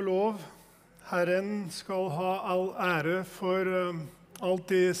 takk og lov. Herren skal ha all ære for alt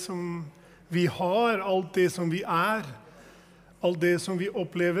det som vi har, alt det som vi er, alt det som vi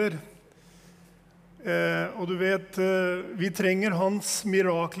opplever. Og du vet, vi trenger hans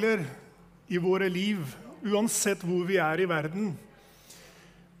mirakler i våre liv, uansett hvor vi er i verden.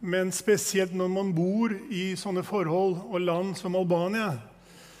 Men spesielt når man bor i sånne forhold og land som Albania,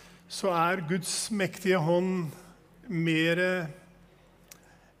 så er Guds mektige hånd mer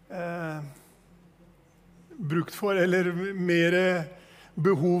brukt for, eller mer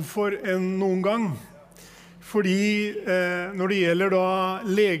behov for enn noen gang. Fordi når det gjelder da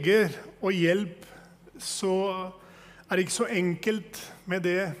leger og hjelp, så er det ikke så enkelt med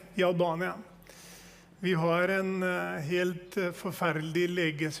det i Albania. Vi har en helt forferdelig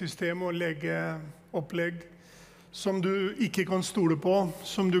legesystem og legeopplegg som du ikke kan stole på,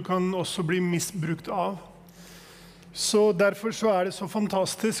 som du kan også bli misbrukt av. Så derfor så er det så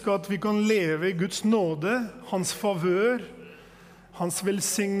fantastisk at vi kan leve i Guds nåde, hans favør, hans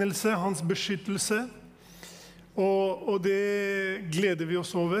velsignelse, hans beskyttelse. Og det gleder vi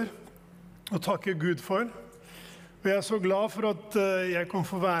oss over og takker Gud for. Og jeg er så glad for at jeg kan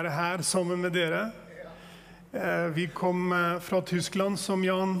få være her sammen med dere. Vi kom fra Tyskland, som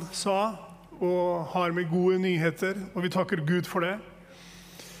Jan sa, og har med gode nyheter, og vi takker Gud for det.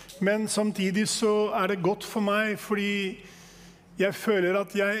 Men samtidig så er det godt for meg, fordi jeg føler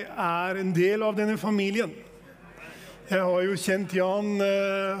at jeg er en del av denne familien. Jeg har jo kjent Jan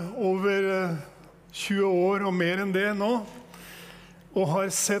over 20 år og mer enn det nå, og har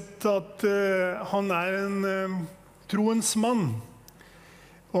sett at han er en troens mann.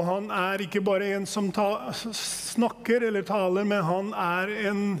 Og han er ikke bare en som snakker eller taler, men han er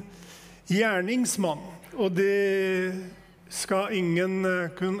en gjerningsmann, og det skal ingen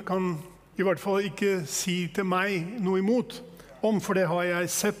kan i hvert fall ikke si til meg noe imot om, for det har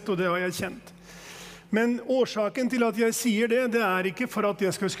jeg sett og det har jeg kjent. Men årsaken til at jeg sier det, det er ikke for at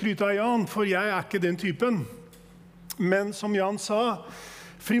jeg skal skryte av Jan, for jeg er ikke den typen. Men som Jan sa,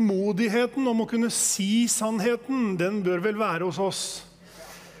 frimodigheten om å kunne si sannheten, den bør vel være hos oss.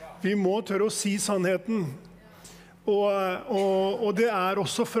 Vi må tørre å si sannheten. Og det er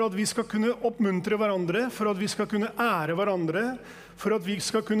også for at vi skal kunne oppmuntre hverandre, for at vi skal kunne ære hverandre, for at vi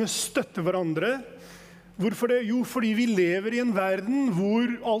skal kunne støtte hverandre. Hvorfor det? Jo, fordi vi lever i en verden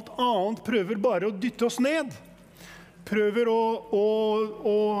hvor alt annet prøver bare å dytte oss ned. Prøver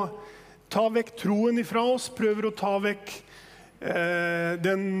å ta vekk troen ifra oss, prøver å ta vekk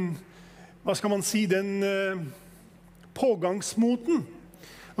den, hva skal man si, den pågangsmoten.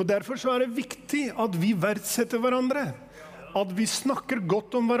 Og derfor så er det viktig at vi verdsetter hverandre, at vi snakker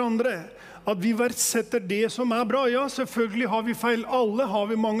godt om hverandre, at vi verdsetter det som er bra. Ja, selvfølgelig har vi feil. Alle har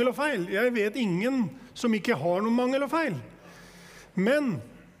vi mangel og feil. Jeg vet ingen som ikke har noen mangel og feil. Men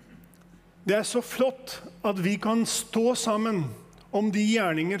det er så flott at vi kan stå sammen om de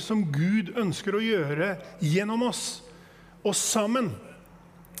gjerninger som Gud ønsker å gjøre gjennom oss. Og sammen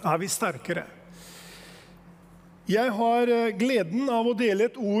er vi sterkere. Jeg har gleden av å dele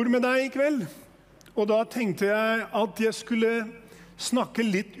et ord med deg i kveld, og da tenkte jeg at jeg skulle snakke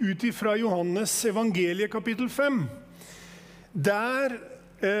litt ut fra Johannes evangelie kapittel 5. Der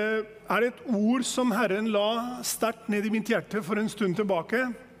er det et ord som Herren la sterkt ned i mitt hjerte for en stund tilbake.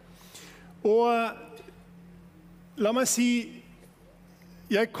 Og la meg si,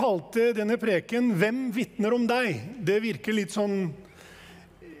 jeg kalte denne preken «Hvem vitner om deg?» Det virker litt sånn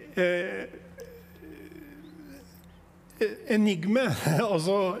enigme,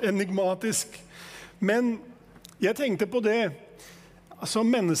 altså enigmatisk. Men jeg tenkte på det. Altså,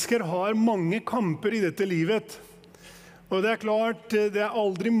 mennesker har mange kamper i dette livet. Og det er klart, det er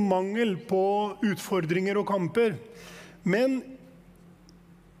aldri mangel på utfordringer og kamper. Men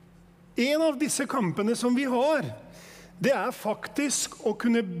en av disse kampene som vi har, det er faktisk å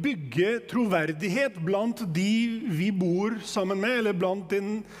kunne bygge troverdighet blant de vi bor sammen med, eller blant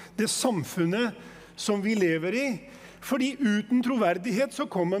det samfunnet som vi lever i. Fordi uten troverdighet så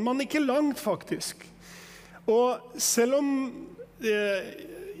kommer man ikke langt, faktisk. Og selv om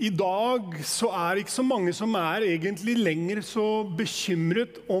i dag så er det ikke så mange som er egentlig lenger så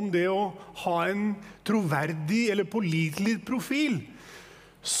bekymret om det å ha en troverdig eller pålitelig profil,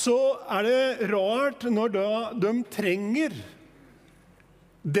 så er det rart når de trenger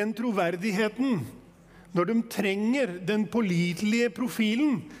den troverdigheten. når de trenger den pålitelige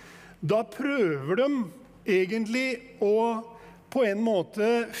profilen, da prøver de egentlig å på en måte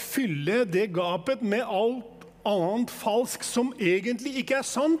fylle det gapet med alt annet falsk som egentlig ikke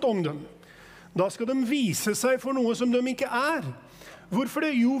sant om dem. Da skal de vise seg for noe som de ikke Hvorfor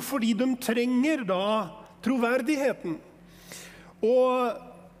det? Jo, fordi de trenger da troverdigheten. Og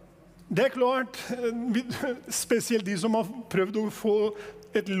det klart, spesielt de som har prøvd å få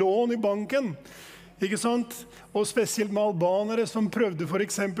et lån i banken, ikke sant? Og spesielt med albanere som prøvde for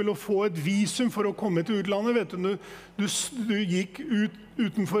eksempel å få et visum for å komme til utlandet. Vet du, du gikk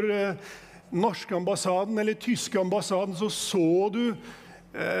utenfor norske ambassaden eller tyske ambassaden, så du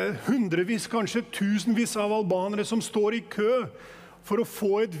hundrevis, kanskje tusenvis av albanere som står i kø for å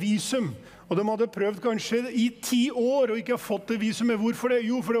få et visum. Og de hadde prøvd kanskje i 10 år og ikke har fått det visumet. Hvorfor det?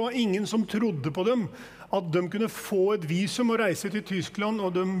 Jo, for det var ingen som trodde på dem, at de kunne få et visum og reise til Tyskland,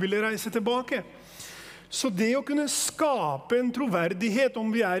 og de ville reise tilbake. Så det å kunne skape en troverdighet,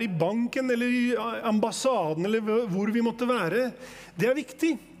 om vi i banken eller i ambassaden eller hvor vi måtte være, det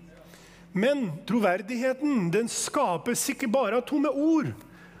viktig. Men troverdigheten, den skapes ikke bare av tomme ord.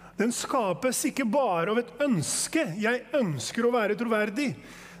 Den skapes ikke bare av et ønske. Jeg ønsker å være troverdig.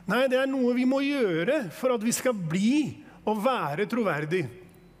 Nei, det noe vi må gjøre for at vi skal bli og være troverdig.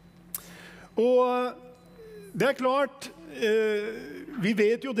 Og det klart, vi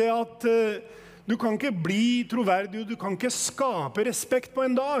vet jo det at du kan ikke bli troverdig, og du kan ikke skape respekt på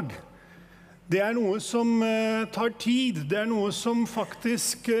en dag. Det noe som tar tid, det noe som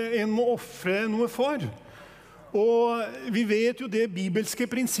faktisk en må offre noe for. Og vi vet jo det bibelske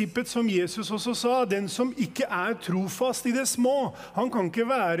prinsippet som Jesus også sa, den som ikke trofast i det små, han kan ikke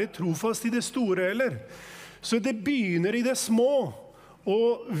være trofast i det store heller. Så det begynner i det små,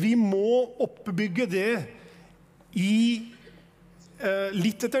 og vi må oppbygge det i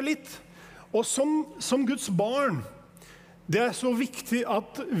litt etter litt. Og som Guds barn, det så viktig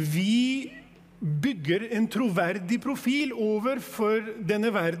at vi bygger en troverdig profil over for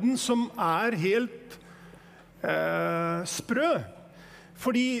denne verden som helt sprø.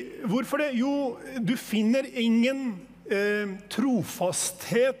 Fordi, hvorfor det? Jo, du finner ingen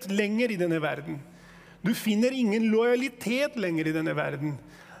trofasthet lenger i denne verden. Du finner ingen lojalitet lenger i denne verden.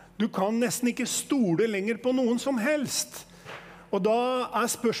 Du kan nesten ikke stole lenger på noen som helst. Og da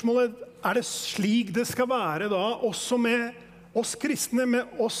spørsmålet, det slik det skal være da, også med oss kristne,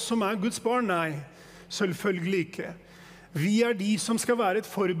 med oss som Guds barn? Nei, selvfølgelig ikke. Vi de som skal være et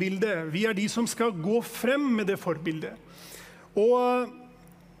forbilde. Vi de som skal gå frem med det forbildet. Og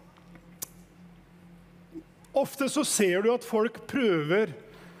ofte så ser du at folk prøver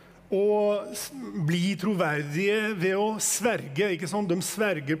å bli troverdige ved å sverge, ikke sant? De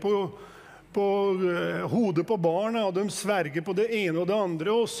sverger på hodet på barna, og de sverger på det ene og det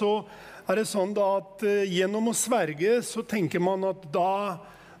andre, og så det sånn da at gjennom å sverge så tenker man at da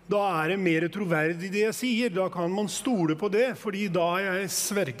det mer troverdig det jeg sier, da kan man stole på det, fordi da har jeg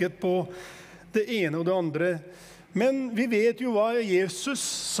sverget på det ene og det andre. Men vi vet jo hva Jesus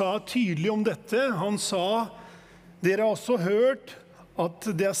sa tydelig om dette. Han sa, dere har også hørt at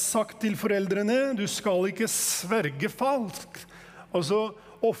det sagt til foreldrene, du skal ikke sverge falskt. Altså,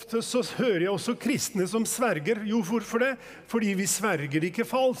 ofte så hører jeg også kristne som sverger. Jo, hvorfor det? Fordi vi sverger ikke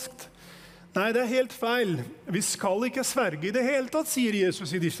falskt. Nei, det helt feil. Vi skal ikke sverge i det hele tatt, sier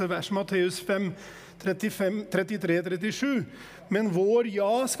Jesus i disse vers, Matteus 5, 33-37. Men vår ja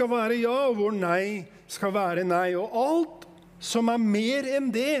skal være ja, og vår nei skal være nei. Og alt som mer enn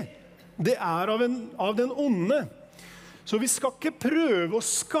det av den onde. Så vi skal ikke prøve å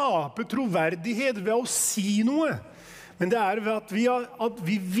skape troverdighet ved å si noe. Men det ved at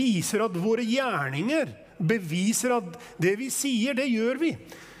vi viser at våre gjerninger beviser at det vi sier, det gjør vi.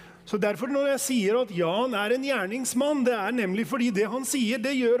 Så derfor når jeg sier at Jan en gjerningsmann, det nemlig fordi det han sier,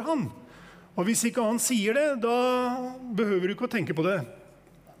 det gjør han. Og hvis ikke han sier det, da behøver du ikke å tenke på det.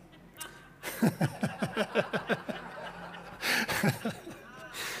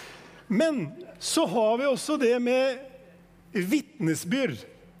 Men så har vi også det med vittnesbyrd.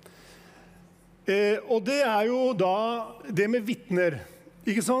 Og det jo da det med vittner.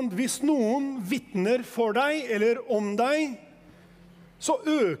 Ikke sant? Hvis noen vittner for deg eller om deg, så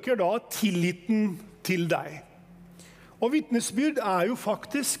øker da tilliten til deg. Og vittnesbyrd jo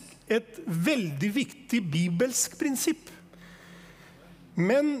faktisk et veldig viktig bibelsk prinsipp.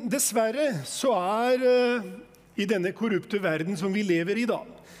 Men dessverre så i denne korrupte verden som vi lever i da,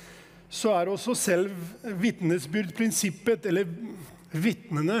 så også selv vittnesbyrdprinsippet, eller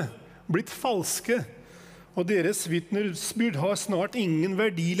vittnene, blitt falske, og deres vittnesbyrd har snart ingen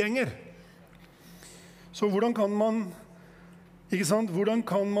verdi lenger. Så hvordan kan man Ikke sant? Hvordan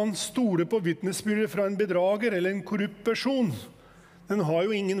kan man stole på vitnesbyrdet fra en bedrager eller en korrupt person? Den har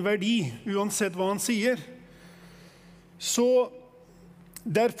jo ingen verdi, uansett hva han sier. Så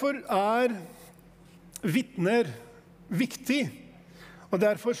derfor vitner viktig. Og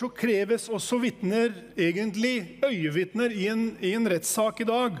derfor så kreves også vitner, egentlig øyevitner, i en rettssak i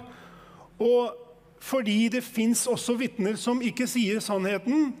dag. Og fordi det finnes også vitner som ikke sier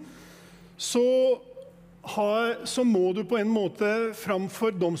sannheten, så må du på en måte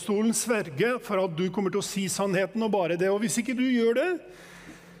framfor domstolen sverge for at du kommer til å si sannheten og bare det. Og hvis ikke du gjør det,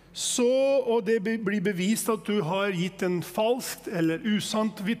 og det blir bevist at du har gitt en falskt eller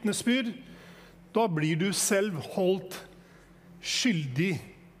usant vitnesbyrd, da blir du selv holdt skyldig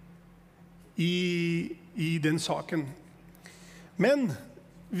i den saken. Men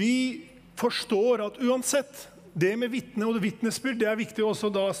vi forstår at uansett det med vitne og vitnesbyrd, det viktig også.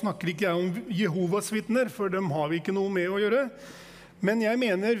 Da snakker ikke jeg om Jehovas vitner, for dem har vi ikke noe med å gjøre. Men jeg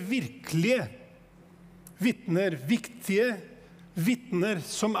mener virkelige vitner, viktige vitner,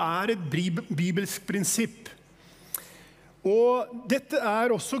 som et bibelsk prinsipp. Og dette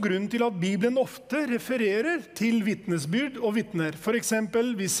også grunnen til at Bibelen ofte refererer til vitnesbyrd og vitner. For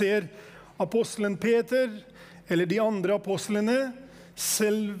eksempel, vi ser apostelen Peter, eller de andre apostlene,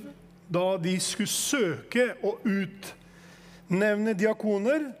 selv da de skulle søke å utnevne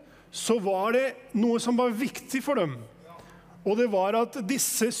diakoner, så var det noe som var viktig for dem. Og det var at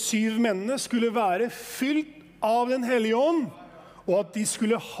disse 7 mennene skulle være fylt av den hellige ånd, og at de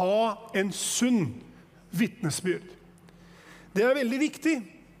skulle ha en sunn vitnesbyrd. Det veldig viktig.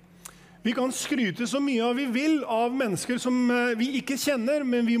 Vi kan skryte så mye vi vil av mennesker som vi ikke kjenner,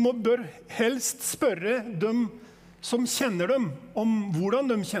 men vi bør helst spørre dem som kjenner dem, om hvordan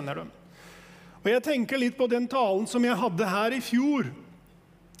de kjenner dem. Og jeg tenker litt på den talen som jeg hadde her i fjor,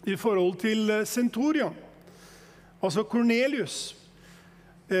 i forhold til Centurion, altså Cornelius.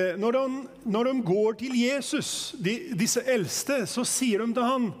 Når de går til Jesus, disse eldste, så sier de til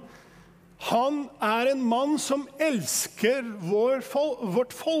han en mann som elsker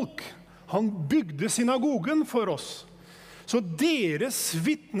vårt folk. Han bygde synagogen for oss. Så deres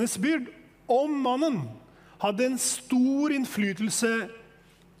vitnesbyrd om mannen hadde en stor innflytelse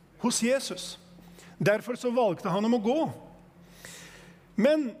hos Jesus. Derfor så valgte han å gå.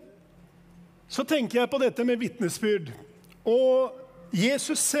 Men så tenker jeg på dette med vitnesbyrd. Og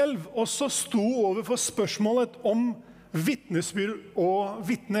Jesus selv også sto overfor spørsmålet om vitnesbyrd og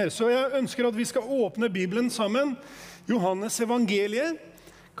vitner. Så jeg ønsker at vi skal åpne Bibelen sammen. Johannes evangeliet,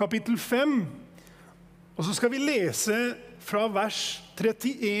 kapittel 5. Og så skal vi lese fra vers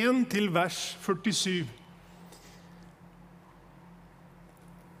 31 til vers 47.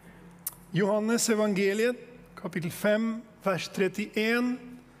 Johannes evangeliet, kapittel 5, vers 31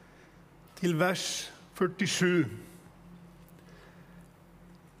 til vers 47.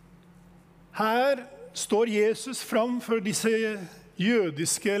 Her står Jesus fram for disse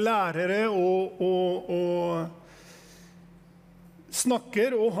jødiske lærere og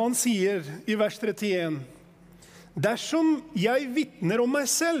snakker, og han sier i vers 31, «Dersom jeg vitner om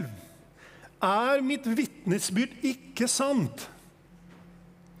meg selv, mitt vitnesbyrd ikke sant.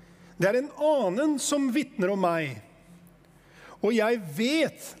 Det en annen som vitner om meg, og jeg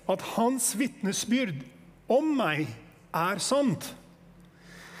vet at hans vitnesbyrd om meg sant.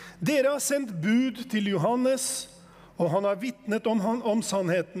 Dere har sendt bud til Johannes, og han har vitnet om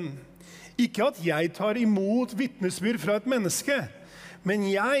sannheten. Ikke at jeg tar imot vitnesbyrd fra et menneske, men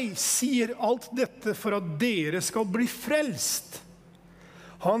jeg sier alt dette for at dere skal bli frelst.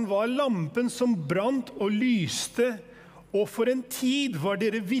 Han var lampen som brant og lyste, og for en tid var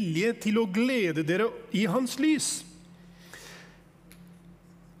dere villige til å glede dere i hans lys.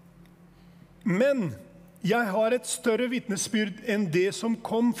 Men jeg har et større vitnesbyrd enn det som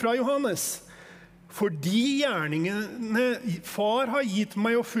kom fra Johannes. For de gjerningene far har gitt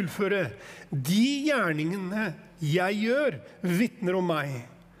meg å fullføre, de gjerningene jeg gjør, vitner om meg.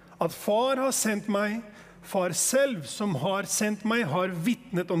 At far har sendt meg, far selv som har sendt meg, har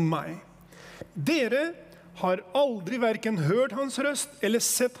vitnet om meg. Dere har aldri hverken hørt hans røst eller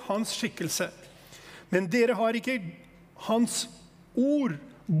sett hans skikkelse. Men dere har ikke hans ord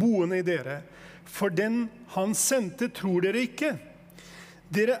boende i dere. For den han sendte tror dere ikke.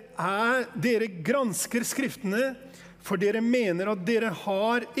 Dere gransker skriftene, for dere mener at dere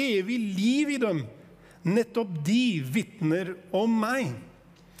har evig liv i dem. Nettopp de vitner om meg.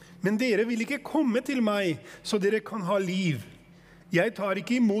 Men dere vil ikke komme til meg, så dere kan ha liv. Jeg tar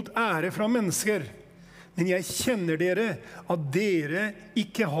ikke imot ære fra mennesker, men jeg kjenner dere at dere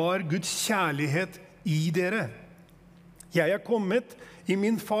ikke har Guds kjærlighet i dere. Jeg kommet i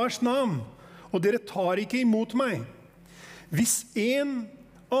min fars navn, og dere tar ikke imot meg. Hvis en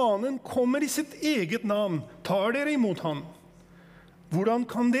annen kommer i sitt eget navn, tar dere imot han. Hvordan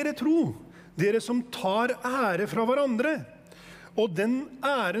kan dere tro, dere som tar ære fra hverandre? Og den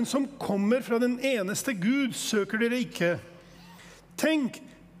æren som kommer fra den eneste Gud, søker dere ikke. Tenk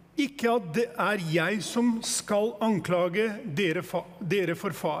ikke at det er jeg som skal anklage dere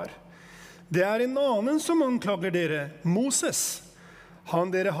for far. Det er en annen som anklager dere, Moses,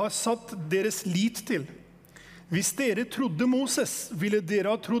 han dere har satt deres lit til. Hvis dere trodde Moses, ville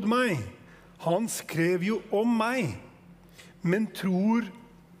dere ha trodd meg. Han skrev jo om meg. Men tror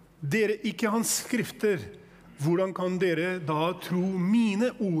dere ikke hans skrifter, hvordan kan dere da tro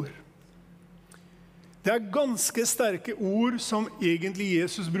mine ord? Det er ganske sterke ord som egentlig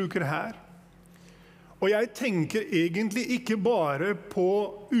Jesus bruker her. Og jeg tenker egentlig ikke bare på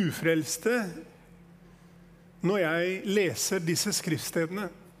ufrelste når jeg leser disse skriftstedene.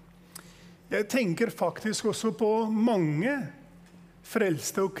 Jeg tenker faktisk også på mange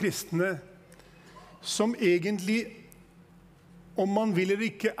frelste og kristne som egentlig, om man vil eller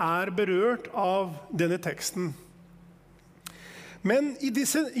ikke, er berørt av denne teksten. Men i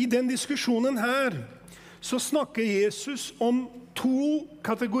den diskusjonen her så snakker Jesus om 2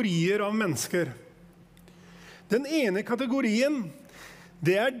 kategorier av mennesker. Den ene kategorien,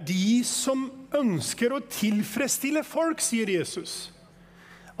 det er de som ønsker å tilfredsstille folk, sier Jesus.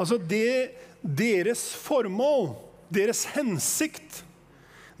 Altså deres formål, deres hensikt,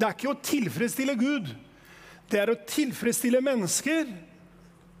 det er ikke å tilfredsstille Gud. Det er å tilfredsstille mennesker,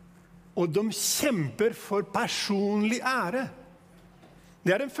 og de kjemper for personlig ære.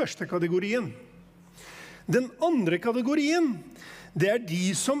 Det er den første kategorien. Den andre kategorien, det er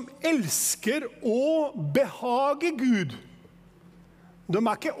de som elsker å behage Gud. De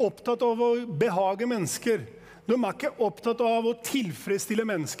er ikke opptatt av å behage mennesker. De er ikke opptatt av å tilfredsstille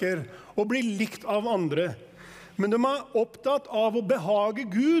mennesker og bli likt av andre. Men de er opptatt av å behage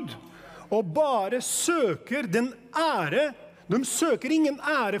Gud og bare søker den ære. De søker ingen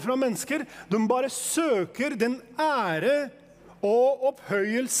ære fra mennesker. De bare søker den ære og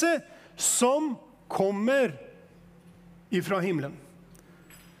opphøyelse som kommer ifra himmelen,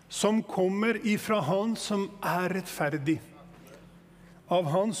 som kommer ifra han som er rettferdig, av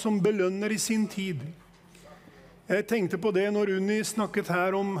han som belønner i sin tid. Jeg tenkte på det når Unni snakket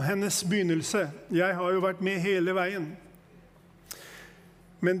her om hennes begynnelse. Jeg har jo vært med hele veien.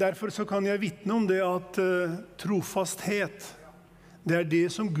 Men derfor så kan jeg vitne om det at trofasthet, det er det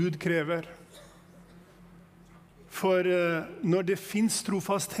som Gud krever. For når det finnes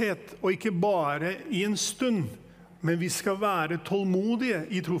trofasthet, og ikke bare i en stund, men vi skal være tålmodige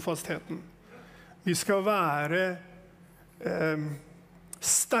i trofastheten. Vi skal være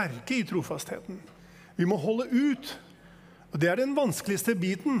sterke i trofastheten. Vi må holde ut. Og det er den vanskeligste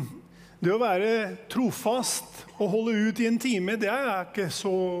biten. Det å være trofast og holde ut i en time, det er ikke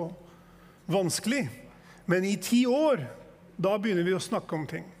så vanskelig. Men i 10 år, da begynner vi å snakke om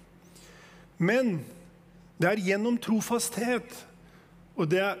ting. Men det er gjennom trofasthet, og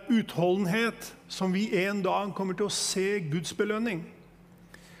det er utholdenhet som vi en dag kommer til å se Guds belønning.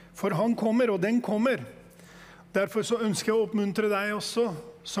 For han kommer, og den kommer. Derfor så ønsker jeg å oppmuntre deg også,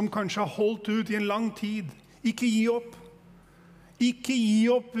 som kanskje har holdt ut i en lang tid. Ikke gi opp. Ikke gi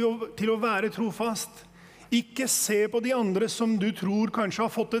opp til å være trofast. Ikke se på de andre som du tror kanskje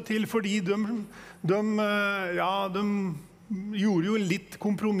har fått det til, fordi de gjorde jo litt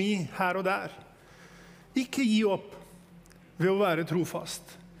kompromiss her og der. Ikke gi opp ved å være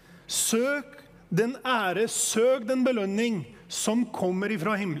trofast. Søk den ære, søk den belønning som kommer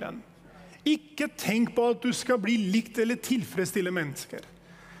ifra himmelen. Ikke tenk på at du skal bli likt eller tilfredsstille mennesker.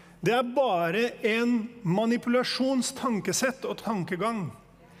 Det er bare en manipulasjonstankesett og tankegang.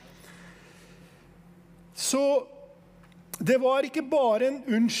 Så det var ikke bare en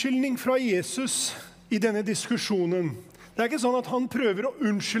unnskyldning fra Jesus i denne diskusjonen. Det er ikke sånn at han prøver å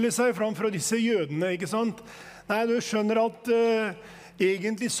unnskylde seg framfor disse jødene, ikke sant? Nei, du skjønner at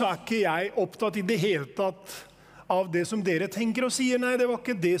egentlig så er ikke jeg opptatt i det hele tatt av det som dere tenker og sier. Nei, det var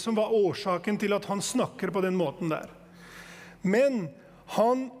ikke det som var årsaken til at han snakker på den måten der. Men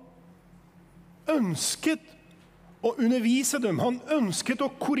han ønsket å undervise dem. Han ønsket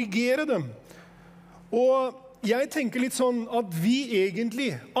å korrigere dem. Og jeg tenker litt sånn at vi egentlig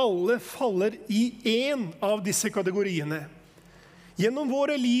alle faller i en av disse kategoriene. Gjennom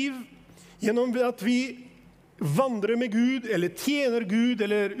våre liv, gjennom at vi vandrer med Gud, eller tjener Gud,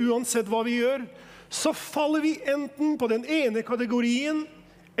 eller uansett hva vi gjør, så faller vi enten på den ene kategorien,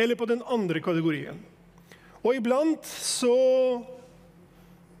 eller på den andre kategorien. Og iblant så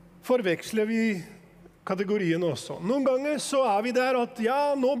forveksler vi kategorien også. Noen ganger så vi der at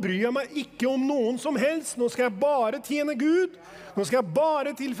ja, nå bryr jeg meg ikke om noen som helst. Nå skal jeg bare tjene Gud. Nå skal jeg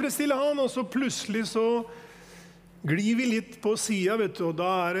bare tilfredsstille han. Og så plutselig så glir vi litt på siden, vet du. Og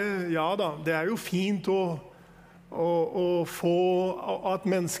da det, ja da, det jo fint å få at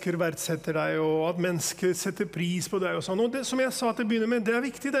mennesker verdsetter deg, og at mennesker setter pris på deg og sånn. Og det, som jeg sa til å begynne med, det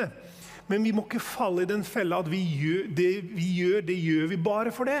viktig det. Men vi må ikke falle i den fella at det vi gjør vi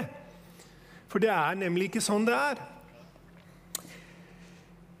bare for det. For det nemlig ikke sånn det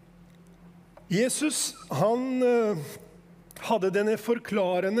Jesus, han hadde denne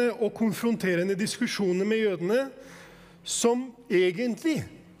forklarende og konfronterende diskusjonen med jødene, som egentlig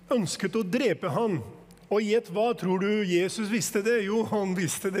ønsket å drepe han. Og gjett hva, tror du Jesus visste det? Jo, han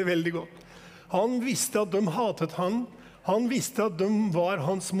visste det veldig godt. Han visste at de hatet han. Han visste at de var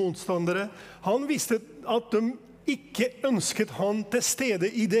hans motstandere. Han visste at de ikke ønsket han til stede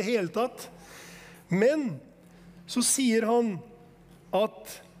i det hele tatt. Men så sier han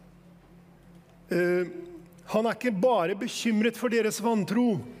at han ikke bare bekymret for deres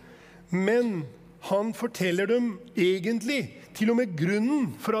vantro, men han forteller dem egentlig til og med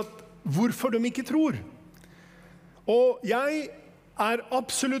grunnen for hvorfor de ikke tror. Og jeg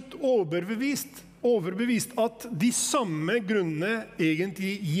absolutt overbevist at de samme grunnene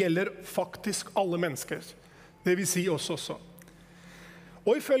egentlig gjelder faktisk alle mennesker. Det vil si oss også.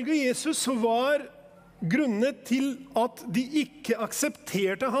 Og ifølge Jesus så var grunnet til at de ikke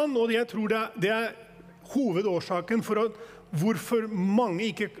aksepterte han, og jeg tror det hovedårsaken for hvorfor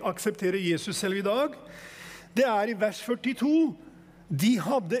mange ikke aksepterer Jesus selv i dag, det i vers 42. De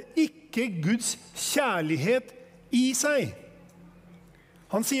hadde ikke Guds kjærlighet i seg.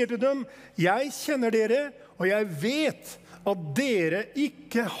 Han sier til dem, jeg kjenner dere, og jeg vet at dere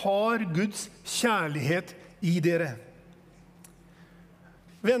ikke har Guds kjærlighet i dere.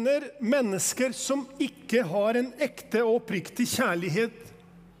 Venner, mennesker som ikke har en ekte og oppriktig kjærlighet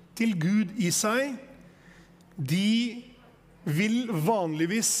til Gud i seg, de vil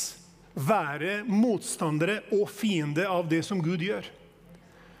vanligvis være motstandere og fiende av det som Gud gjør.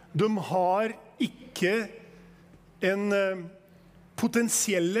 De har ikke en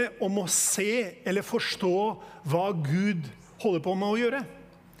potensielle om å se eller forstå hva Gud holder på med å gjøre.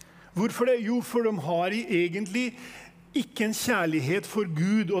 Hvorfor det? Jo, for de har egentlig ikke en kjærlighet for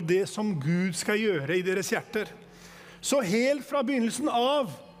Gud og det som Gud skal gjøre i deres hjerter. Så helt fra begynnelsen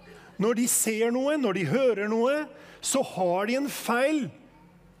av, når de ser noe, når de hører noe, så har de en feil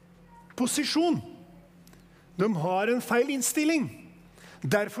posisjon. De har en feil innstilling.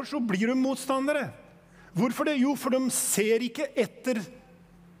 Derfor så blir de motstandere. Hvorfor det? Jo, for de ser ikke etter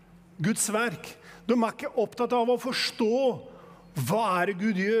Guds verk. De ikke opptatt av å forstå hva det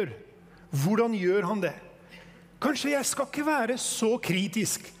Gud gjør. Hvordan gjør han det? Kanskje jeg skal ikke være så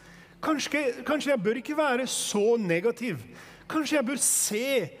kritisk. Kanskje jeg bør ikke være så negativ. Kanskje jeg bør se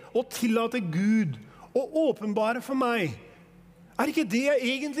og tillate Gud å åpenbare for meg. Ikke det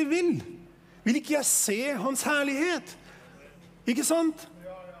jeg egentlig vil? Vil ikke jeg se hans herlighet? Ikke sant?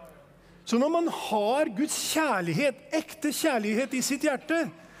 Så når man har Guds kjærlighet, ekte kjærlighet i sitt hjerte,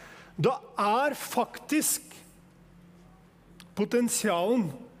 da faktisk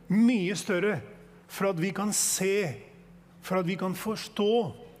potensialen mye større for at vi kan se, for at vi kan forstå,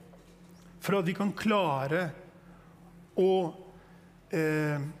 for at vi kan klare å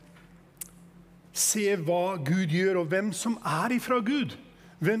se hva Gud gjør, og hvem som ifra Gud.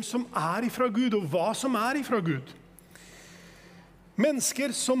 Hvem som ifra Gud, og hva som ifra Gud.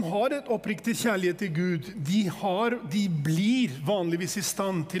 Mennesker som har et oppriktig kjærlighet til Gud, de blir vanligvis i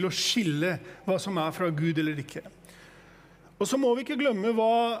stand til å skille hva som fra Gud eller ikke. Og så må vi ikke glemme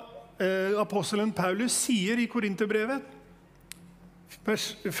hva apostelen Paulus sier i Korinterbrevet.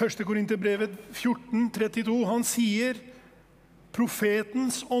 1. Korinterbrevet 14:32. Han sier,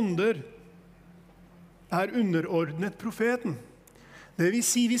 profetens ånder underordnet profeten. Det vil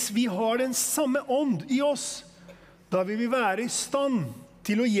si, hvis vi har den samme ånd i oss, da vil vi være i stand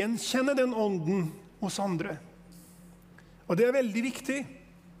til å gjenkjenne den ånden hos andre. Og det veldig viktig.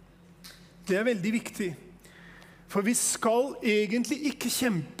 Det veldig viktig. For vi skal egentlig ikke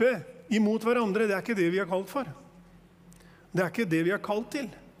kjempe imot hverandre. Det ikke det vi har kalt for. Det ikke det vi har kalt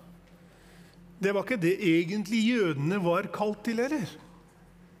til. Det var ikke det egentlig jødene var kalt til, eller?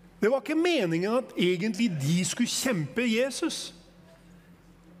 Det var ikke meningen at egentlig de skulle kjempe Jesus.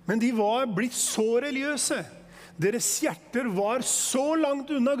 Men de var blitt så religiøse. Deres hjerter var så langt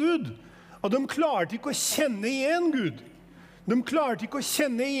unna Gud, at de klarte ikke å kjenne igjen Gud. De klarte ikke å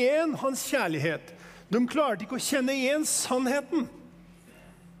kjenne igjen hans kjærlighet. De klarte ikke å kjenne igjen sannheten.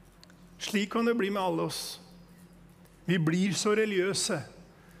 Slik kan det bli med alle oss. Vi blir så religiøse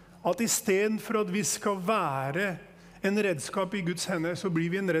at i stedet for at vi skal være en redskap i Guds hender, så blir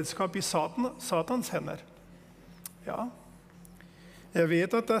vi en redskap i Satans hender. Ja, jeg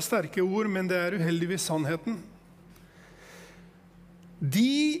vet at det er sterke ord, men det er uheldigvis sannheten.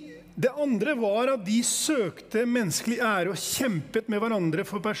 Det andre var at de søkte menneskelig ære og kjempet med hverandre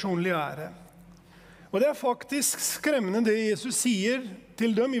for personlig ære. Og det er faktisk skremmende det Jesus sier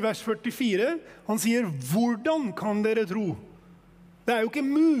til dem i vers 44. Han sier, hvordan kan dere tro? Det er jo ikke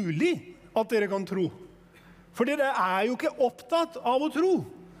mulig at dere kan tro. For dere er jo ikke opptatt av å tro.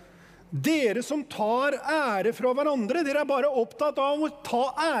 Dere som tar ære fra hverandre, dere er bare opptatt av å ta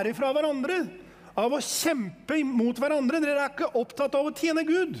ære fra hverandre, av å kjempe mot hverandre. Dere er ikke opptatt av å tjene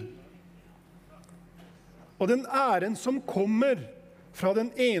Gud. Og den æren som kommer fra den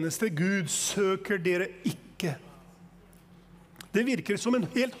eneste Gud søker dere ikke. Det virker som en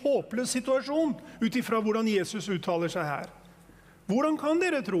helt håpløs situasjon utifra hvordan Jesus uttaler seg her. Hvordan kan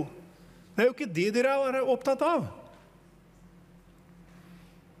dere tro? Det er jo ikke det dere er opptatt av.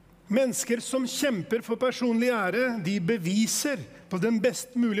 Mennesker som kjemper for personlig ære, de beviser på den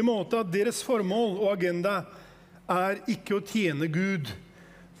best mulige måte at deres formål og agenda er ikke å tjene Gud,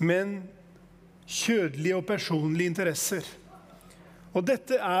 men kjødelige og personlige interesser. Og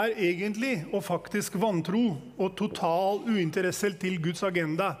dette er egentlig og faktisk vantro og total uinteresse til Guds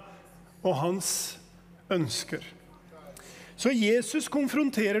agenda og hans ønsker. Så Jesus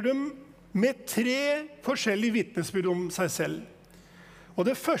konfronterer dem med 3 forskjellige vitnesbyrd om seg selv. Og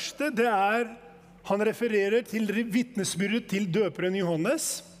det første, det er, han refererer til vitnesbyrdet til døperen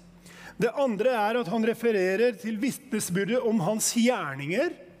Johannes. Det andre er at han refererer til vitnesbyrdet om hans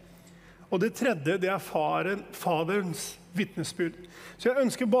gjerninger. Og det tredje, det er faderens vitnesbyrd. Så jeg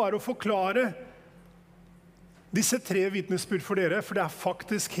ønsker bare å forklare disse 3 vitnesbyrd for dere, for det er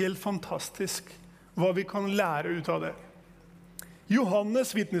faktisk helt fantastisk hva vi kan lære ut av det.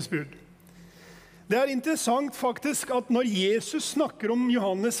 Johannes vitnesbyrd. Det er interessant faktisk at når Jesus snakker om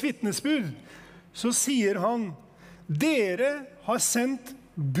Johannes vitnesbyrd, så sier han, dere har sendt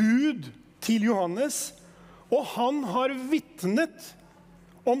bud til Johannes, og han har vittnet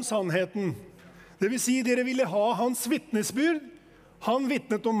om sannheten. Det vil si, dere ville ha hans vitnesbyrd, han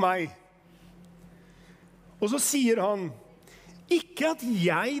vittnet om meg. Og så sier han, ikke at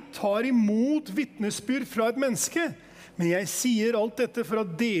jeg tar imot vitnesbyrd fra et menneske, men jeg sier alt dette for at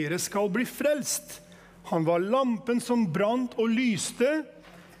dere skal bli frelst. Han var lampen som brant og lyste,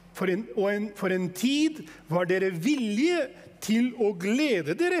 for en tid var dere villige til å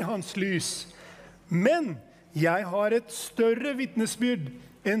glede dere i hans lys. Men jeg har et større vitnesbyrd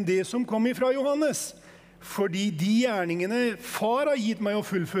enn det som kom ifra Johannes, fordi de gjerningene far har gitt meg å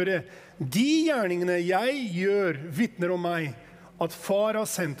fullføre, de gjerningene jeg gjør vittner om meg, at far har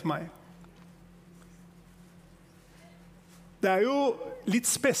sendt meg. Det er jo litt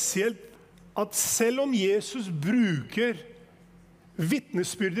spesielt at selv om Jesus bruker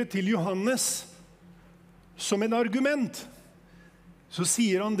vittnesbyrdet til Johannes som en argument, så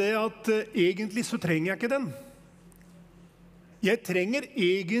sier han det at egentlig så trenger jeg ikke den. Jeg trenger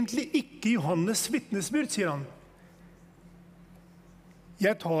egentlig ikke Johannes vittnesbyrd, sier han.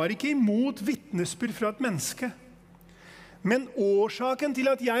 Jeg tar ikke imot vittnesbyrd fra et menneske. Men årsaken til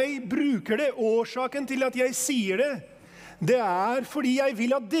at jeg bruker det, årsaken til at jeg sier det, det er fordi jeg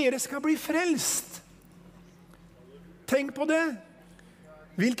vil at dere skal bli frelst. Tenk på det.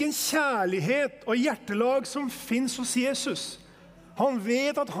 Hvilken kjærlighet og hjertelag som finnes hos Jesus. Han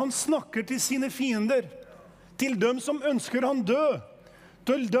vet at han snakker til sine fiender, til dem som ønsker han dø,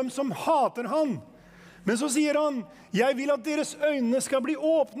 til dem som hater han. Men så sier han, jeg vil at deres øyne skal bli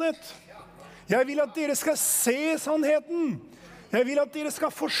åpnet. Jeg vil at dere skal se sannheten. Jeg vil at dere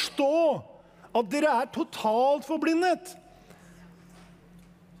skal forstå at dere er totalt forblindet.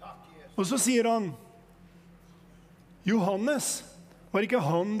 Og så sier han, Johannes, var ikke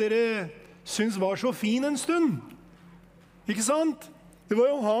han dere syns var så fin en stund? Ikke sant? Det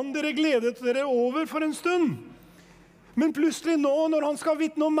var jo han dere gledet dere over for en stund. Men plutselig nå, når han skal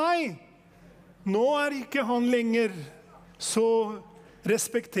vitne om meg, nå er ikke han lenger så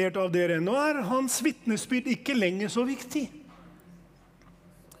respektert av dere. Nå er hans vitnesbyrd ikke lenger så viktig.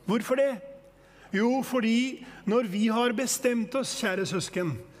 Hvorfor det? Jo, fordi når vi har bestemt oss, kjære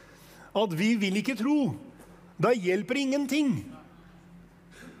søsken, at vi vil ikke tro, da hjelper ingenting.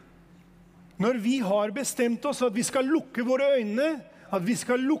 Når vi har bestemt oss at vi skal lukke våre øyne, at vi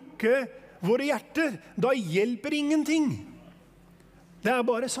skal lukke våre hjerter, da hjelper ingenting. Det er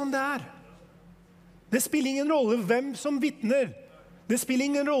bare sånn det er. Det spiller ingen rolle hvem som vittner. Det spiller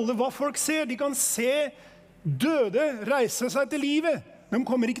ingen rolle hva folk ser. De kan se døde reise seg til livet. De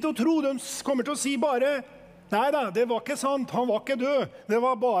kommer ikke til å tro, de kommer til å si bare, Neida, det var ikke sant. Han var ikke død. Det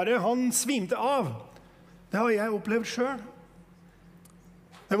var bare han svimte av. Det har jeg opplevd selv.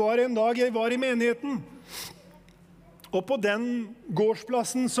 Det var en dag jeg var i menigheten. Og på den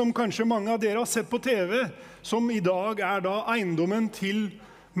gårdsplassen som kanskje mange av dere har sett på TV, som i dag er da eiendommen til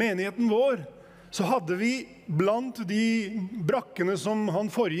menigheten vår, så hadde vi blant de brakkene som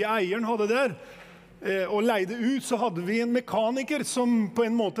han forrige eieren hadde der, og leide ut, så hadde vi en mekaniker som på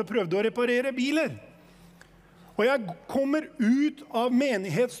en måte prøvde å reparere biler. Og jeg kommer ut av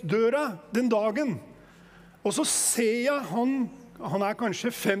menighetsdøra den dagen, og så ser jeg han er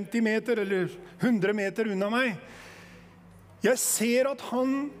kanskje 50 meter eller 100 meter unna meg. Jeg ser at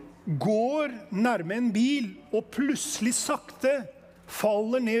han går nærme en bil, og plutselig sakte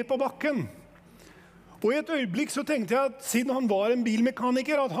faller ned på bakken. Og i et øyeblikk så tenkte jeg at siden han var en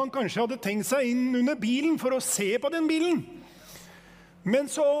bilmekaniker, at han kanskje hadde tenkt seg inn under bilen for å se på den bilen. Men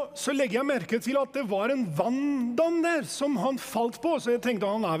så legger jeg merke til at det var en vanndam der som han falt på, så jeg tenkte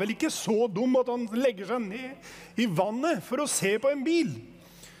han er vel ikke så dum at han legger seg ned i vannet for å se på en bil.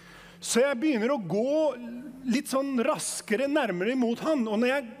 Så jeg begynner å gå litt sånn raskere nærmere mot han, og når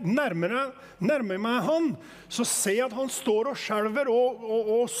jeg nærmer meg han, så ser jeg at han står og skjelver,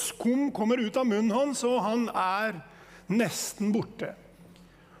 og skum kommer ut av munnen hans, og han er nesten borte.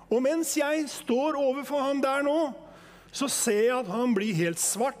 Og mens jeg står overfor han der nå, så ser jeg at han blir helt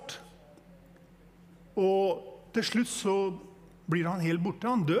svart, og til slutt så blir han helt borte.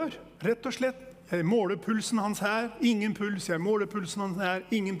 Han dør, rett og slett. Jeg måler pulsen hans her, ingen puls. Jeg måler pulsen hans her,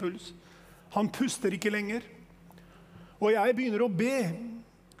 ingen puls. Han puster ikke lenger. Og jeg begynner å be.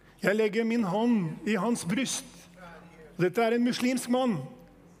 Jeg legger min hånd i hans bryst. Dette er en muslimsk mann.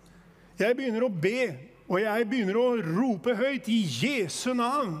 Jeg begynner å be, og jeg begynner å rope høyt i Jesu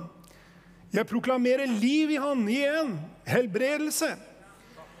navn. Jeg proklamerer liv i han igjen, helbredelse.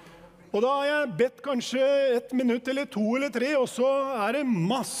 Og da har jeg bedt kanskje 1 minutt eller 2 eller 3, og så er det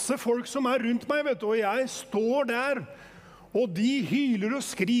masse folk som er rundt meg, vet du, og jeg står der, og de hyler og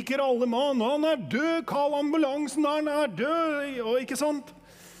skriker alle mann, han er død, kall ambulansen, han er død, og ikke sant?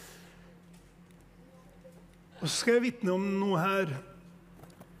 Og så skal jeg vitne om noe her.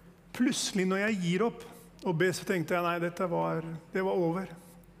 Plutselig når jeg gir opp og ber, så tenkte jeg, nei, det var over.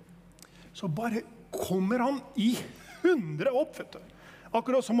 Så bare kommer han i 100 opp, vet du.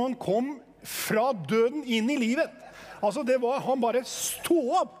 Akkurat som han kom fra døden inn i livet. Altså, han bare stod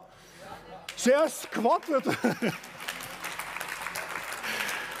opp. Så jeg skvatt, vet du.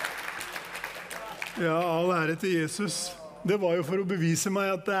 Ja, all ære til Jesus. Det var jo for å bevise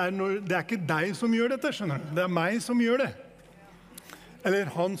meg at det er ikke deg som gjør dette, skjønner du. Det er meg som gjør det.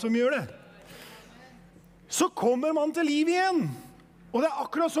 Eller han som gjør det. Så kommer man til liv igjen. Og det er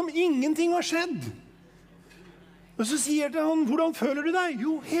akkurat som ingenting har skjedd. Og så sier jeg til han, hvordan føler du deg?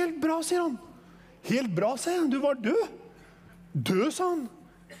 Jo, helt bra, sier han. Helt bra, sier han. Du var død. Død, sa han.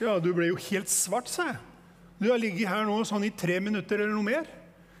 Ja, du ble jo helt svart, sa jeg. Du har ligget her nå sånn i 3 minutter eller noe mer.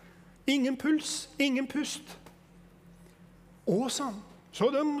 Ingen puls, ingen pust. Å, sa han. Så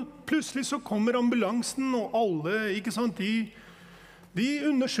plutselig så kommer ambulansen og alle, ikke sant, de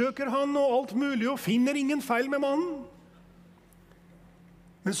undersøker han og alt mulig og finner ingen feil med mannen.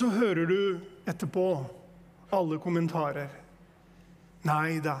 Men så hører du etterpå alle kommentarer.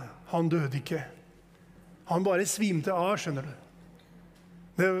 Nei da, han døde ikke. Han bare svimte av, skjønner du.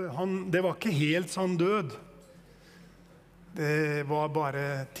 Det var ikke helt sånn død. Det var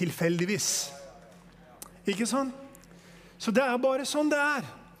bare tilfeldigvis. Ikke sånn? Så det er bare sånn det er.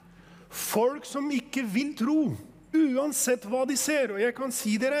 Folk som ikke vil tro, uansett hva de ser. Og jeg kan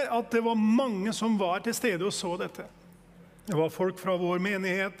si dere at det var mange som var til stede og så dette. Det var folk fra vår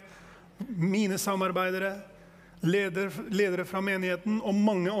menighet, mine samarbeidere, ledere fra menigheten og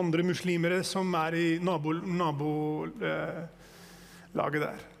mange andre muslimere som er i nabolaget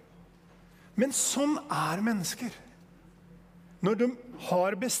der. Men sånn er mennesker. Når de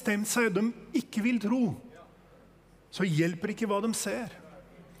har bestemt seg, de ikke vil tro, så hjelper ikke hva de ser.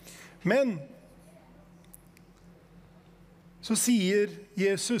 Men så sier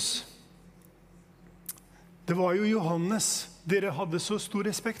Jesus, det var jo Johannes dere hadde så stor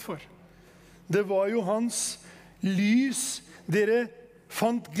respekt for. Det var jo hans lys dere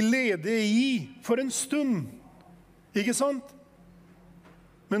fant glede i for en stund. Ikke sant?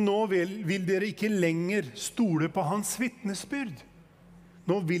 Men nå vil dere ikke lenger stole på hans vittnesbyrd.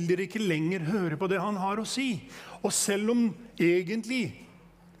 Nå vil dere ikke lenger høre på det han har å si. Og selv om egentlig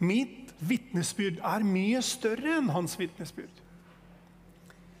mitt vittnesbyrd er mye større enn hans vittnesbyrd.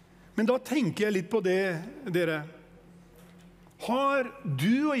 Men da tenker jeg litt på det, dere. Har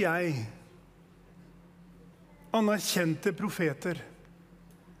du og jeg anerkjente profeter,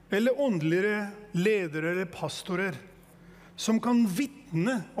 eller åndelige ledere eller pastorer som kan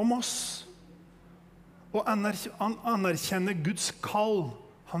vittne om oss og anerkjenne Guds kall,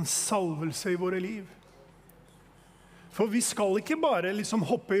 hans salvelse i våre liv. For vi skal ikke bare liksom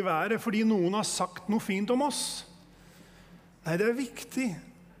hoppe i været fordi noen har sagt noe fint om oss. Nei, det er viktig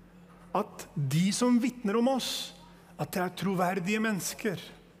at de som vittner om oss, at det er troverdige mennesker,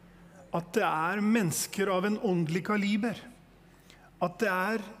 at det er mennesker av en åndelig kaliber, at det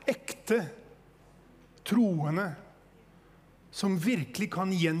er ekte troende som virkelig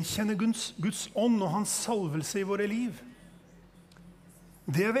kan gjenkjenne Guds ånd og hans salvelse i våre liv.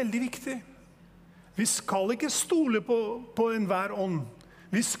 Det er veldig viktig. Vi skal ikke stole på enhver ånd.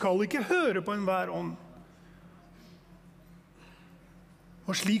 Vi skal ikke høre på enhver ånd.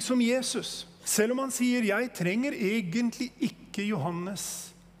 Og slik som Jesus, selv om han sier, jeg trenger egentlig ikke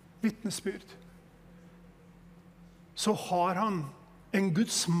Johannes vittnesbyrd, så har han en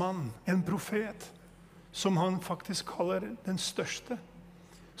Guds mann, en profet, som han faktisk kaller den største,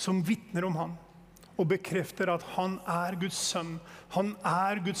 som vittner om han, og bekrefter at han er Guds sønn, han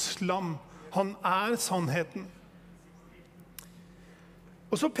er Guds lam, han er sannheten.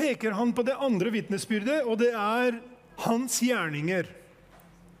 Og så peker han på det andre vittnesbyrdet, og det er hans gjerninger.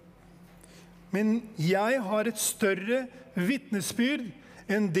 Men jeg har et større vittnesbyrd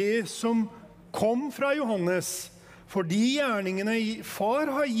enn det som kom fra Johannes, for de gjerningene far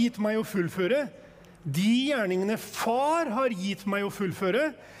har gitt meg å fullføre, de gjerningene far har gitt meg å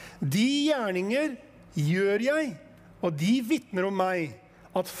fullføre, de gjerninger gjør jeg, og de vittner om meg,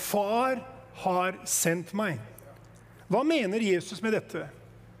 at far har sendt meg. Hva mener Jesus med dette?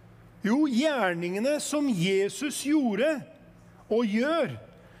 Jo, gjerningene som Jesus gjorde og gjør,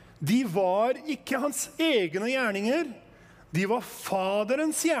 de var ikke hans egne gjerninger, de var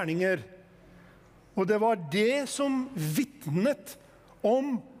Faderens gjerninger. Og det var det som vittnet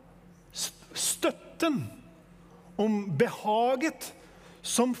om støtten, om behaget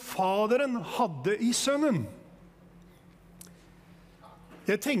som Faderen hadde i Sønnen.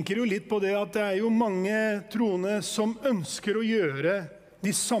 Jeg tenker jo litt på det at det er jo mange troende som ønsker å gjøre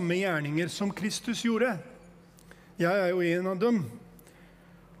de samme gjerninger som Kristus gjorde. Jeg er jo en av dem.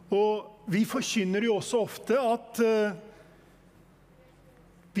 Og vi forkynner jo også ofte at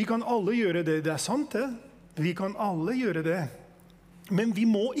vi kan alle gjøre det. Det er sant det. Vi kan alle gjøre det. Men vi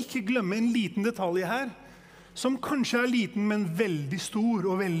må ikke glemme en liten detalj her, som kanskje er liten, men veldig stor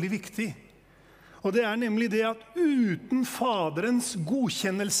og veldig viktig. Og det er nemlig det at uten Faderens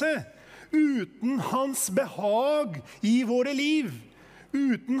godkjennelse, uten hans behag i våre liv,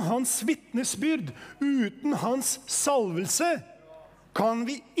 uten hans vittnesbyrd, uten hans salvelse, kan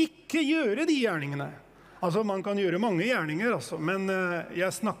vi ikke gjøre de gjerningene. Altså, man kan gjøre mange gjerninger, altså, men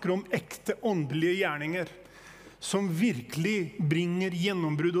jeg snakker om ekte åndelige gjerninger, som virkelig bringer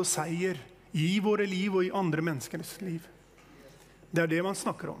gjennombrudd og seier i våre liv og i andre menneskers liv. Det er det man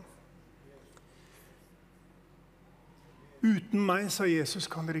snakker om. Uten meg, sa Jesus,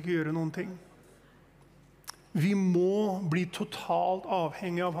 kan dere ikke gjøre noen ting. Vi må bli totalt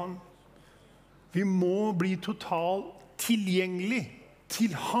avhengig av han. Vi må bli totalt tilgjengelig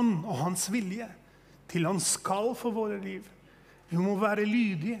til han og hans vilje, til han skal for våre liv. Vi må være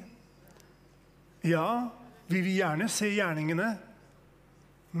lydige. Ja, vi vil gjerne se gjerningene,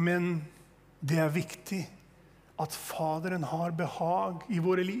 men det er viktig at Faderen har behag i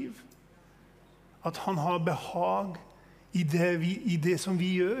våre liv. At han har behag i det som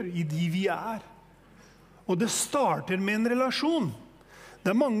vi gjør, i de vi er. Og det starter med en relasjon.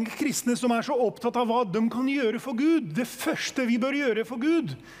 Det er mange kristne som er så opptatt av hva de kan gjøre for Gud. Det første vi bør gjøre for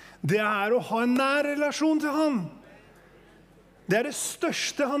Gud, det er å ha en nær relasjon til han. Det er det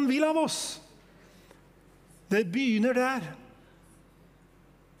største han vil av oss. Det begynner der.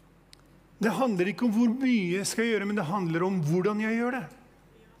 Det handler ikke om hvor mye jeg skal gjøre, men det handler om hvordan jeg gjør det.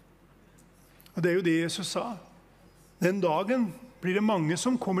 Og det er jo det Jesus sa. Den dagen blir det mange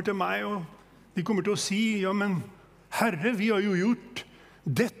som kommer til meg, og de kommer til å si, ja, men Herre, vi har jo gjort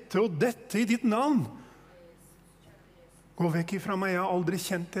dette og dette i ditt navn. Gå vekk ifra meg, jeg har aldri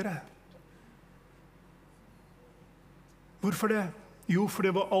kjent dere. Hvorfor det? Jo, for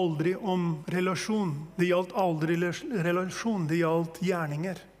det var aldri om relasjon. Det gjaldt aldri relasjon, det gjaldt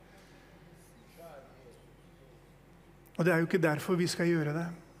gjerninger. Og det er jo ikke derfor vi skal gjøre det.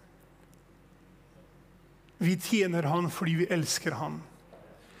 Vi tjener han fordi vi elsker han.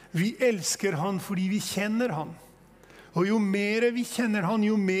 Vi elsker han fordi vi kjenner han. Og jo mer vi kjenner han,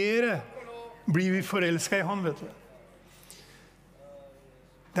 jo mer blir vi forelsket i han, vet du.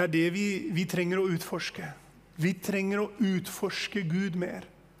 Det er det vi trenger å utforske. Vi trenger å utforske Gud mer.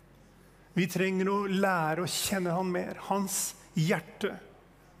 Vi trenger å lære å kjenne han mer. Hans hjerte.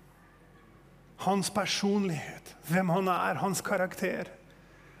 hans personlighet, hvem han hans karakter.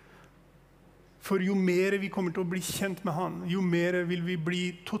 For jo mer vi kommer til å bli kjent med han, jo mer vil vi bli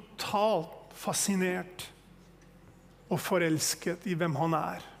totalt fascinert og forelsket i hvem han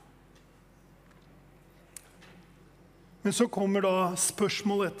Men så kommer da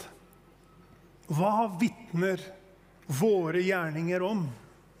spørsmålet: hva vitner våre gjerninger om?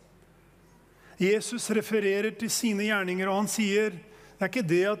 Jesus refererer til sine gjerninger, og han sier, det ikke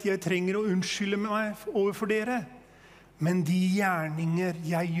det at jeg trenger å unnskylde meg overfor dere, men de gjerninger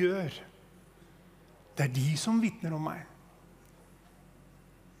jeg gjør, det de som vitner om meg.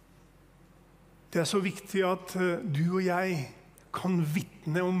 Det så viktig at du og jeg kan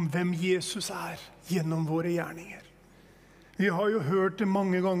vitne om hvem Jesus gjennom våre gjerninger. Vi har jo hørt det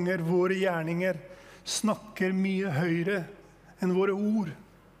mange ganger, våre gjerninger snakker mye høyere enn våre ord.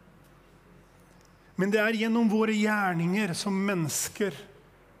 Men det gjennom våre gjerninger som mennesker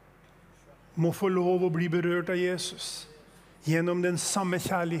må få lov å bli berørt av Jesus. Gjennom den samme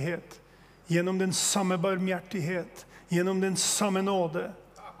kjærlighet, gjennom den samme barmhjertighet, gjennom den samme nåde.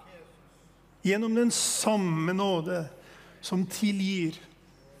 Gjennom den samme nåde som tilgir,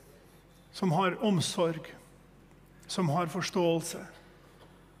 som har omsorg, som har forståelse.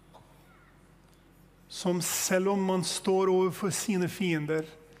 Som selv om man står overfor sine fiender,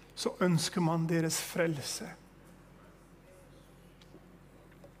 så ønsker man deres frelse.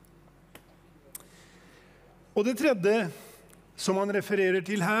 Og det tredje som han refererer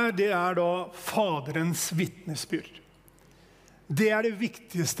til her, det da Faderens vitnesbyrd. Det det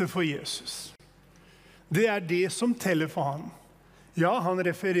viktigste for Jesus. Det det som teller for han. Ja, han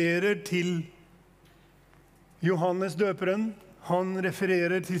refererer til Johannes døperen, han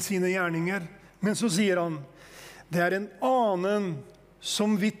refererer til sine gjerninger, men så sier han, det en annen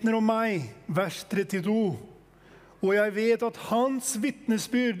som vitner om meg, vers 32, og jeg vet at hans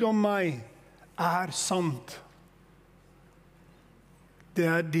vitnesbyrd om meg sant. Det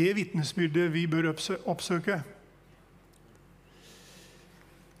det vitnesbyrdet vi bør oppsøke.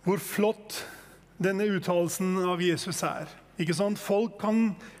 Hvor flott denne uttalelsen av Jesus Ikke sant? Folk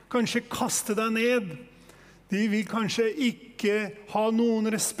kan kanskje kaste deg ned. De vil kanskje ikke ha noen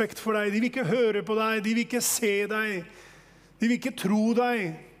respekt for deg. De vil ikke høre på deg. De vil ikke se deg. De vil ikke tro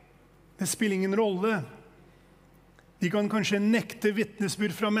deg. Det spiller ingen rolle. De kan kanskje nekte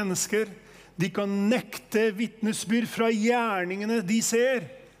vitnesbyrd fra mennesker. De kan nekte vitnesbyrd fra gjerningene de ser.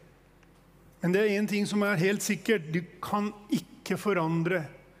 Men det en ting som helt sikkert. Du kan ikke forandre.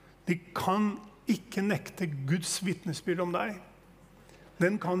 De kan ikke nekte Guds vitnesbyrd om deg.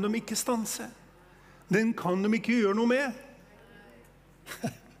 Den kan de ikke stanse. Den kan de ikke gjøre noe med.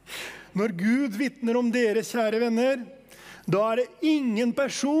 Når Gud vitner om dere, kjære venner, da det ingen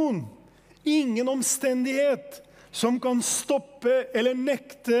person, ingen omstendighet som kan stoppe eller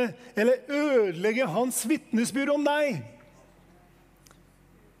nekte eller ødelegge hans vitnesbyrd om deg.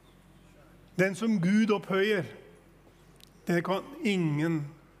 Den som Gud opphøyer, det kan ingen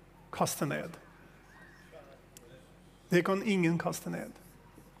kaste ned. Det kan ingen kaste ned.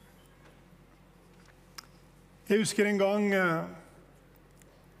 Jeg husker en gang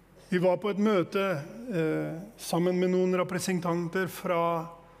vi var på et møte sammen med noen representanter fra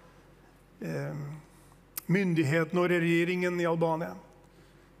myndighetene og regjeringen i Albania.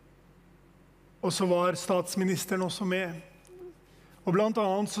 Og så var statsministeren også med. Og blant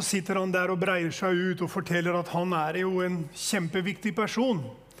annet så sitter han der og breier seg ut og forteller at han jo en kjempeviktig person.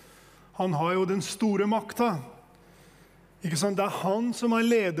 Han har jo den store makta. Ikke sant? Det han som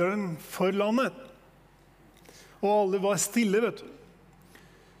lederen for landet. Og alle var stille, vet du.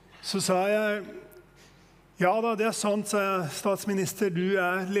 Så sa jeg, ja da, det sant, sa jeg, statsminister, du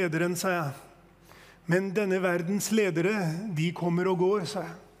lederen, sa jeg. Men denne verdens ledere, de kommer og går, sa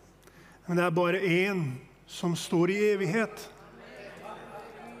jeg. Men det bare en som står i evighet.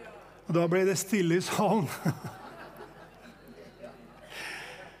 Og da ble det stille i salen.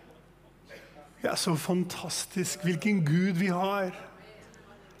 Ja, så fantastisk, hvilken Gud vi har.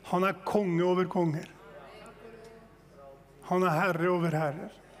 Han konge over konger. Han herre over herrer.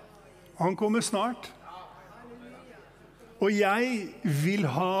 Han kommer snart. Og jeg vil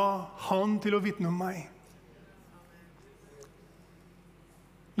ha han til å vitne om meg.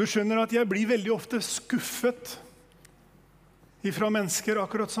 Du skjønner at jeg blir veldig ofte skuffet ifra mennesker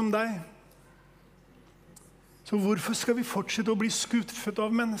akkurat som deg. Så hvorfor skal vi fortsette å bli skuffet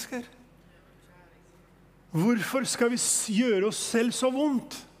av mennesker? Hvorfor skal vi gjøre oss selv så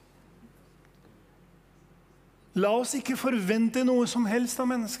vondt? La oss ikke forvente noe som helst av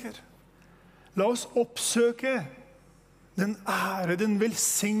mennesker. La oss oppsøke den ære, den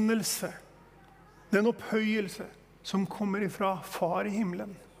velsignelse, den opphøyelse som kommer ifra Far i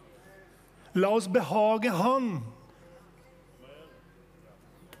himmelen. La oss behage han.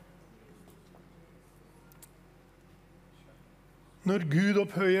 Når Gud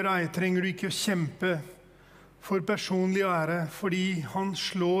opphøyer deg, trenger du ikke å kjempe for personlig ære, fordi han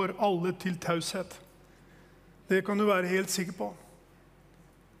slår alle til taushet. Det kan du være helt sikker på.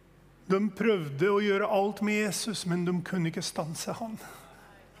 De prøvde å gjøre alt med Jesus, men de kunne ikke stanse han.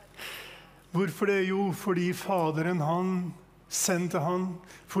 Hvorfor det? Jo, fordi Faderen han sendte han,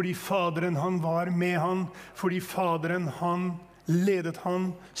 fordi Faderen han var med han, fordi Faderen han ledet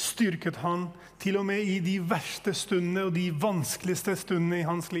han, styrket han, til og med i de verste stundene og de vanskeligste stundene i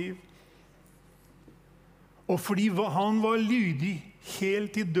hans liv. Og fordi han var lydig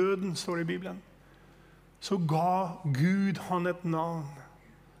helt til døden, står det i Bibelen, så ga Gud han et navn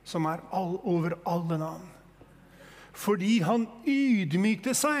som over alle navn. Fordi han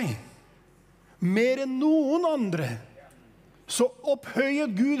ydmykte seg mer enn noen andre, så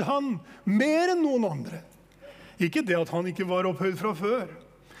opphøyet Gud han mer enn noen andre. Ikke det at han ikke var opphøyd fra før,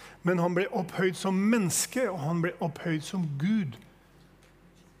 men han ble opphøyd som menneske, og han ble opphøyd som Gud.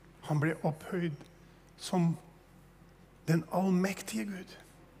 Han ble opphøyd som den allmektige Gud.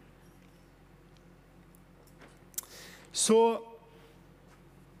 Så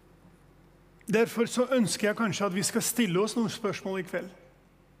derfor så ønsker jeg kanskje at vi skal stille oss noen spørsmål i kveld.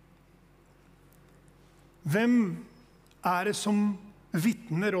 Hvem er det som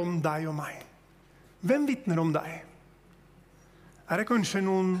vittner om deg og meg? Hvem vittner om deg? Er det kanskje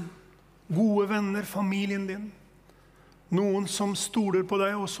noen gode venner, familien din? Noen som stoler på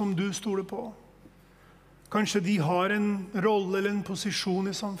deg og som du stoler på? Kanskje de har en rolle eller en posisjon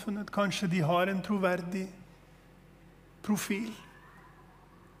i samfunnet? Kanskje de har en troverdig profil?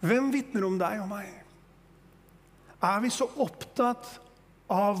 Hvem vittner om deg og meg? Er vi så opptatt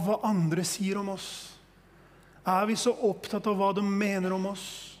av hva andre sier om oss? Er vi så opptatt av hva de mener om oss?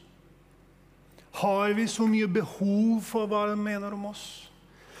 Har vi så mye behov for hva de mener om oss?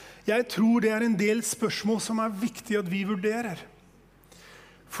 Jeg tror det er en del spørsmål som er viktig at vi vurderer.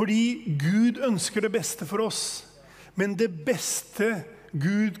 Fordi Gud ønsker det beste for oss, men det beste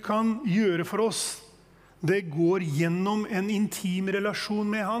Gud kan gjøre for oss, det går gjennom en intim relasjon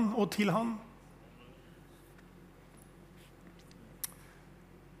med han og til han.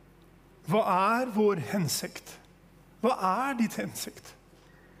 Hva er vår hensikt? Hva er ditt hensikt?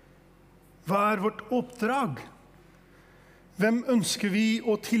 Hva er vårt oppdrag? Hvem ønsker vi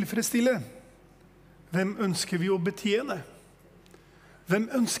å tilfredsstille? Hvem ønsker vi å betjene? Hvem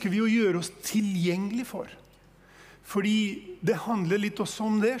ønsker vi å gjøre oss tilgjengelig for? Fordi det handler litt også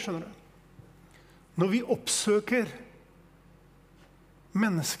om det, skjønner du. Når vi oppsøker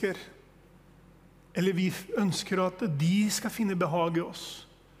mennesker, eller vi ønsker at de skal finne behag i oss,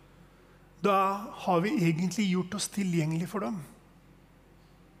 da har vi egentlig gjort oss tilgjengelig for dem.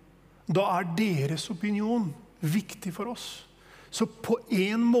 Da er deres opinion viktig for oss. Så på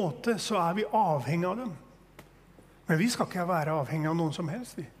en måte så er vi avhengig av dem. Men vi skal ikke være avhengig av noen som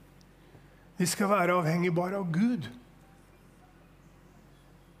helst. Vi skal være avhengig bare av Gud.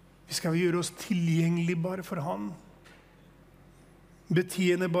 Vi skal gjøre oss tilgjengelig bare for han.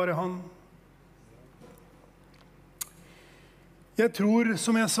 Betjene bare han. Jeg tror,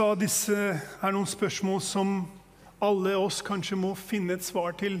 som jeg sa, disse er noen spørsmål som alle oss kanskje må finne et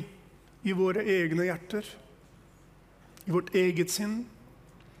svar til i våre egne hjerter, i vårt eget sinn.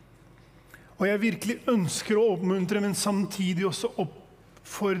 Og jeg virkelig ønsker å oppmuntre, men samtidig også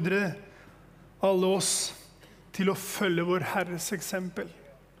oppfordre alle oss til å følge vår Herres eksempel.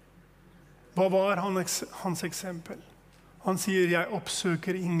 Hva var hans eksempel? Han sier, jeg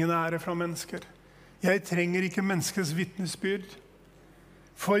oppsøker ingen ære fra mennesker. Jeg trenger ikke menneskets vittnesbyrd.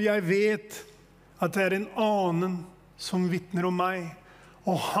 For jeg vet at det er en annen som vittner om meg.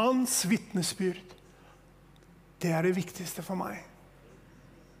 Og hans vittnesbyrd, det er det viktigste for meg.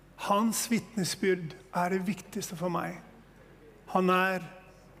 Hans vittnesbyrd er det viktigste for meg. Han er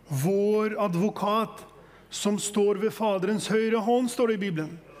vår advokat som står ved Faderens høyre hånd, står det i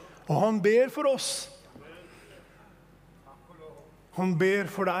Bibelen. Og han ber for oss. Han ber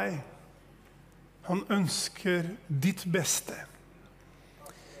for deg. Han ønsker ditt beste.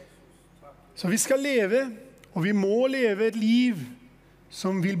 Så vi skal leve, og vi må leve et liv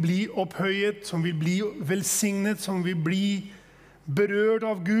som vil bli opphøyet, som vil bli velsignet, som vil bli berørt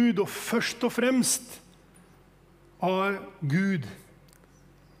av Gud, og først og fremst av Gud.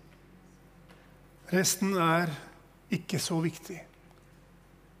 Resten er ikke så viktig.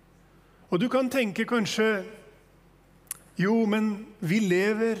 Og du kan tenke kanskje, jo, men vi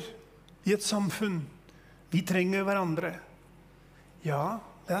lever i et samfunn. Vi trenger hverandre. Ja,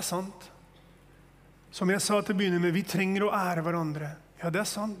 det er sant. Som jeg sa til å begynne med, vi trenger å ære hverandre. Ja, det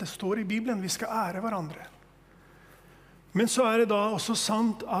sant. Det står i Bibelen. Vi skal ære hverandre. Men så det da også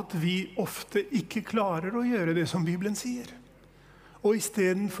sant at vi ofte ikke klarer å gjøre det som Bibelen sier. Og i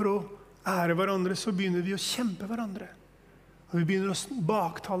stedet for å ære hverandre, så begynner vi å kjempe hverandre. Og vi begynner å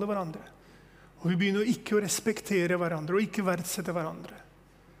baktale hverandre. Og vi begynner ikke å respektere hverandre, og ikke verdsette hverandre.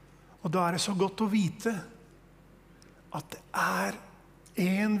 Og da det så godt å vite at det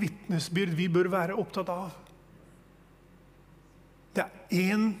en vittnesbyrd vi bør være opptatt av. Det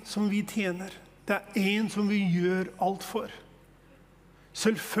en som vi tjener. Det en som vi gjør alt for.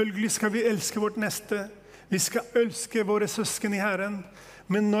 Selvfølgelig skal vi elske vårt neste. Vi skal elske våre søsken i Herren.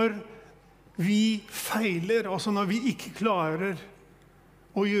 Men når vi feiler, altså når vi ikke klarer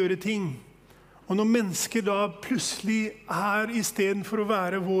å gjøre ting, og når mennesker da plutselig i stedet for å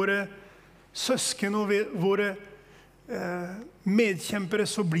være våre søsken og våre medkjempere,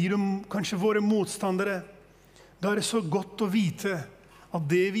 så blir de kanskje våre motstandere, da det så godt å vite at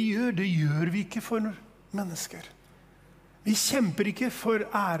det vi gjør, det gjør vi ikke for mennesker. Vi kjemper ikke for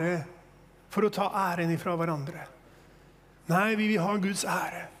ære, for å ta æren ifra hverandre. Nei, vi vil ha Guds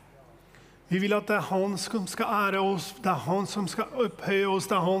ære. Vi vil at det han som skal ære oss, det han som skal opphøye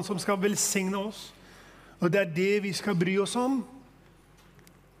oss, det han som skal velsigne oss. Og det det vi skal bry oss om.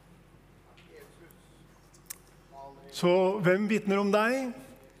 Så hvem vittner om deg?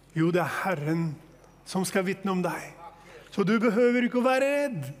 Jo, det Herren som skal vittne om deg. Så du behøver ikke å være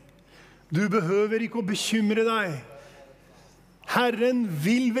redd. Du behøver ikke å bekymre deg. Herren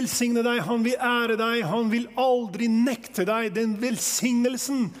vil velsigne deg, han vil ære deg, han vil aldri nekte deg den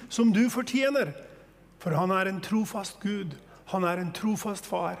velsignelsen som du fortjener. For han en trofast Gud, han en trofast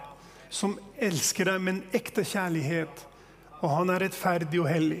far, som elsker deg med en ekte kjærlighet, og han rettferdig og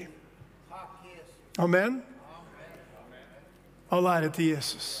hellig. Amen. All ære til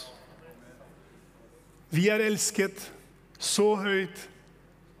Jesus. Vi elsket så høyt,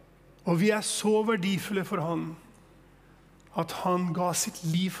 og vi så verdifulle for han, at han ga sitt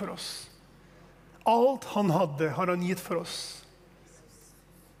liv for oss. Alt han hadde, har han gitt for oss.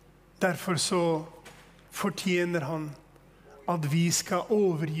 Derfor så fortjener han at vi skal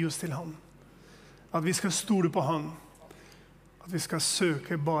overgi oss til han. At vi skal stole på han. At vi skal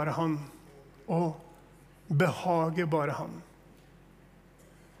søke bare han, og behage bare han.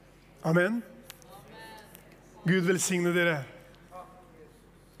 Amen. Gud velsigne dere.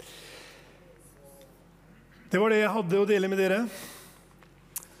 Det var det jeg hadde å dele med dere.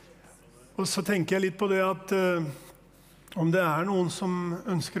 Og så tenker jeg litt på det at om det noen som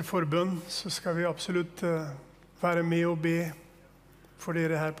ønsker forbønn, så skal vi absolutt være med og be for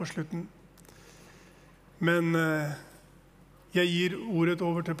dere her på slutten. Men jeg gir ordet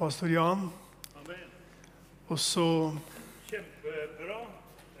over til pastor Jan. Amen. Og så... Kjempebra.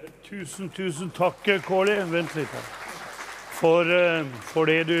 Tusen takk, Koli. Vent litt her. For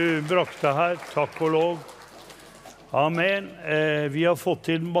det du brakte her. Takk og lov. Amen. Vi har fått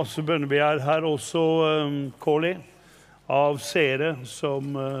inn masse bønnebegjær her også, Koli, av seere som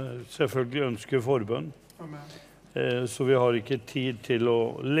selvfølgelig ønsker forbønn. Så vi har ikke tid til å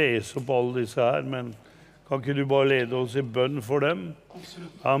lese opp alle disse her, men kan ikke du bare lede oss i bønn for dem?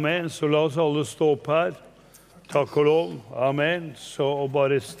 Amen. Så la oss alle stå opp her. Takk og lov. Amen. Så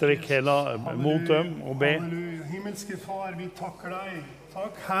bare strekk hendene mot dem og be. Halleluja. Himmelske Far, vi takker deg.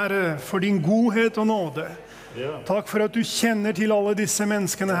 Takk, Herre, for din godhet og nåde. Takk for at du kjenner til alle disse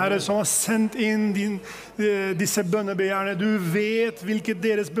menneskene, Herre, som har sendt inn disse bønnebegjærene. Du vet hvilket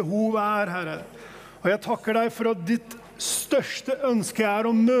deres behov Herre. Og jeg takker deg for at ditt største ønske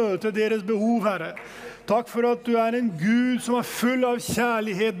å møte deres behov, Herre. Takk for at du en Gud som full av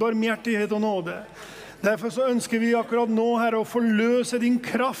kjærlighet, barmhjertighet og nåde. Derfor så ønsker vi akkurat nå, Herre, å forløse din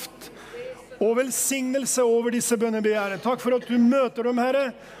kraft og velsignelse over disse bønnebegjærene. Takk for at du møter dem,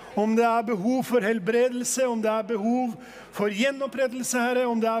 Herre. Om det behov for helbredelse, om det behov for gjenopprettelse, Herre,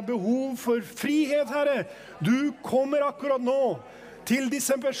 om det behov for frihet, Herre. Du kommer akkurat nå til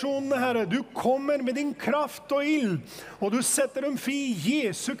disse personene, Herre. Du kommer med din kraft og ild, og du setter dem fri i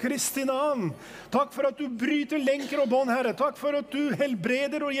Jesu Kristi navn. Takk for at du bryter lenker og bånd, Herre. Takk for at du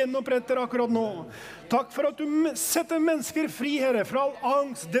helbreder og gjenoppretter akkurat nå. Takk for at du setter mennesker fri, Herre, fra all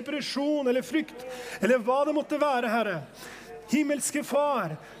angst, depresjon eller frykt, eller hva det måtte være, Herre. Himmelske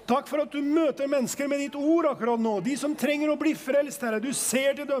Far, takk for at du møter mennesker med ditt ord akkurat nå. De som trenger å bli frelst, Herre, du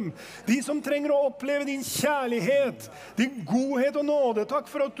ser til dem. De som trenger å oppleve din kjærlighet, din godhet og nåde. Takk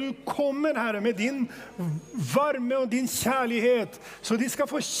for at du kommer, Herre, med din varme og din kjærlighet. Så de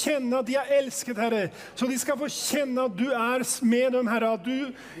skal få kjenne at de elsket, Herre. Så de skal få kjenne at du med dem, Herre. At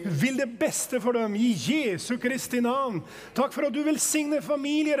du vil det beste for dem i Jesu Kristi navn. Takk for at du velsigner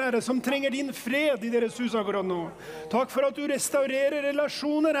familier, Herre, som trenger din fred i deres hus akkurat nå. Takk for at du restaurerer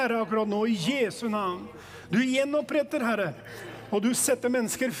relasjoner, Herre, akkurat nå, i Jesu navn. Du gjenoppretter, Herre, og du setter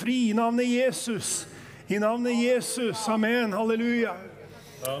mennesker fri i navnet Jesus. I navnet Jesus, amen, halleluja.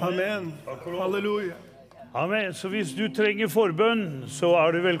 Amen, halleluja. Amen, så hvis du trenger forbønn, så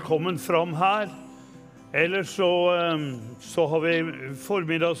er du velkommen fram her. Ellers så har vi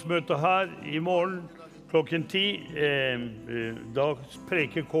formiddagsmøte her i morgen klokken 10. Da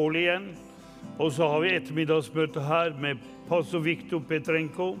preker Koli igjen. Og så har vi ettermiddagsmøte her med pastor Viktor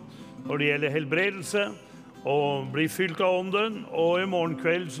Petrenko når det gjelder helbredelse og bli fylt av ånden. Og i morgen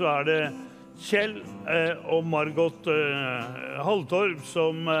kveld så er det Kjell og Margot Haltorp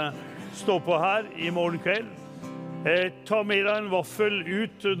som står på her i morgen kveld. Ta med deg en vaffel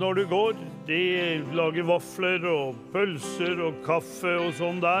ut når du går. De lager vafler og pølser og kaffe og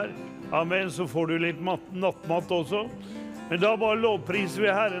sånn der. Amen, så får du litt nattmat også. Men da bare lovpriser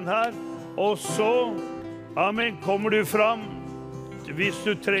vi Herren her. Og så, amen, kommer du fram hvis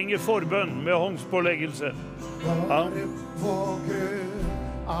du trenger forbønn med håndspåleggelse. Bare på grunn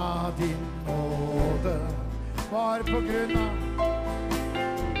av din nåde. Bare på grunn av.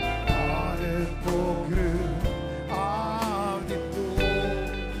 Bare på grunn av din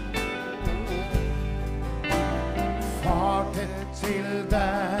blod. Far, tett til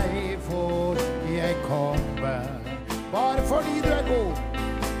deg får jeg komme. Bare fordi du er god.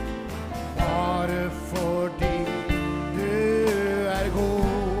 Bare fordi du er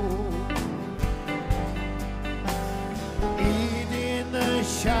god. I dine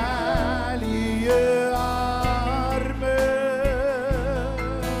kjærlige armer.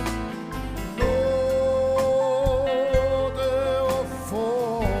 Nåde å få.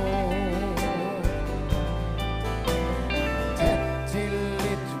 Tett til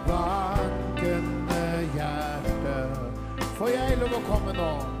ditt bankende hjerte. Får jeg lov å komme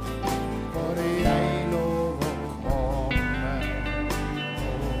nå? For jeg lov å komme.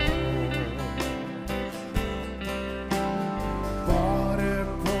 Bare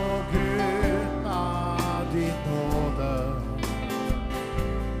på grunn av din nåde.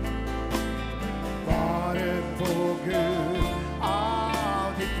 Bare på grunn av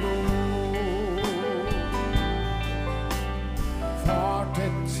ditt blod. Far,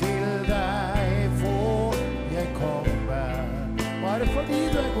 tett til deg får jeg komme. Bare fordi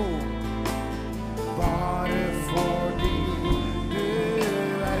du er god. Bare fordi du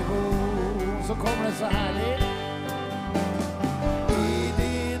er god. Så kommer det så herlig. I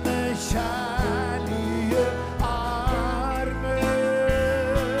dine kjærlige armer.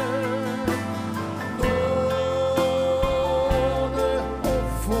 Nåde å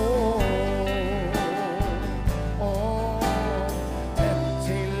få. Tett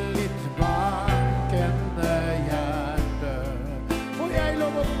til ditt bankende hjerte. Får jeg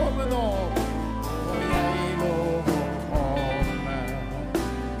lov å komme nå?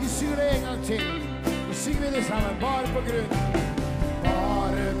 Vi synger det sammen, bare på grunn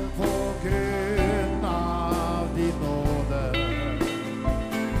av din nåde.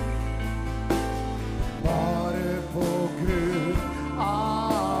 Bare på grunn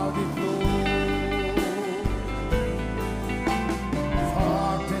av ditt blod.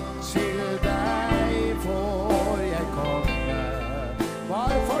 Far, tett til deg får jeg komme.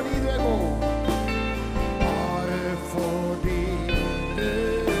 Bare fordi du er god. Bare fordi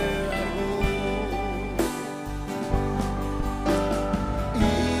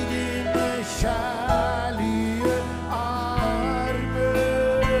kjærlige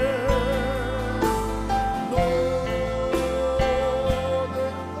armer. Nåde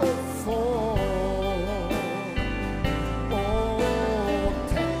å få. Og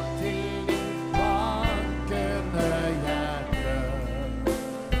tett til ditt bankende hjerte.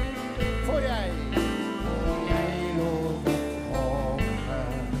 For jeg lov å komme.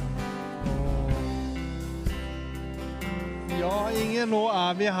 Ja, Inger, nå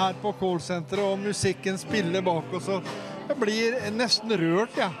er vi her på callsenteret, og musikken spiller bak oss, og jeg blir nesten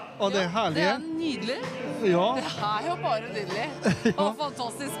rørt, ja, av det herlige. Det er nydelig. Ja. Det er jo bare nydelig. Og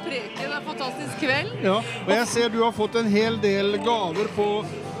fantastisk preken, det er fantastisk kveld. Ja, og jeg ser du har fått en hel del gaver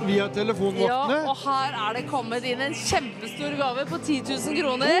via telefonvaktene. Ja, og her er det kommet inn en kjempestor gave på 10 000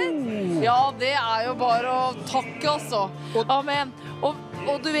 kroner. Ja, det er jo bare å takke, altså. Amen. Og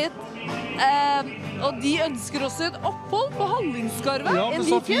du vet, og de ønsker også et opphold på Hallingskarvet. Ja, men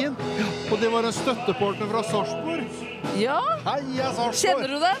så fint. Og det var en støttepartner fra Sarpsborg. Ja. Heia Sarpsborg. Kjenner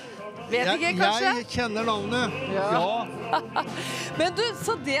du det? Vet ikke, kanskje? Jeg kjenner navnet. Ja. Men du,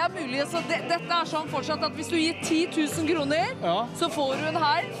 så det mulig. Så dette sånn fortsatt at hvis du gir 10 000 kroner, så får du en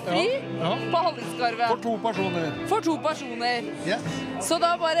her fri på Hallingskarvet. For 2 personer. For 2 personer. Yes. Så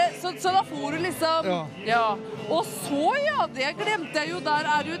da får du liksom... Ja. Og så, det glemte jeg jo,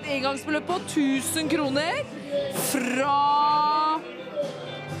 der jo et engangsbeløp på 1000 kroner fra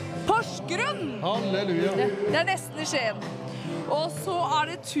Porsgrunn. Halleluja. Det nesten i Skien. Og så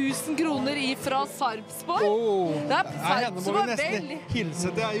det 1000 kroner fra Sarpsborg. Det henne må vi nesten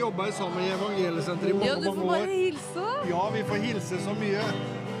hilse til. Jeg jobbet sammen i Evangeliesenteret i mange år. Ja, du får bare hilse. Ja, vi får hilse så mye.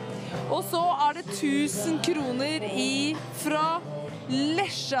 Og så det 1000 kroner fra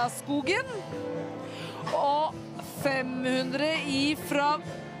Lesjaskogen. Og 500 fra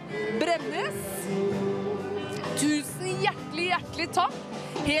Bremnes. 1000 hjertelig takk.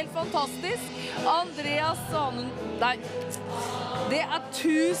 Helt fantastisk. Andreas Sanen... Nei, det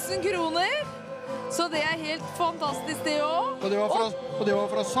 1000 kroner. Så det helt fantastisk det også. Og det var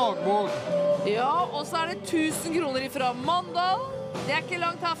fra Sagvåg. Ja, og så det 1000 kroner fra Mandal. Det ikke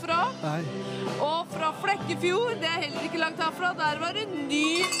langt herfra. Nei. Og fra Flekkefjord, det heller ikke langt herfra. Der var det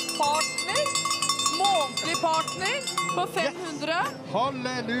ny partner. Månedlig partner på 500.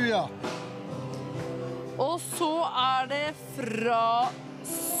 Halleluja. Og så det fra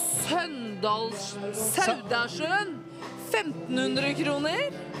Saudasjøen 1500 kroner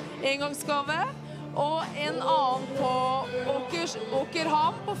engangsgave og en annen på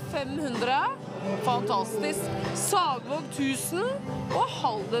Åkerham på 500 fantastisk Sagvåg 1000 og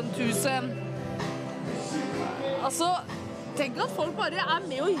Halden 1000 altså tenk at folk bare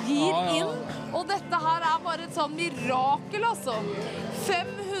med og gir inn og dette her bare et sånn mirakel altså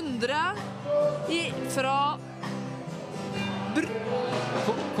 500 fra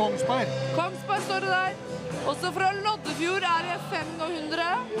Kongsberg står det der. Også fra Loddefjord det 500.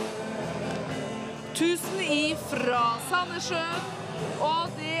 1000 fra Sandnessjøen. Og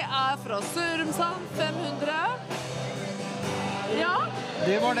det fra Sørumsand 500. Ja.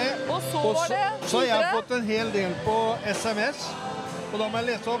 Det var det. Og så var det så jeg har fått en hel del på SMS. Og da må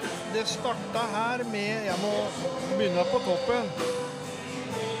jeg lese opp. Det startet her med, jeg må begynne på toppen.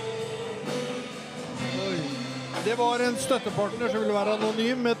 Det var en støttepartner som ville være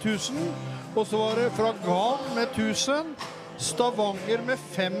anonym med 1000, og så var det fra Gan med 1000, Stavanger med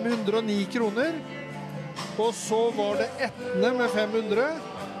 509 kroner, og så var det Etne med 500,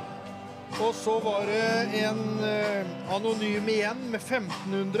 og så var det en anonym igjen med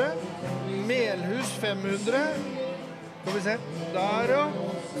 1500, Melhus 500, skal vi se, der ja,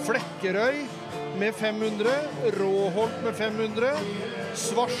 Flekkerøy med 500, Råholt med 500,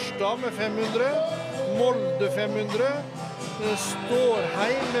 Svarstad med 500, Molde 500,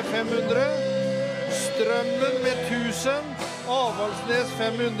 Stårheim med 500, Strømmen med 1000, Avaldsnes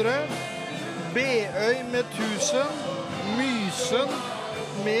 500, Beøy med 1000, Mysen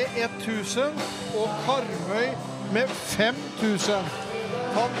med 1000 og Karmøy med 5000.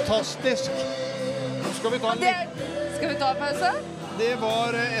 Fantastisk. Skal vi ta en pause? Det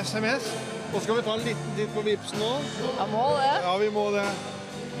var SMS. Og skal vi ta en liten titt på Vipsen nå? Ja, må det. Ja, vi må det.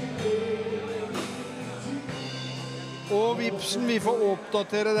 Og Vipsen, vi får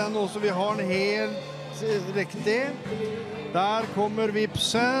oppdatere den også, vi har den helt riktig. Der kommer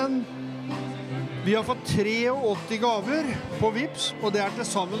Vipsen. Vi har fått 83 gaver på Vips, og det til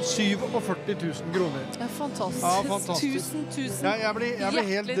sammen 47 000 kroner. Ja, fantastisk. Ja, fantastisk. Tusen. Ja, jeg ble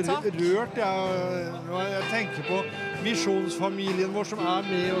helt rørt. Jeg tenker på visjonsfamilien vår som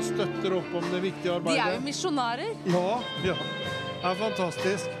med og støtter opp om det viktige arbeidet. De jo misjonærer. Ja. Det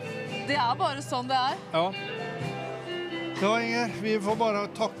fantastisk. Det bare sånn det Ja. Ja, Inger, vi får bare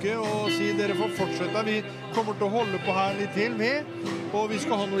takke og si dere får fortsette. Vi kommer til å holde på her litt til, og vi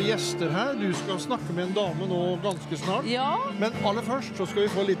skal ha noen gjester her. Du skal snakke med en dame nå ganske snart. Ja. Men aller først så skal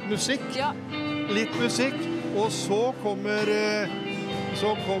vi få litt musikk. Ja. Litt musikk, og så kommer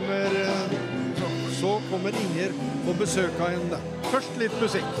Inger på besøk av henne. Først litt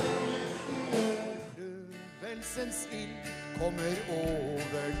musikk. Røvelsens ild kommer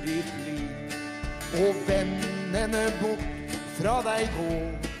over ditt liv, og vennene bort fra deg går.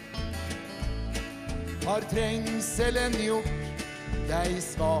 Har trengselen gjort deg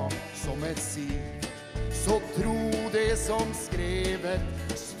svak som et siv, så tro det som skrevet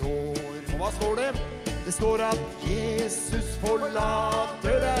står. Og hva står det? Det står at Jesus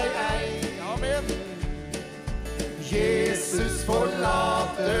forlater deg ei. Amen. Jesus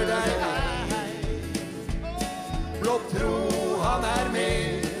forlater deg ei. Blott tro han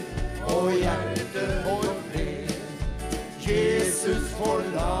med, og hjertet får fred. Jesus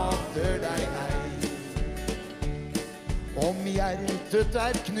forlater deg ei. Om hjertet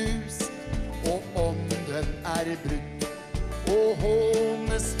hjertet knust, og ånden brutt. Og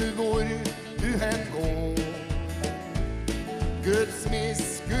hånes du hvor du hen går. Guds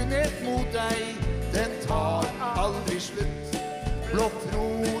miskunnhet mot deg, den tar aldri slutt. Blott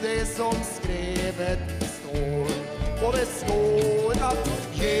tro det som skrevet står. Og det står at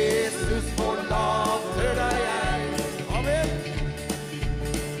Jesus forlater deg ei. Amen.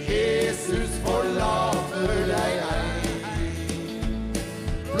 Jesus forlater deg ei.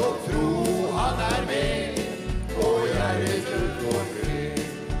 Blott tro han med, og hjertet går fred.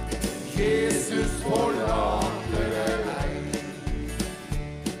 Jesus forlater deg ei.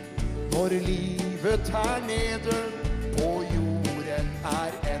 Når livet her nede på jorden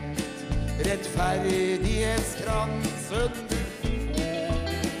endt, rettferdighetskransen du får.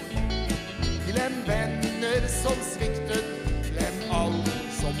 Glem venner som sviktet, glem alt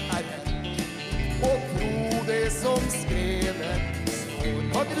som hendt, og tro det som skrevet står.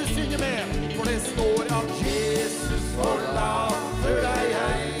 Kan ikke du synge med? For det står at Jesus forlater deg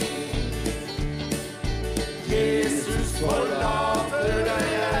ei. Jesus forlater deg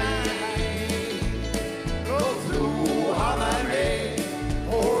ei. Og tro han med,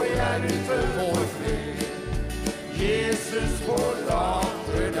 og hjertet får fred. Jesus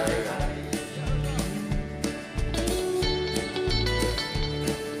forlater deg ei.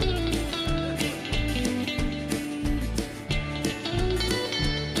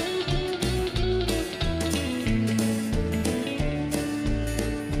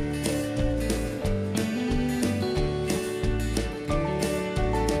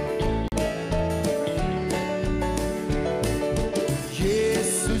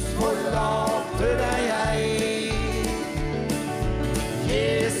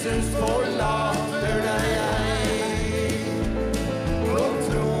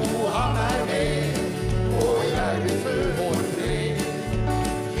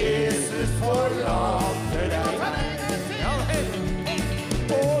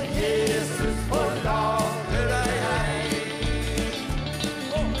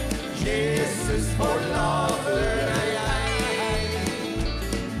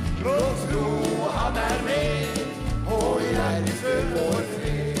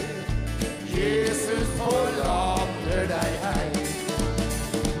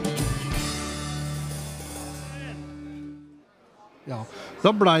 Da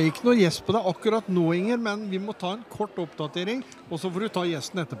ble ikke noe gjest på deg akkurat nå, Inger, men vi må ta en kort oppdatering, og så får du ta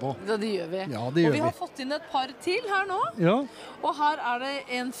gjesten etterpå. Ja, det gjør vi. Ja, det gjør og vi har fått inn et par til her nå. Ja. Og her det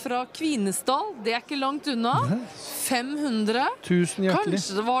en fra Kvinesdal. Det ikke langt unna. 500. Tusen hjertelig.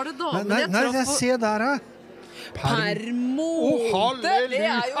 Kanskje det var det damen jeg traff på. Se der, her. Per måned. Det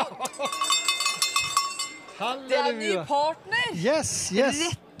jo... Det ny partner. Yes.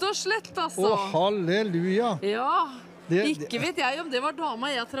 Rett og slett, altså. Halleluja. Ja. Ikke vet jeg om det var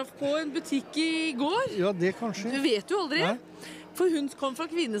dama jeg traff på en butikk i går. Ja, det kanskje. Du vet jo aldri. Nei. For hun kom fra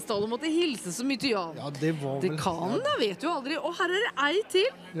Kvinesdal og måtte hilse så mye til Jan. Ja, det var vel... Det kan da, vet du aldri. Og her det ei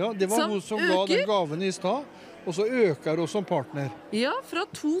til. Ja, det var hun som ga den gaven i stad. Og så øker hun som partner. Ja, fra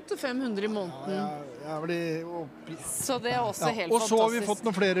 200 til 500 i måneden. Så det også helt fantastisk. Og så har vi fått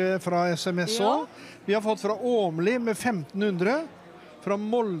noen flere fra SMS også. Vi har fått fra Åmli med 1500, fra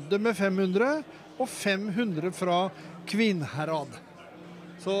Molde med 500, og 500 fra Kvinnherad.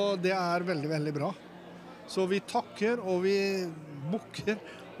 Så det veldig, veldig bra. Så vi takker, og vi bukker,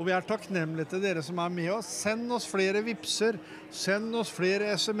 og vi takknemlige til dere som med oss. Send oss flere vipser, send oss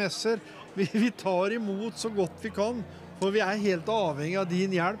flere sms'er. Vi tar imot så godt vi kan, for vi helt avhengig av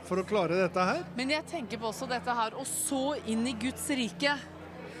din hjelp for å klare dette her. Men jeg tenker på også dette her, og så inn i Guds rike.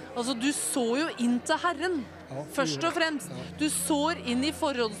 Altså, du så jo inn til Herren, først og fremst. Du sår inn i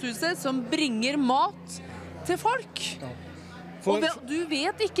forrådshuset som bringer mat til folk. Og du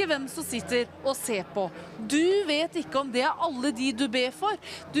vet ikke hvem som sitter og ser på. Du vet ikke om det alle de du ber for.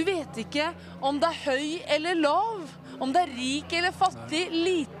 Du vet ikke om det høy eller lav. Om det rik eller fattig,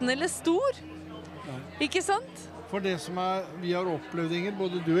 liten eller stor. Ikke sant? For det som vi har opplevd, Inger,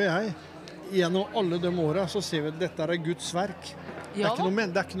 både du og jeg, gjennom alle de årene, så ser vi at dette Guds verk. Ja, det ikke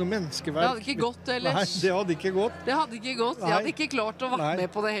noe menneskeverk. Det hadde ikke gått ellers. Nei, det hadde ikke gått. Det hadde ikke gått. Jeg hadde ikke klart å være med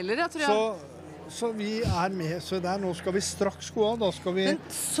på det heller, jeg tror jeg. Så vi med, så nå skal vi straks gå av. Da skal vi... Men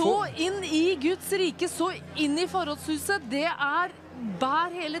så inn i Guds rike, så inn i forrådshuset, det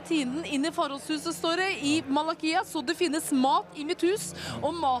bær hele tiden inn i forrådshuset, står det i Malakia, så det finnes mat i mitt hus,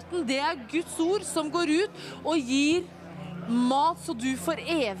 og maten det Guds ord som går ut og gir mat så du får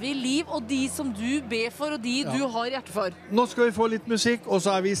evig liv, og de som du ber for, og de du har hjerte for. Nå skal vi få litt musikk, og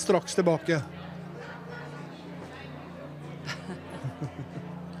så vi straks tilbake.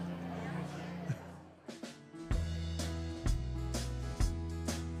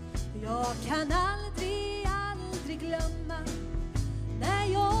 Jag kan aldrig, aldrig glömma när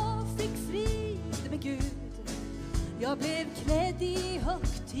jag fick frid med Gud. Jag blev klädd i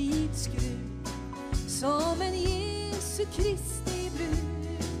högtidsgrud som en Jesu Kristi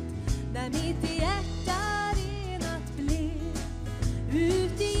brud. När mitt hjärta renat blev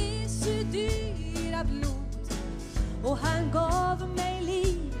ut i Jesu dyra blod. Och han gav mig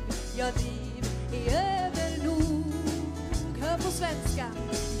liv, ja liv i övernog. Hör på svenska.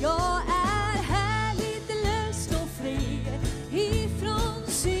 Jag är härligt löst och fri ifrån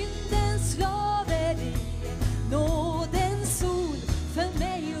syndens slaveri. Nådens sol för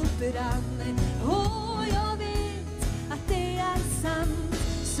mig upprann, och jag vet att det är sant.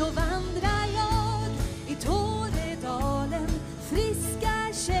 Så vandrar jag i Tåredalen, friska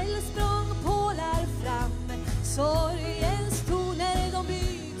källsprång pålar fram. Sorgens toner de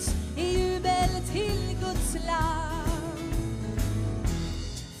byts i jubel till Guds land.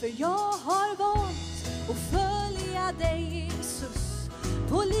 För jag har valt att följa dig, Jesus,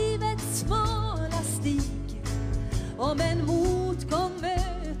 på livets smala stig. Om en motgång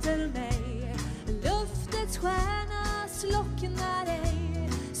möter mig, luftets stjärna slocknar ej.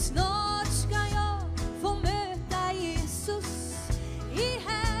 Snart ska jag få möta Jesus i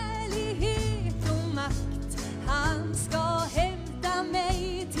härlighet och makt. Han ska hämta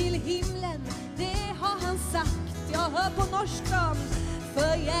mig till himlen, det har han sagt. Jag hör på norskan.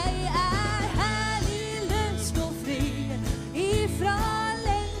 För jag är härlig, löst och fri ifrån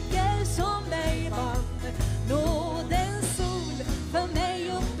länkar som mig band. Nådens sol för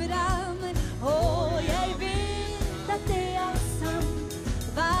mig upprann, och jag vet att det är sant.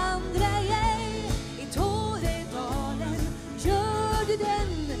 Vandrar jag i Tåredalen, gör du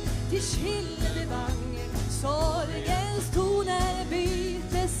den till Kildevang. Sorgens toner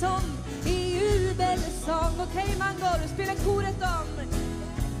byter som i jubelsång. Okej, Mangor, spela koret om.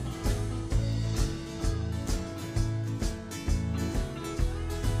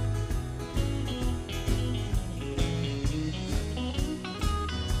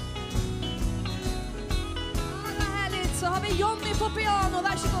 Så har vi Johnny på piano,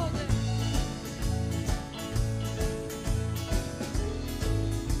 varsågod.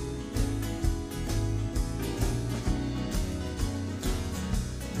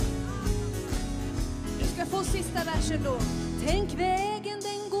 Du ska få sista versen då. Tänk vägen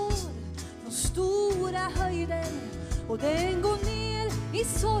den går från stora höjder, och den går ner i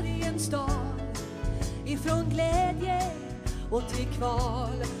sorgens dal. Ifrån glädje och till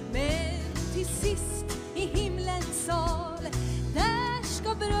kval, men till sist i himlens sal, där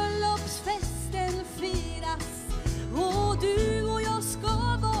ska bröllopsfesten firas. Och du och jag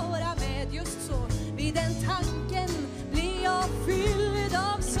ska vara med, just så. Vid den tanken blir jag fylld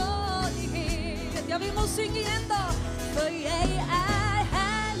av salighet. Ja, vi måste synga igen då. För jag är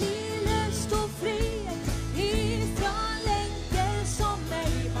härlig, löst och fri ifrån länkar som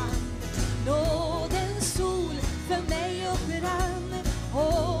mig band. Nådens sol för mig upprann,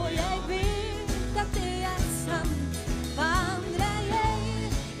 och jag vet att det är sant. Vandrar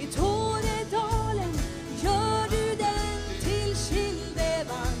jag i Tåredalen, gör du den till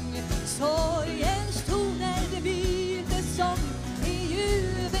Kildevang. Sorgens toner det byter som i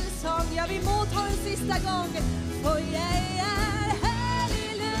jubelsång. Ja, vi må ta en sista gång. För jag är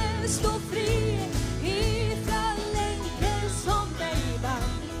härlig, löst och fri ifrån länkar som mig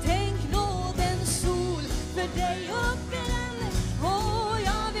band. Tänk nådens sol för dig upprann, och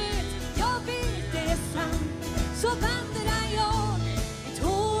jag vet det är sant. Så vandrar jag i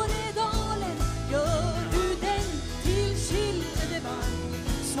Tåredalen, gör du den till Kildevang.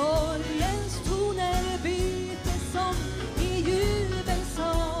 Sorgens toner byter som i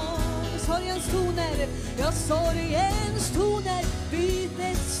jubelsång. Sorgens toner, ja, sorgens toner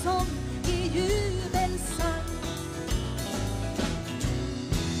byter som i jubelsång.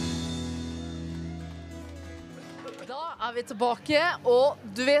 Da er vi tilbake, og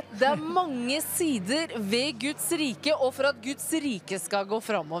du vet, det er mange sider ved Guds rike, og for at Guds rike skal gå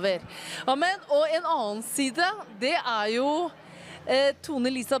fremover. Amen. Og en annen side, det er jo Tone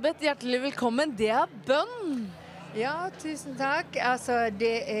Elisabeth, hjertelig velkommen. Det er bønn. Ja, tusen takk. Altså,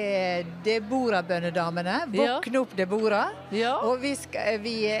 det er Deborah-bønnedamene. Våkne opp, Deborah. Ja. Og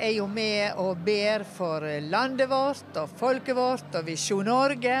vi er jo med og ber for landet vårt og folket vårt og Visjon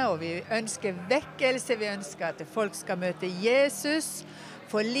Norge, og vi ønsker vekkelse. Vi ønsker at folk skal møte Jesus,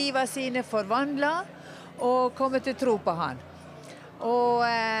 få livet sine forvandlet og komme til tro på han. Og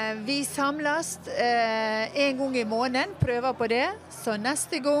vi samles en gang i måneden, prøver på det. Så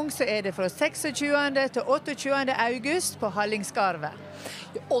neste gang så er det fra 26. til 28. august på Hallingskarvet.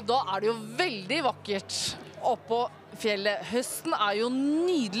 Og da er det jo veldig vakkert. oppå fjellet. Høsten jo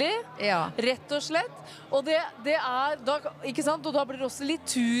nydelig, rett og slett. Og det da, ikke sant? Og da blir det også litt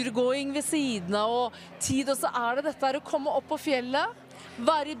turgåing ved siden av og tid, og så det dette her å komme opp på fjellet,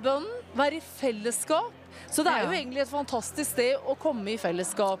 være i bønn, være i fellesskap. Så det jo egentlig et fantastisk sted å komme i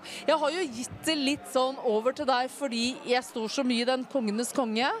fellesskap. Jeg har jo gitt det litt sånn over til deg, fordi jeg står så mye i den kongenes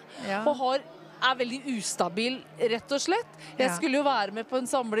konge, og veldig ustabil, rett og slett. Jeg skulle jo være med på en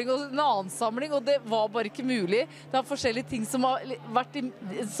samling og en annen samling, og det var bare ikke mulig. Det forskjellige ting som har vært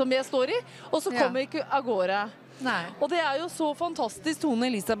som jeg står i, og så kommer jeg ikke av gårde. Nei. Og det jo så fantastisk, Tone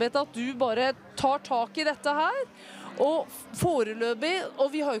Elisabeth, at du bare tar tak i dette her. Og foreløpig, og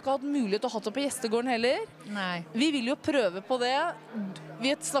vi har jo ikke hatt mulighet til å ha det på gjestegården heller. Nei. Vi vil jo prøve på det.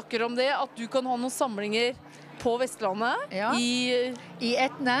 Vi snakker om det, at du kan ha noen samlinger på Vestlandet, i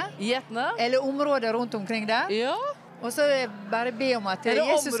Etne, eller områder rundt omkring der. Ja. Og så bare be om at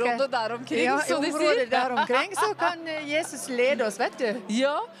Jesus skal... området der omkring, så de sier. Området der omkring, så kan Jesus lede oss, vet du.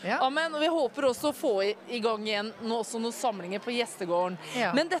 Ja, amen. Og vi håper også å få i gang igjen også noen samlinger på gjestegården.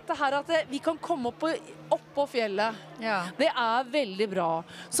 Men dette her at vi kan komme opp på fjellet, det veldig bra.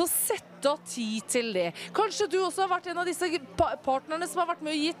 Så sett av tid til det. Kanskje du også har vært en av disse partnerne som har vært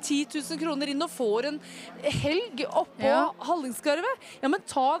med å gi 10 000 kroner inn og får en helg oppå Hallingskarvet. Ja, men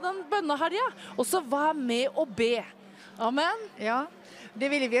ta den bønnehelga, og så vær med og be. Amen. Ja, det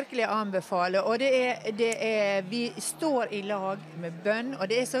vil jeg virkelig anbefale. Og vi står i lag med bønn, og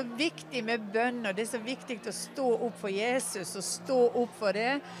det så viktig med bønn, og det så viktig å stå opp for Jesus, og stå opp for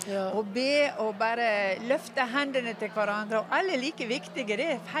det, og be, og bare løfte hendene til hverandre, og alle like viktige, det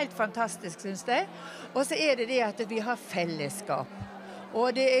helt fantastisk, synes jeg. Og så det det at vi har fellesskap,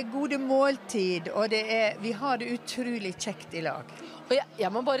 og det gode måltid, og vi har det utrolig kjekt i lag. Og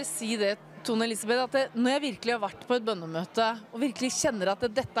jeg må bare si det, Tone Elisabeth, at når jeg virkelig har vært på et bønnemøte, og virkelig kjenner at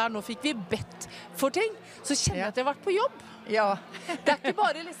dette nå fikk vi bedt for ting, så kjenner jeg at jeg har vært på jobb. Ja. Det ikke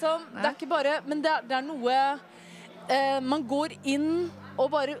bare liksom, men det noe, man går inn,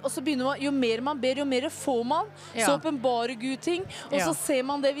 og så begynner man, jo mer man ber, jo mer får man, så åpenbarer Gud ting, og så ser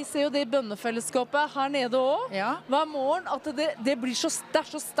man det, vi ser jo det i bønnefellesskapet her nede også, hver morgen, at det blir så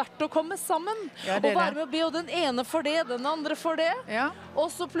sterkt å komme sammen, og være med å be, og den ene for det, den andre for det,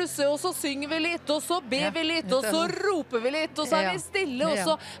 og så plutselig, og så synger vi litt, og så ber vi litt, og så roper vi litt, og så vi stille, og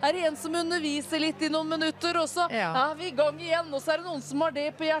så det en som underviser litt i noen minutter, og så vi i gang igjen, og så det noen som har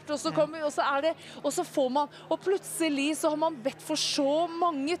det på hjertet, og så kommer vi, og så det, og så får man, og plutselig så har man bedt for så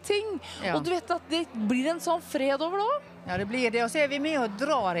mange ting, og du vet at det blir en sånn fred over det. Ja, det blir det, og så vi med og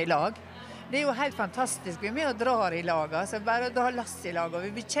drar i lag. Det jo helt fantastisk, vi med og drar i lag, altså bare å dra last i lag, og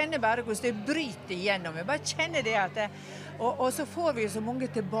vi kjenner bare hvordan det bryter igjennom, vi bare kjenner det at og så får vi så mange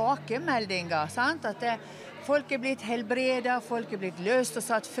tilbakemeldinger, sant? At folk blitt helbredet, folk blitt løst og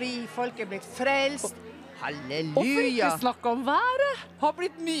satt fri, folk blitt frelst. Halleluja! Og for ikke snakke om været, har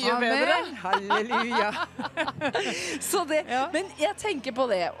blitt mye bedre. Halleluja! Så det, men jeg tenker på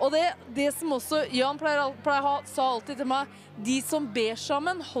det, og det som også, Jan sa alltid til meg, de som ber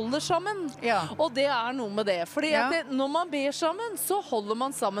sammen, holder sammen. Og det noe med det, fordi at når man ber sammen, så holder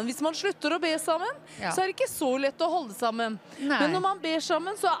man sammen. Hvis man slutter å be sammen, så det ikke så lett å holde sammen. Men når man ber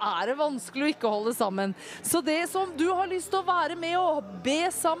sammen, så det vanskelig å ikke holde sammen. Så det som du har lyst til å være med og be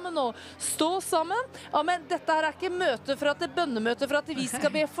sammen og stå sammen, men dette ikke møte for at bønnemøte for at vi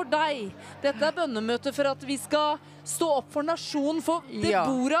skal be for deg. Dette bønnemøte for at vi skal stå opp for nasjonen, for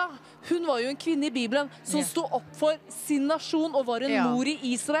Deborah, hun var jo en kvinne i Bibelen som stod opp for sin nasjon og var en mor i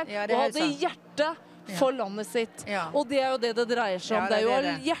Israel, og hadde hjerte for landet sitt. Og det jo det dreier seg om. Det jo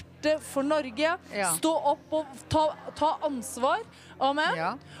hjerte for Norge. Stå opp og ta ansvar.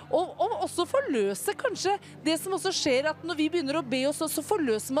 Amen. Og også forløse kanskje det som også skjer, at når vi begynner å be oss, så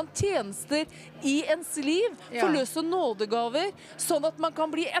forløser man tjenester i ens liv. Forløser nådegaver, sånn at man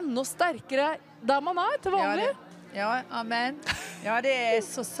kan bli enda sterkere der man til vanlig. Ja, amen. Ja, det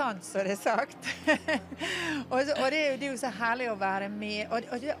så sant som det sagt. og det jo så herlig å være med,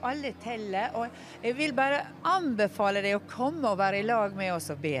 og det alle teller, og jeg vil bare anbefale deg å komme og være i lag med oss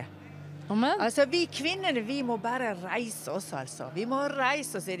og be. Amen. Altså, vi kvinnerne, vi må bare reise oss, altså. Vi må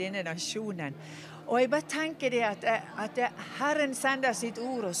reise oss i denne nasjonen. Og jeg bare tenker det at Herren sender sitt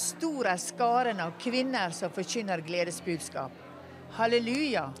ord, og store skaren av kvinner som forkynner gledesbudskap.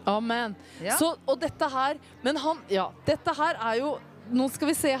 Halleluja. Amen. Så, og dette her, men dette her jo, nå skal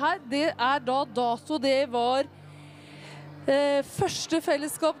vi se her, det da dato, det var første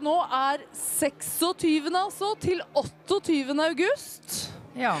fellesskap nå 26. altså, til 28. august.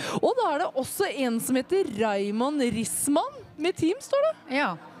 Og da det også en som heter Raymond Rissmann med team, står det.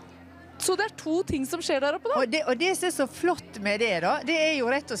 Så det 2 ting som skjer der oppe da. Og det som så flott med det da, det jo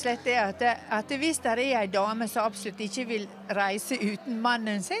rett og slett det at hvis det en dame som absolutt ikke vil reise uten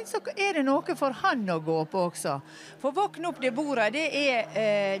mannen sin, så det noe for han å gå på også. For våkne opp det bordet,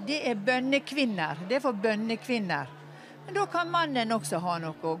 det bønnekvinner. Det for bønnekvinner. Men da kan mannen også ha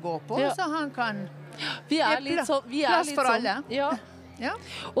noe å gå på, så han kan... Vi litt sånn... Plass for alle. Ja. Ja.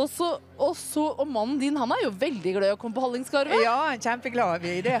 Og mannen din, han jo veldig glad i å komme på Hallingskarvet. Ja, han kjempeglad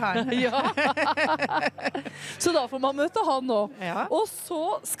i det, han. Ja. Så da får man møte han nå. Ja. Og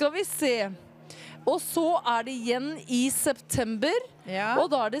så skal vi se. Og så det igjen i september. Ja. Og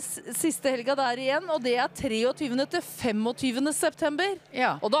da det siste helga der igjen. Og det 23. til 25. september.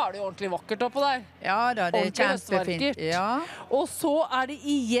 Ja. Og da det jo ordentlig vakkert oppå der. Ja, da det kjempefint. Ja. Og så det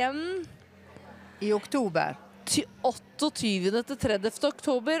igjen... I oktober. 28. til 30.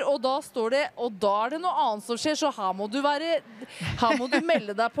 oktober, og da står det, og da det noe annet som skjer, så her må du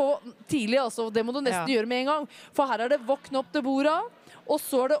melde deg på tidlig, altså, det må du nesten gjøre med en gang, for her det våkne opp til bordet, og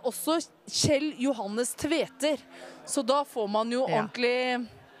så det også Kjell Johannes Tveter, så da får man jo ordentlig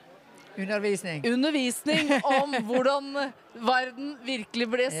undervisning om hvordan verden virkelig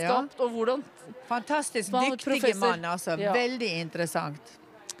ble skapt, og hvordan fantastisk dyktige mann, altså, veldig interessant.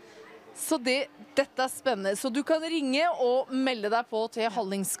 Så dette spennende. Så du kan ringe og melde deg på til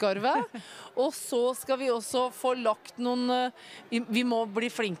Hallingskarvet. Og så skal vi også få lagt noen... Vi må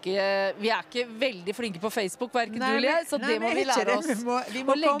bli flinke. Vi ikke veldig flinke på Facebook, hverken du eller jeg, så det må vi lære oss. Vi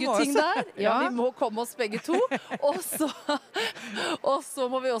må legge ut ting der. Ja, vi må komme oss begge to. Og så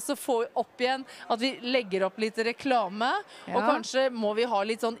må vi også få opp igjen at vi legger opp litt reklame. Og kanskje må vi ha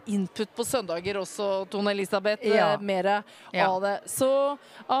litt sånn input på søndager også, Tone Elisabeth, mer av det. Så,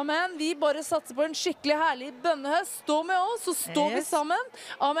 amen. Vi bare satser på en skikkelig herlig bønnehøst. Stå med oss, så står vi sammen.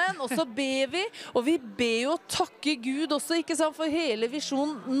 Amen. Og så ber vi. Og vi ber jo takke Gud også, ikke sant, for hele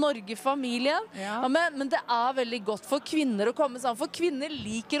Visjon Norge-familien. Amen. Men det veldig godt for kvinner å komme sammen. For kvinner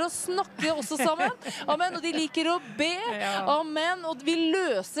liker å snakke også sammen. Amen. Og de liker å be. Amen. Og vi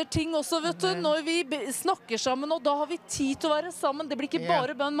løser ting også, vet du, når vi snakker sammen. Og da har vi tid til å være sammen. Det blir ikke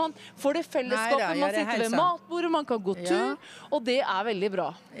bare bønn. Man får det fellesskapet. Man sitter ved matbordet, man kan gå tur. Og det veldig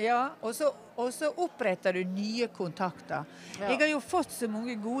bra. Ja, og så oppretter du nye kontakter. Jeg har jo fått så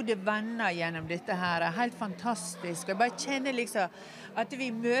mange gode venner gjennom dette her. Helt fantastisk. Jeg bare kjenner liksom at vi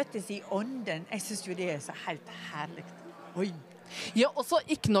møtes i ånden. Jeg synes jo det så helt herlig. Oi. Ja, og så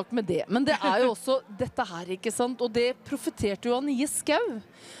ikke nok med det, men det jo også dette her, ikke sant? Og det profeterte jo Anie Skau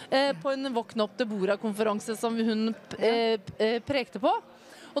på en Våkne opp til bordet-konferanse som hun prekte på.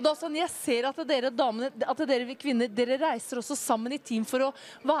 Og da sånn, jeg ser at dere damene, at dere kvinner, dere reiser også sammen i team for å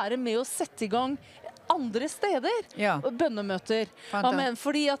være med og sette i gang andre steder, bønnemøter. Amen.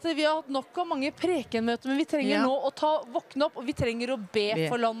 Fordi at vi har hatt nok av mange prekenmøter, men vi trenger nå å våkne opp, og vi trenger å be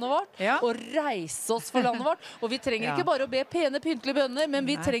for landet vårt, og reise oss for landet vårt. Og vi trenger ikke bare å be pene, pyntelige bønner, men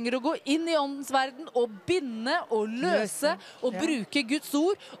vi trenger å gå inn i åndens verden, og binde, og løse, og bruke Guds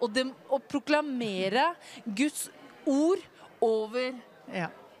ord, og proklamere Guds ord over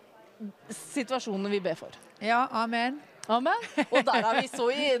situasjonen vi ber for. Ja, amen. Amen. Og der vi så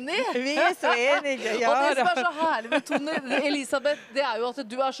enige. Vi så enige, ja. Og det som så herlig med Tone Elisabeth, det jo at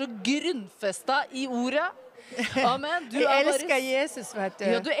du så grunnfestet i ordet. Amen. Du jeg elsker Jesus, vet du.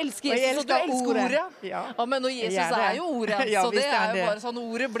 Ja, du elsker Jesus, og du elsker ordet. Ja. Amen, og Jesus jo ordet. Så det jo bare sånn,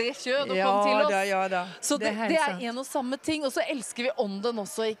 ordet ble kjød og kom til oss. Ja da. Så det en og samme ting. Og så elsker vi ånden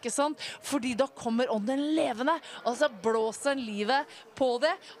også, ikke sant? Fordi da kommer ånden levende. Og så blåser den livet på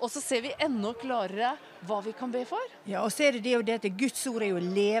det. Og så ser vi enda klarere hva vi kan be for. Ja, og så det jo det at Guds ord jo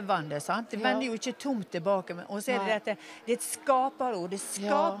levende, sant? Det vender jo ikke tomt tilbake. Og så det at det et skaperord. Det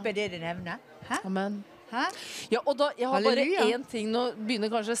skaper det nevner. Hæ? Amen. Hæ? Ja, og da, jeg har bare en ting, nå begynner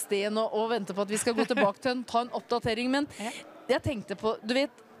kanskje Sten å vente på at vi skal gå tilbake til ta en oppdatering, men jeg tenkte på, du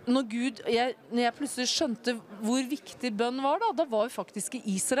vet, når jeg plutselig skjønte hvor viktig bønn var da var vi faktisk i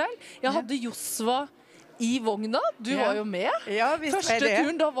Israel. Jeg hadde Josva i vogna, du var jo med. Ja, visst Første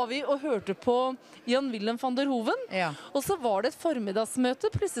turen, da var vi og hørte på Jan Willem van der Hoven. Og så var det et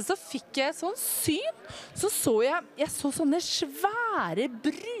formiddagsmøte, plutselig så fikk jeg sånn syn, så jeg så sånne svære,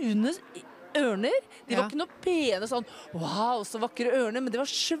 brune ørner. De var ikke noe pene sånn, wow, så vakre ørner, men det var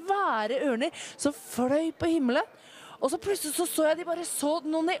svære ørner som fløy på himmelen. Og så plutselig så jeg de bare så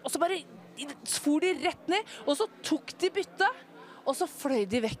noe ned, og så bare for de rett ned, og så tok de byttet, og så fløy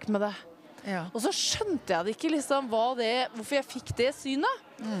de vekk med det. Og så skjønte jeg det ikke liksom hvorfor jeg fikk det synet.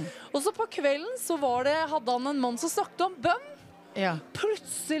 Og så på kvelden så hadde han en mann som snakket om bønn.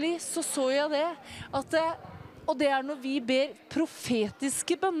 Plutselig så jeg det, at Og det når vi ber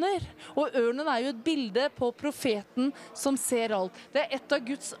profetiske bønner. Og ørnen jo et bilde på profeten som ser alt. Det et av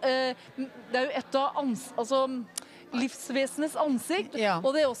Guds, det jo et av livsvesenets ansikt,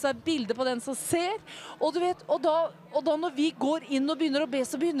 og det også et bilde på den som ser. Og du vet, og da når vi går inn og begynner å be,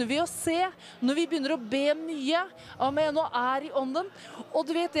 så begynner vi å se. Når vi begynner å be mye, amen, og I ånden. Og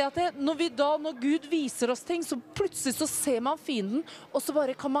du vet det at når Gud viser oss ting, så plutselig så ser man fienden, og så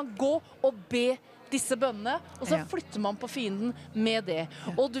bare kan man gå og be disse bønnene, og så flytter man på fienden med det.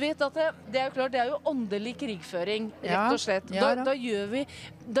 Og du vet at det jo klart, det jo åndelig krigføring, rett og slett. Da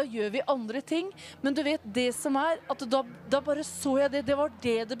gjør vi andre ting, men du vet det som at da bare så jeg det var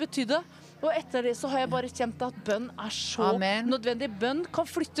det betydde. Og etter det så har jeg bare kjent at bønn så nødvendig. Bønn kan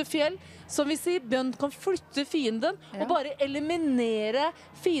flytte fjell, som vi sier, bønn kan flytte fienden, og bare eliminere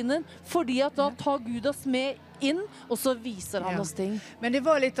fienden, fordi at da tar Gud oss med inn, og så viser han oss ting. Men det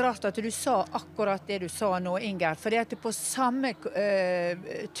var litt rart at du sa akkurat det du sa nå, Inger, fordi at på samme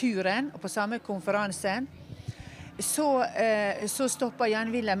turen, og på samme konferansen, så stoppet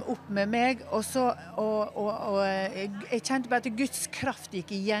Jan Wilhelm opp med meg, og jeg kjente bare at Guds kraft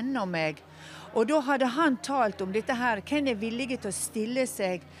gikk igjennom meg. Og da hadde han talt om dette her, hvem villige til å stille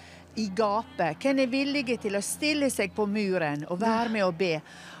seg i gapet, hvem villige til å stille seg på muren, og være med og be.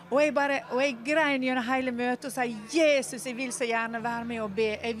 Og jeg grein gjennom hele møtet og sa, Jesus, jeg vil så gjerne være med og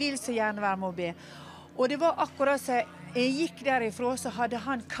be, jeg vil så gjerne være med og be. Og det var akkurat så jeg gikk derifra, så hadde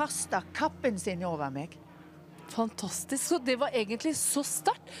han kastet kappen sin over meg. Fantastisk, så det var egentlig så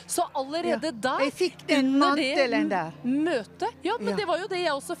sterkt. Så allerede der, jeg fikk den mantelen der. Møte, men det var jo det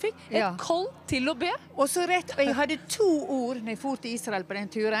jeg også fikk. Et kall til å be. Og så rett, og jeg hadde 2 ord når jeg for til Israel på den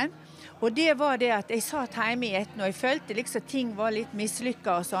turen. Og det var det at jeg satt hjemme i etten, og jeg følte liksom ting var litt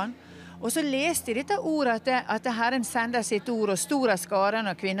mislykket og sånn. Og så leste jeg dette ordet at Herren sender sitt ord, og store skaren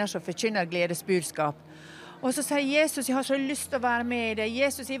av kvinner som forkynner gledesbudskap. Og så sier Jesus, jeg har så lyst til å være med i det.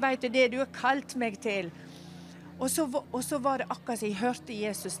 Jesus, jeg vet det du har kalt meg til. Og så var det akkurat så jeg hørte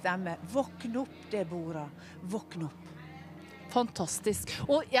Jesus stemme. Våkn opp, Deborah. Våkn opp. Fantastisk.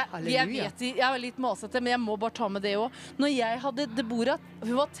 Og jeg vet, jeg var litt masete, men jeg må bare ta med det også. Når jeg hadde Deborah,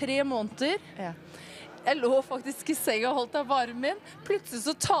 hun var 3 måneder. Jeg lå faktisk i senga og holdt deg varm min. Plutselig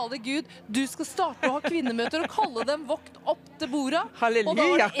så taler Gud, du skal starte å ha kvinnemøter og kalle dem våkt opp Deborah. Halleluja. Og da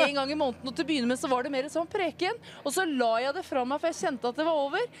var det 1 gang i måneden, og til å begynne med så var det mer sånn preken. Og så la jeg det fra meg, for jeg kjente at det var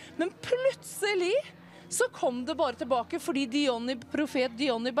over. Men plutselig så kom det bare tilbake, fordi profet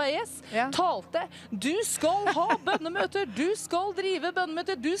Diony Baez talte, du skal ha bønnemøter, du skal drive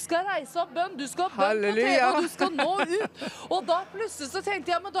bønnemøter, du skal reise opp bønn, du skal ha bønn på TV, og du skal nå ut. Og da plutselig så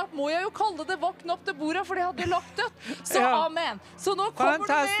tenkte jeg, men da må jeg jo kalle det våkne opp til bordet, for det hadde jo lagt dødt. Så amen. Så nå kommer du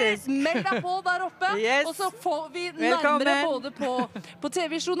med, meld deg på der oppe, og så får vi nærmere både på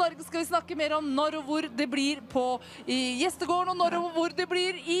TV-show Norge skal vi snakke mer om når og hvor det blir i Gjestegården, og når og hvor det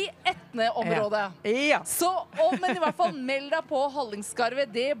blir i Etne-området. Men i hvert fall meld deg på Hallingskarvet,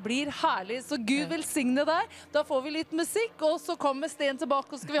 det blir herlig, så Gud velsigne deg. Da får vi litt musikk, og så kommer Sten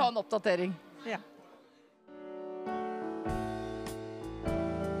tilbake, og skal vi ha en oppdatering.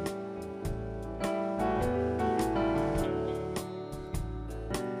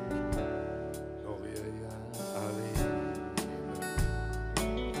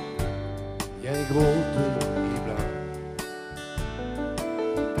 Jeg gråter iblant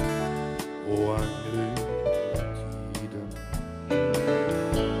og angrer tiden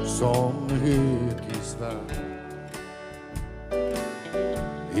som høytidsvær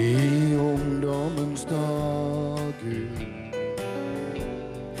i ungdommens dager.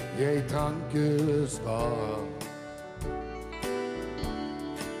 Jeg tankesvar,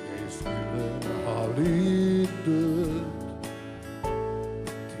 jeg skulle ha lyttet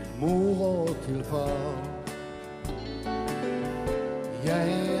mor og til far.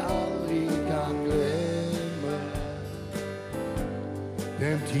 Jeg aldri kan glemme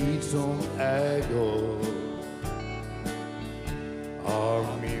den tid som går. Av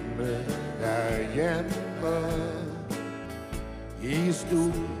minnet der hjemme, i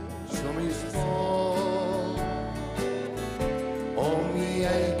stort som i små. Om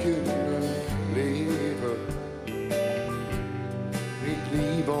jeg kunne leve mitt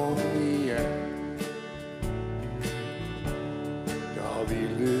liv om igjen, da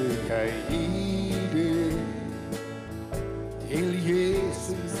ville jeg gi det til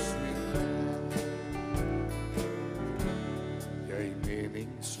Jesus min venn. Jeg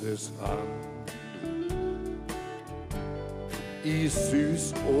meningsløs vandrer i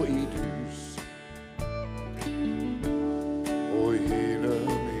sus og i dus, og hele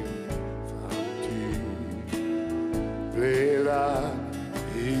min framtid ble lagt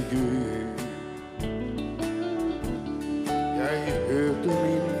i Gud.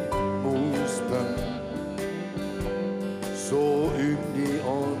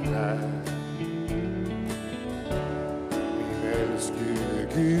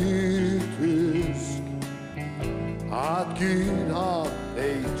 Gud husk at Gud har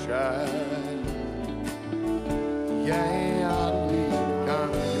deg kjær. Jeg aldri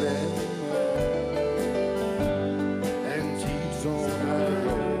kan glemme en tid som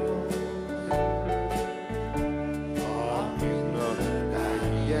gått. Har minner der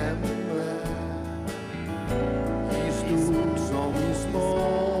hjemme, i stort som i små.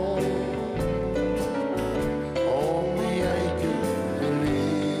 Om jeg kunne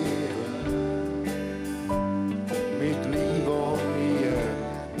leve mitt liv om igjen,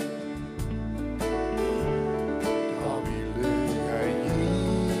 da ville jeg gi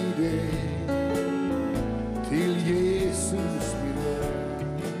det til Jesus min venn.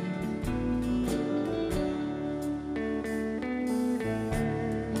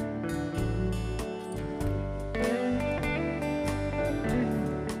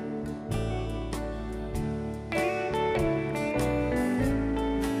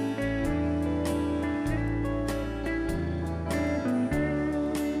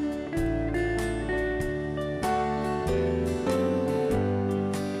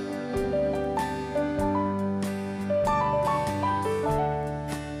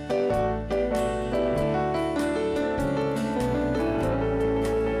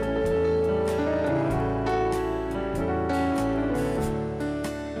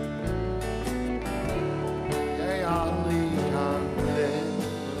 Jeg aldri kan glemme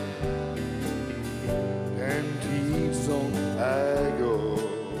den tid som går.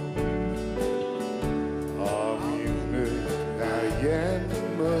 Har minner der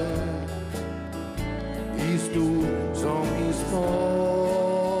hjemme, i stort som i små.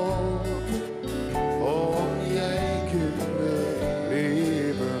 Om jeg kunne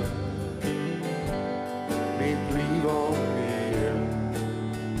leve mitt liv om igjen,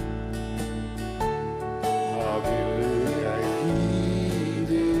 da ville jeg gi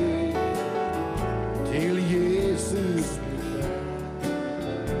det til Jesus min venn.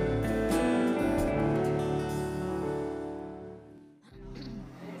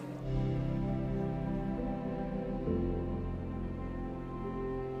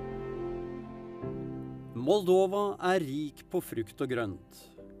 Moldova er rik på frukt og grønt.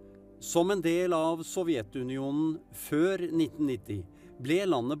 Som en del av Sovjetunionen før 1990 ble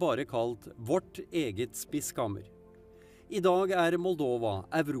landet bare kalt vårt eget spiskammer. I dag er Moldova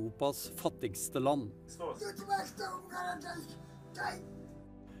Europas fattigste land.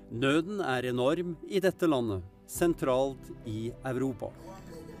 Nøden er enorm i dette landet, sentralt i Europa.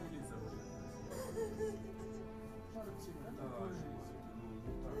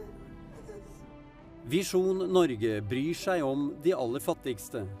 Visjon Norge bryr seg om de aller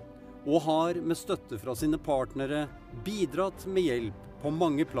fattigste, og har med støtte fra sine partnere bidratt med hjelp på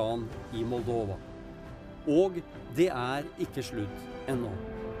mange plan i Moldova. Og det er ikke slutt ennå.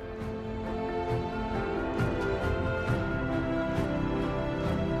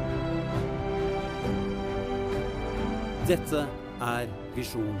 Dette er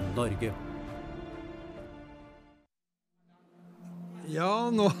Visjon Norge. Ja,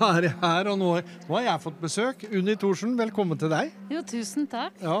 nå er jeg her, og nå har jeg fått besøk. Unni Thorsen, velkommen til deg. Jo, tusen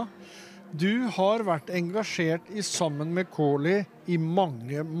takk. Ja, du har vært engasjert sammen med Koli i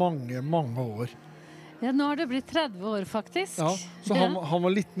mange, mange, mange år. Ja, nå har det blitt 30 år faktisk. Ja, så han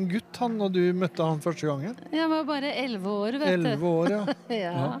var liten gutt han, når du møtte han første gangen? Jeg var bare 11 år, vet du. 11 år, ja.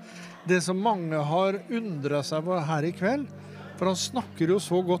 Ja. Det som mange har undret seg på her i kveld, for han snakker jo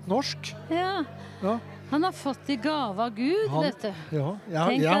så godt norsk. Ja. Ja. Han har fått i gave av Gud, vet du. Ja,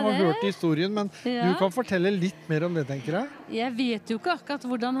 jeg har hørt historien, men du kan fortelle litt mer om det, tenker jeg. Jeg vet jo ikke akkurat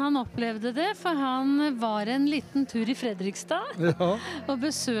hvordan han opplevde det, for han var en liten tur i Fredrikstad og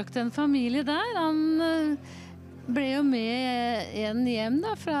besøkte en familie der. Han ble jo med en hjem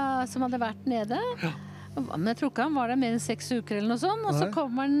da, som hadde vært nede. Men jeg tror ikke han var der mer enn 6 uker eller noe sånt. Og så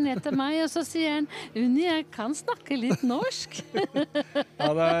kommer han ned til meg, og så sier han, Unni, jeg kan snakke litt norsk.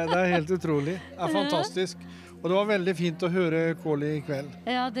 Ja, det er helt utrolig. Det er fantastisk. Og det var veldig fint å høre Koli i kveld.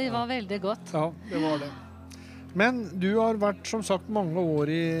 Ja, det var veldig godt. Ja, det var det. Men du har vært, som sagt, mange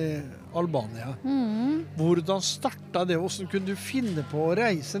år i Albania. Hvordan startet det? Hvordan kunne du finne på å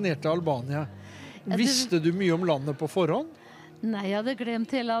reise ned til Albania? Visste du mye om landet på forhånd? Nei, jeg hadde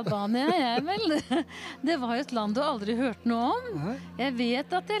glemt hele Albania, jeg vel. Det var jo et land du aldri hørte noe om. Jeg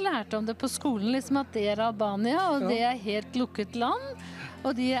vet at jeg lærte om det på skolen, liksom at det er Albania, og det er helt lukket land.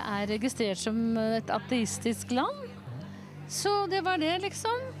 Og de er registrert som et ateistisk land. Så det var det,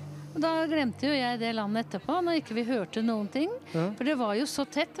 liksom. Da glemte jo jeg det landet etterpå, når ikke vi hørte noen ting. For det var jo så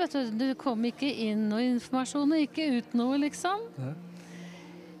tett, vet du. Det kom ikke inn noe informasjon, og ikke ut noe, liksom.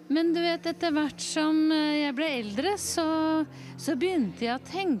 Men du vet, etter hvert som jeg ble eldre, så begynte jeg å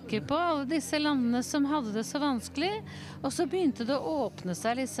tenke på alle disse landene som hadde det så vanskelig. Og så begynte det å åpne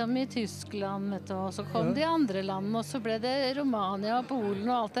seg liksom i Tyskland, vet du, og så kom de andre landene, og så ble det Romania og Polen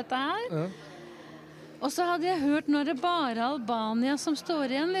og alt dette her. Ja. Og så hadde jeg hørt når det bare Albania som står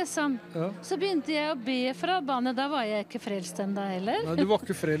igjen, liksom. Ja. Så begynte jeg å be for Albania. Da var jeg ikke frelst enda heller. Nei, du var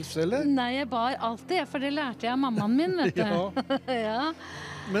ikke frelst heller? Nei, jeg bar alltid, for det lærte jeg av mammaen min, vet du. Ja. Ja.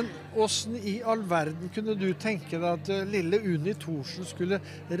 Men hvordan i all verden kunne du tenke deg at lille Unni Thorsen skulle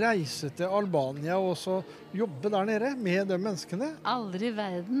reise til Albania og så jobbe der nede med de menneskene? Aldri i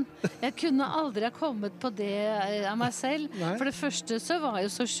verden. Jeg kunne aldri ha kommet på det av meg selv. Nei. For det første så var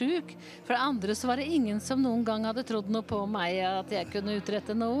jeg så syk. For det andre så var det ingen som noen gang hadde trodd noe på meg, at jeg kunne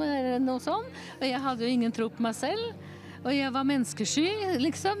utrette noe, eller noe sånn. Og jeg hadde jo ingen tro på meg selv. Og jeg var menneskesky,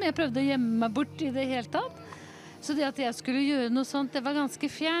 liksom. Jeg prøvde å gjemme meg bort i det hele tatt. Så det at jeg skulle gjøre noe sånt, det var ganske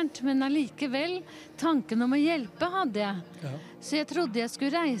fjernt, men allikevel, tanken om å hjelpe hadde jeg. Ja. Så jeg trodde jeg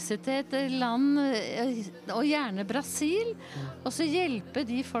skulle reise til et land, og gjerne Brasil, og så hjelpe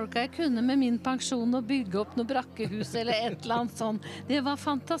de folka jeg kunne med min pensjon og bygge opp noe brakkehus eller et eller annet sånt. Det var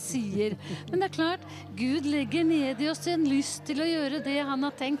fantasier. Men det er klart, Gud legger ned i oss en lyst til å gjøre det han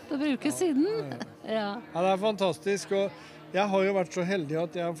har tenkt å bruke siden. Ja. Ja, det er fantastisk, og jeg har jo vært så heldig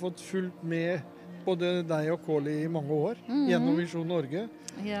at jeg har fått fulgt med både deg og Koli i mange år, gjennom Visjon Norge.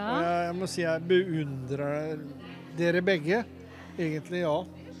 Ja. Og jeg må si jeg beundrer dere begge, egentlig, ja.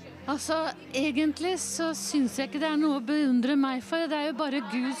 Altså, egentlig så synes jeg ikke det er noe å beundre meg for. Det er jo bare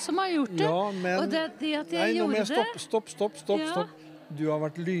Gud som har gjort det. Ja, men... Og det at jeg gjorde det... Stopp. Du har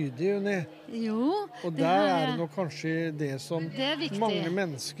vært lydig, Unni. Jo, og der er det nok kanskje det som mange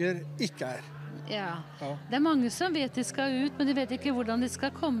mennesker ikke er. Ja. Det er mange som vet de skal ut, men de vet ikke hvordan de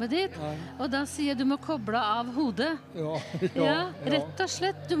skal komme dit. Nei. Og da sier jeg du må koble av hodet. Ja, rett og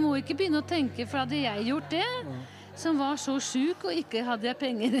slett. Du må ikke begynne å tenke, for hadde jeg gjort det, som var så syk, og ikke hadde jeg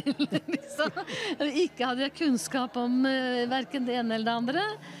penger, liksom. Ikke hadde jeg kunnskap om hverken det ene eller det andre,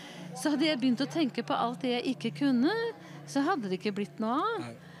 så hadde jeg begynt å tenke på alt det jeg ikke kunne, så hadde det ikke blitt noe av.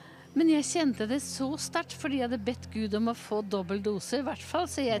 Nei. Men jeg kjente det så sterkt, fordi jeg hadde bedt Gud om å få dobbelt dose, i hvert fall,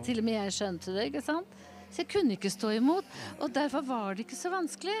 så jeg til og med jeg skjønte det, ikke sant? Så jeg kunne ikke stå imot, og derfor var det ikke så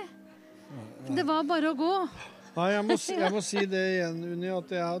vanskelig. Det var bare å gå. Nei, jeg må si det igjen, Unni,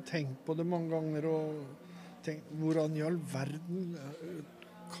 at jeg har tenkt på det mange ganger, og tenkt, hvordan i all verden,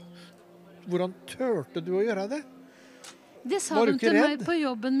 hvordan tørte du å gjøre det? Det sa de til meg på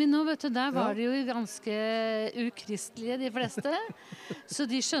jobben min nå, vet du, der var de jo ganske ukristelige, de fleste. Så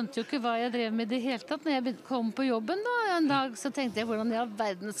de skjønte jo ikke hva jeg drev med i det hele tatt. Når jeg kom på jobben da, en dag, så tenkte jeg, hvordan i all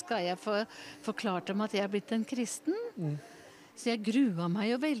verden skal jeg forklare dem at jeg er blitt en kristen? Så jeg grua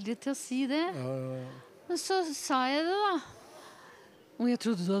meg jo veldig til å si det. Men så sa jeg det da. Og jeg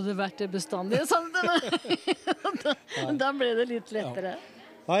trodde du hadde vært det bestandig, sa det til meg. Da ble det litt lettere.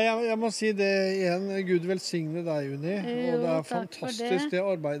 Nei, jeg må si det igjen. Gud velsigne deg, Unni. Og det er fantastisk det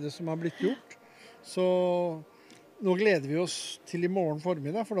arbeidet som har blitt gjort. Så nå gleder vi oss til i morgen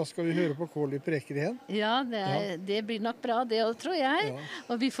formiddag, for da skal vi høre på Koli preker igjen. Ja, det blir nok bra det, tror jeg. Ja.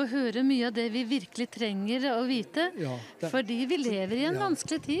 Og vi får høre mye av det vi virkelig trenger å vite, fordi vi lever i en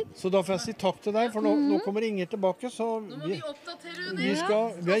vanskelig tid. Så da får jeg si takk til deg, for nå kommer Inger tilbake. Så nå må vi oppdatere det. Så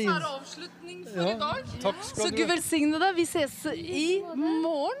er det avslutning for i dag. Takk skal så Gud velsigne deg. Vi ses i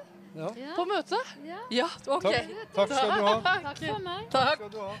morgen. På møtet? Ja, ok. Takk skal du ha. Takk for meg.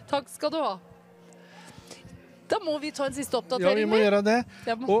 Takk skal du ha. Da må vi ta en siste oppdatering. Ja, vi må gjøre det.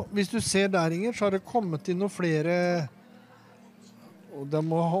 Og hvis du ser der, Inger, så har det kommet inn noen flere... Og de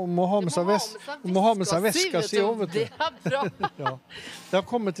må ha med seg veska si også, vet du. Det er bra. Det har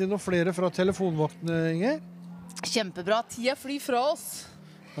kommet inn noen flere fra telefonvaktene, Inger. Kjempebra. Tida flyr fra oss.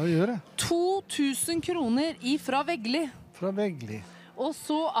 Ja, det gjør det. 2000 kroner ifra Veggli. Fra Veggli. Og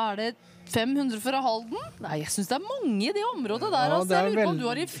så er det 500 fra Halden. Nei, jeg synes det er mange i det området der. Altså. Jeg lurer på om du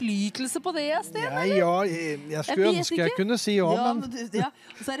har innflytelse på det, Sten? Jeg skulle ønske jeg kunne si men...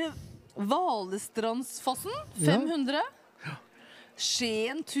 Og så er det Valestrandsfossen, 500.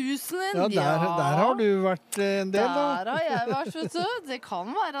 Skien 1000. Der har du vært en del, da. Der har jeg vært, vet du. Det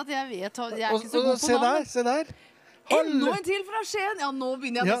kan være at jeg vet. Jeg er ikke så god på navn. Se der. Enda en til fra Skien. Ja, nå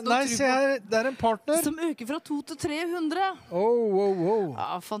begynner jeg nesten å tro på. Nei, se her, det er en partner. Som øker fra 2 til 300. Ja,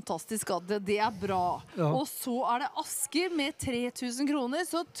 fantastisk. Det er bra. Ja. Og så er det Asker med 3000 kroner.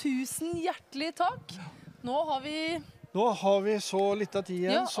 Så 1000 hjertelig takk. Nå har vi så litt av tid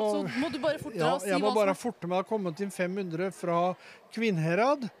igjen. Så må du bare fortere å si hva som... Jeg må bare forte meg å komme til 500 fra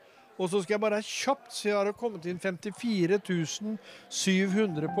Kvinnherad. Og så skal jeg bare kjapt si at det har kommet inn 54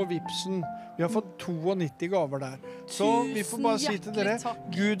 700 på Vipsen. Vi har fått 92 gaver der. Så vi får bare si til dere,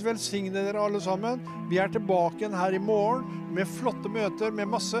 Gud velsigne dere alle sammen. Vi tilbake her i morgen med flotte møter,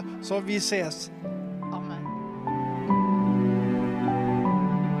 med masse, så vi ses.